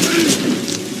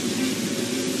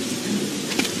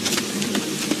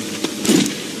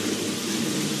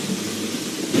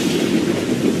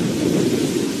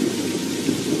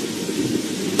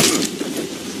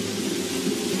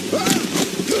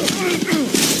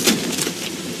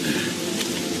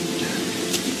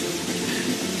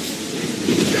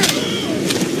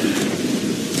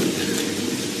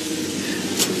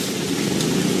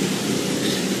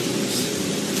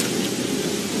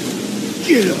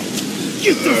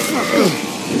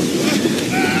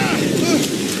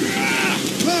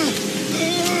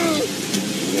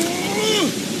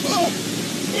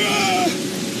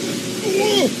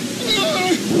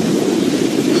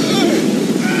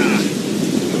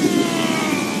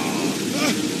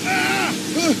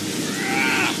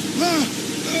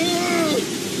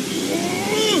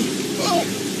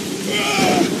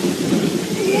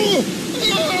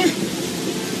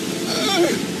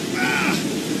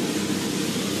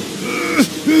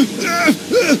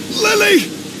 Lily!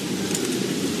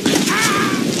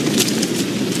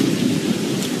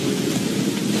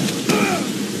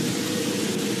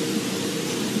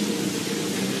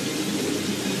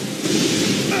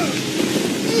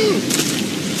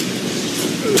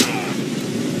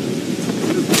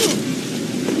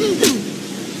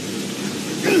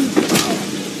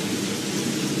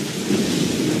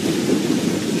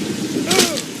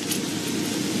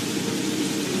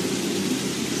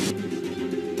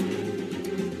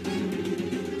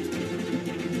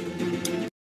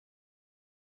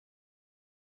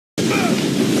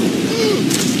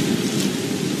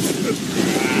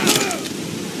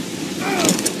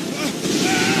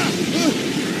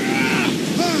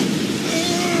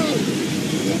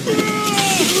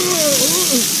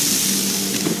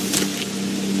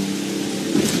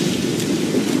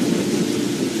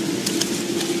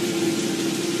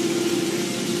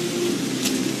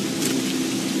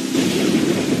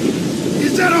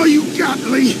 Is that all you got,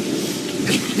 Lee?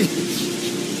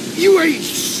 You ain't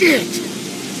shit!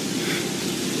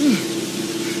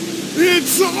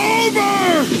 It's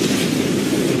over!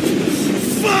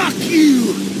 Fuck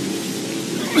you!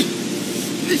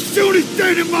 As soon as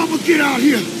Dad and Mama get out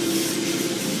here,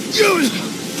 you're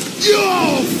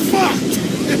all fucked!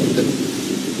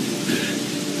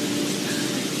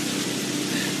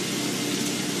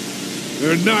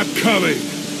 They're not coming.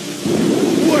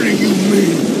 What do you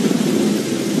mean?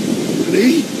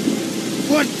 Lee?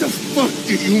 What the fuck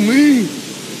do you mean?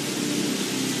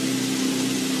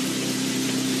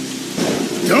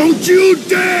 Don't you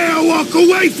dare walk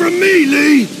away from me,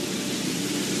 Lee!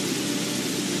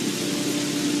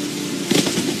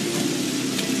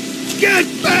 Get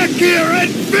back here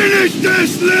and finish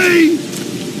this, Lee!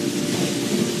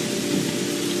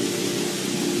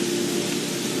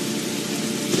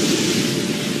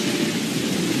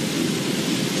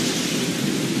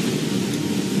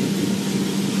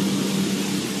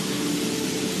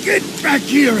 Get back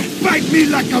here and fight me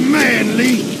like a man,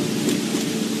 Lee!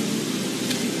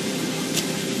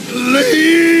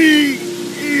 Lee!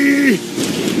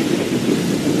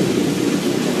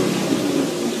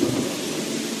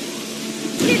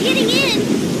 They're getting in!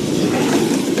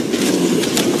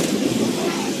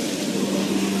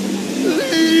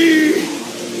 Lee!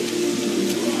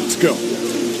 Let's go.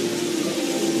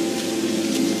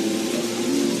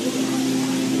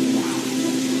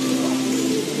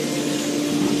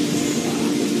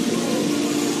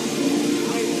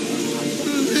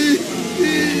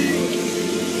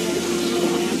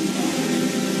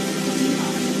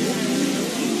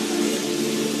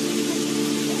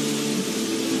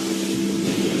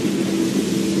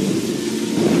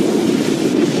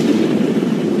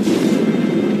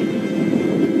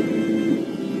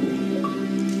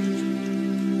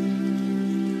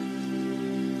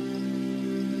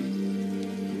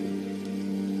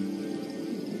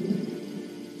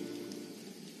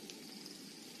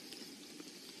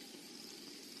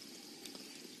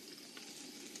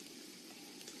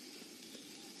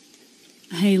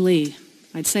 Hey, Lee.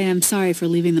 I'd say I'm sorry for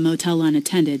leaving the motel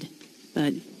unattended,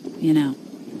 but, you know.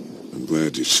 I'm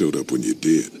glad you showed up when you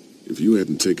did. If you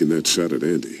hadn't taken that shot at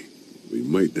Andy, we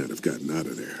might not have gotten out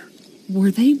of there.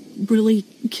 Were they really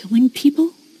killing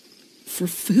people? For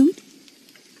food?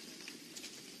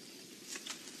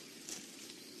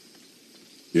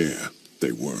 Yeah,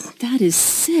 they were. That is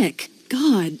sick.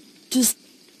 God, just...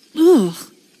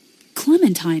 ugh.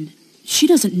 Clementine, she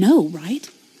doesn't know, right?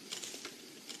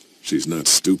 She's not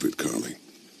stupid, Carly.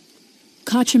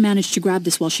 Katja managed to grab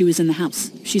this while she was in the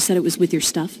house. She said it was with your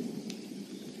stuff.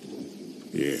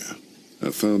 Yeah. I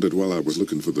found it while I was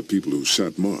looking for the people who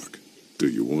shot Mark. Do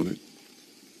you want it?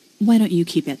 Why don't you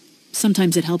keep it?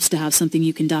 Sometimes it helps to have something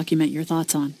you can document your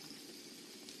thoughts on.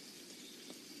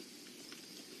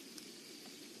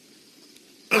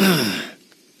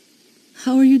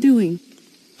 How are you doing?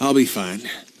 I'll be fine.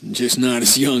 Just not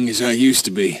as young as I used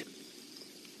to be.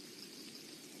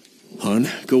 Hon,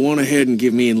 go on ahead and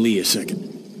give me and Lee a second.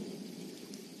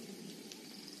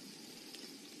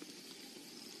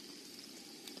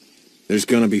 There's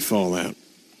gonna be fallout.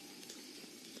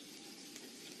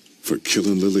 For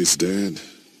killing Lily's dad?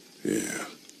 Yeah,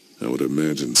 I would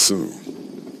imagine so.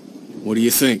 What do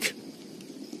you think?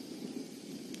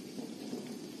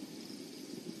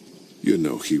 You're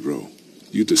no hero.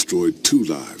 You destroyed 2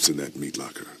 lives in that meat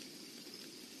locker.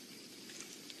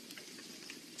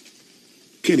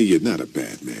 Kenny, you're not a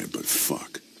bad man, but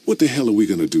fuck. What the hell are we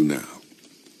gonna do now?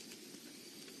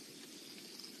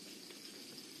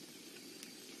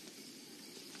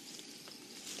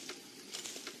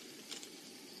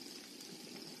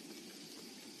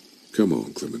 Come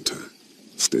on, Clementine.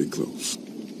 Stay close.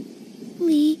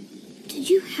 Lee, did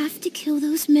you have to kill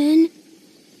those men?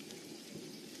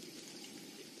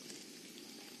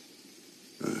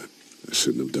 I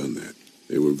shouldn't have done that.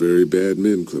 They were very bad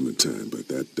men, Clementine, but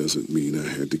that doesn't mean I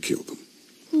had to kill them.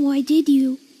 Why did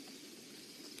you?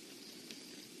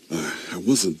 I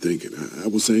wasn't thinking. I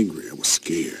was angry. I was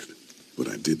scared. But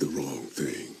I did the wrong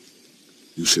thing.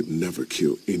 You should never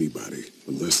kill anybody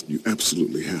unless you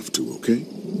absolutely have to, okay?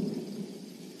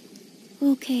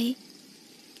 Okay.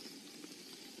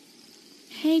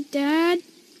 Hey, Dad,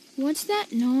 what's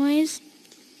that noise?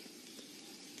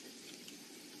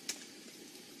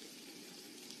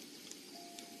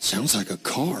 Sounds like a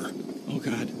car. Oh,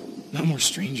 God. Not more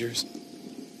strangers.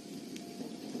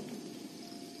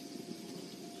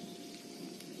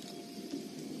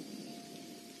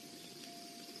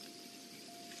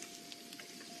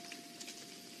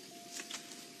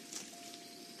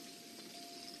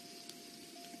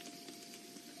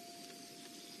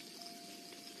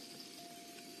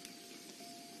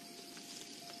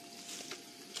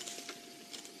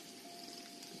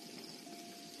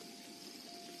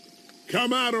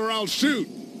 Come out or I'll shoot!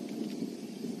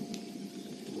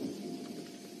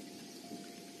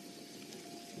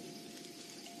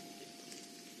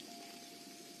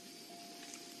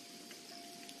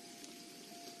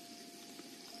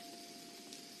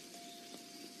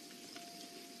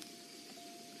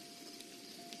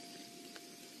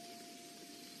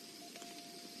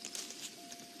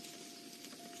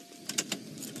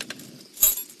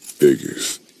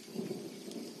 Figures.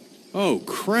 Oh,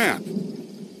 crap.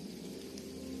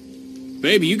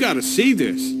 Baby, you gotta see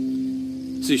this.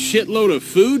 It's a shitload of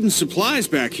food and supplies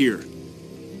back here.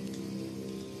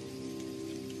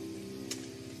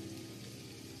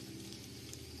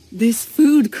 This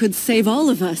food could save all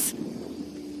of us.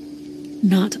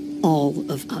 Not all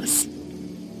of us.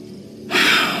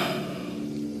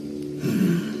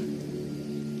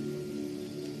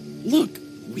 Look,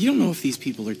 we don't know if these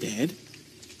people are dead.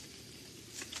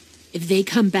 If they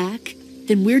come back,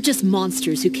 then we're just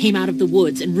monsters who came out of the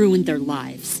woods and ruined their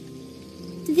lives.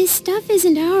 This stuff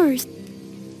isn't ours.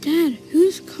 Dad,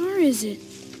 whose car is it?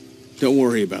 Don't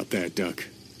worry about that, Duck.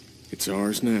 It's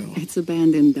ours now. It's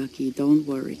abandoned, Ducky. Don't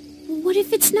worry. What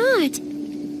if it's not?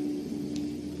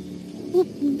 Well,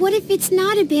 what if it's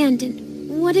not abandoned?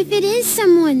 What if it is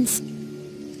someone's?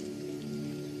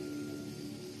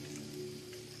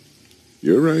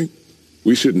 You're right.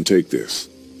 We shouldn't take this.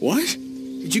 What?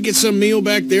 Did you get some meal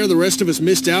back there the rest of us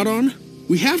missed out on?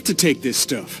 We have to take this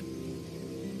stuff.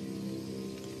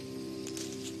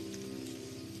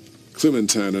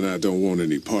 Clementine and I don't want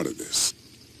any part of this.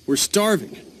 We're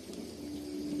starving.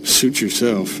 Suit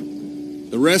yourself.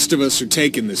 The rest of us are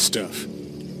taking this stuff.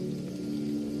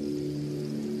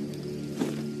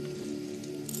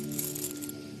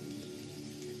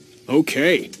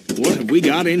 Okay, what have we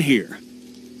got in here?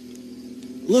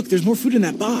 Look, there's more food in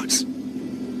that box.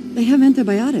 They have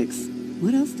antibiotics.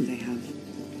 What else do they have?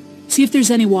 See if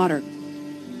there's any water.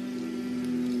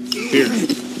 Here.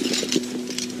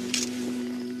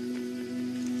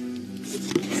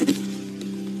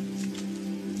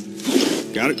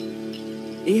 Got it?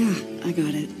 Yeah, I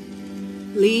got it.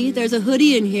 Lee, there's a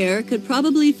hoodie in here. Could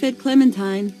probably fit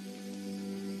Clementine.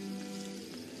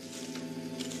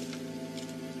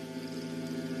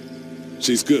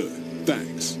 She's good.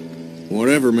 Thanks.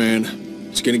 Whatever, man.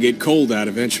 It's gonna get cold out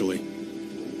eventually.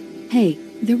 Hey,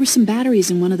 there were some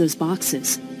batteries in one of those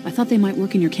boxes. I thought they might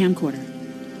work in your camcorder.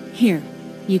 Here,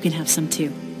 you can have some too.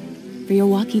 For your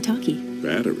walkie-talkie.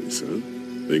 Batteries, huh?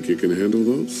 Think you can handle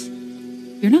those?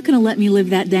 You're not gonna let me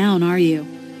live that down, are you?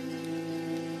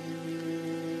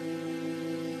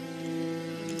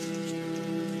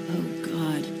 Oh,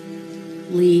 God.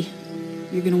 Lee,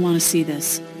 you're gonna want to see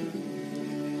this.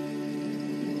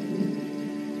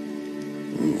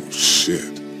 Oh, shit.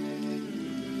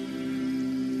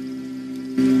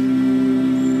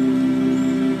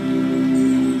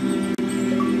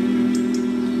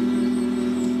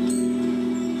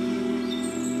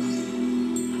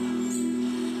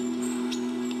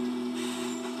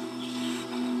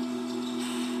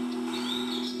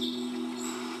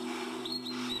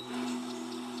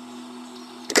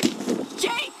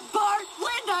 Jake, Bart,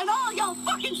 Linda, and all y'all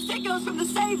fucking sick goes from the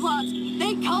save lots.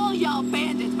 They call y'all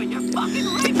bandits, but you're fucking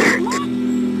raping.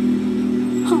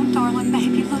 Oh, darling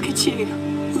baby, look at you.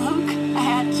 Look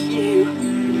at you.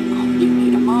 Oh, you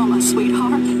need a mama,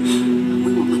 sweetheart.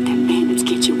 We won't let them bandits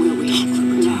get you, will we?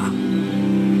 No.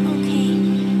 Okay.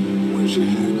 Where's your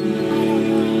hat? I don't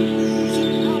know. Can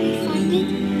you help me find it?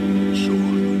 Sure.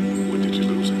 When did you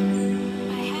lose it?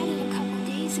 I had it a couple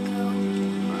days ago.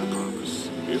 I promise.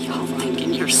 It's Y'all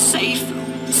thinking you're safe?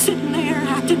 Sitting there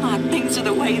acting like things are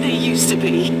the way they used to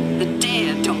be. The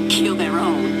dead don't kill their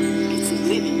own. It's the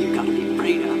living you gotta be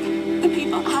afraid of. The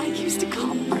people I used to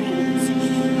call friends.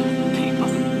 People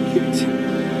you too.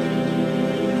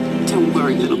 Don't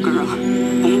worry, little girl.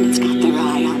 Bandits got their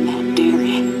eye on that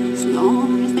dairy. As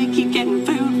long as they keep getting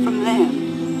food from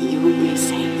them, you'll be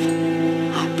safe.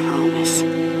 I promise.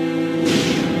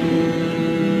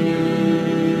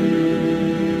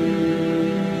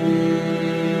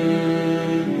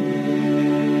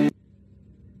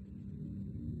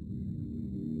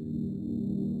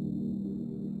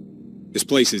 This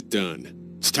place is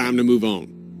done. It's time to move on.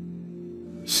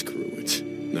 Screw it.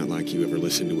 Not like you ever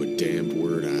listen to a damned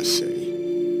word I say.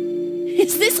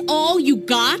 Is this all you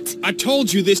got? I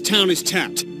told you this town is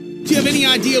tapped. Do you have any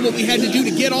idea what we had to do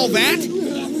to get all that?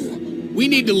 We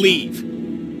need to leave.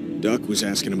 Duck was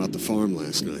asking about the farm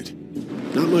last night.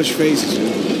 Not much phases.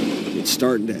 It's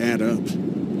starting to add up.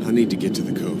 I need to get to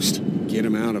the coast. Get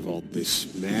him out of all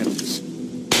this madness.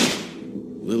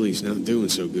 Lily's not doing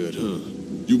so good, huh?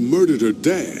 You murdered her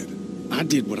dad. I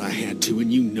did what I had to,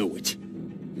 and you know it.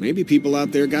 Maybe people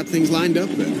out there got things lined up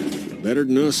better. Better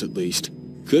than us, at least.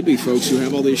 Could be folks who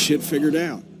have all this shit figured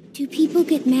out. Do people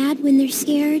get mad when they're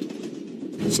scared?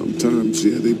 Sometimes,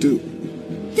 yeah, they do.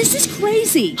 This is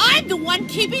crazy. I'm the one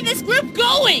keeping this group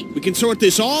going. We can sort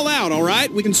this all out, all right?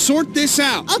 We can sort this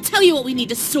out. I'll tell you what we need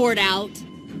to sort out.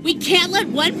 We can't let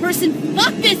one person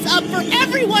fuck this up for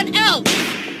everyone else.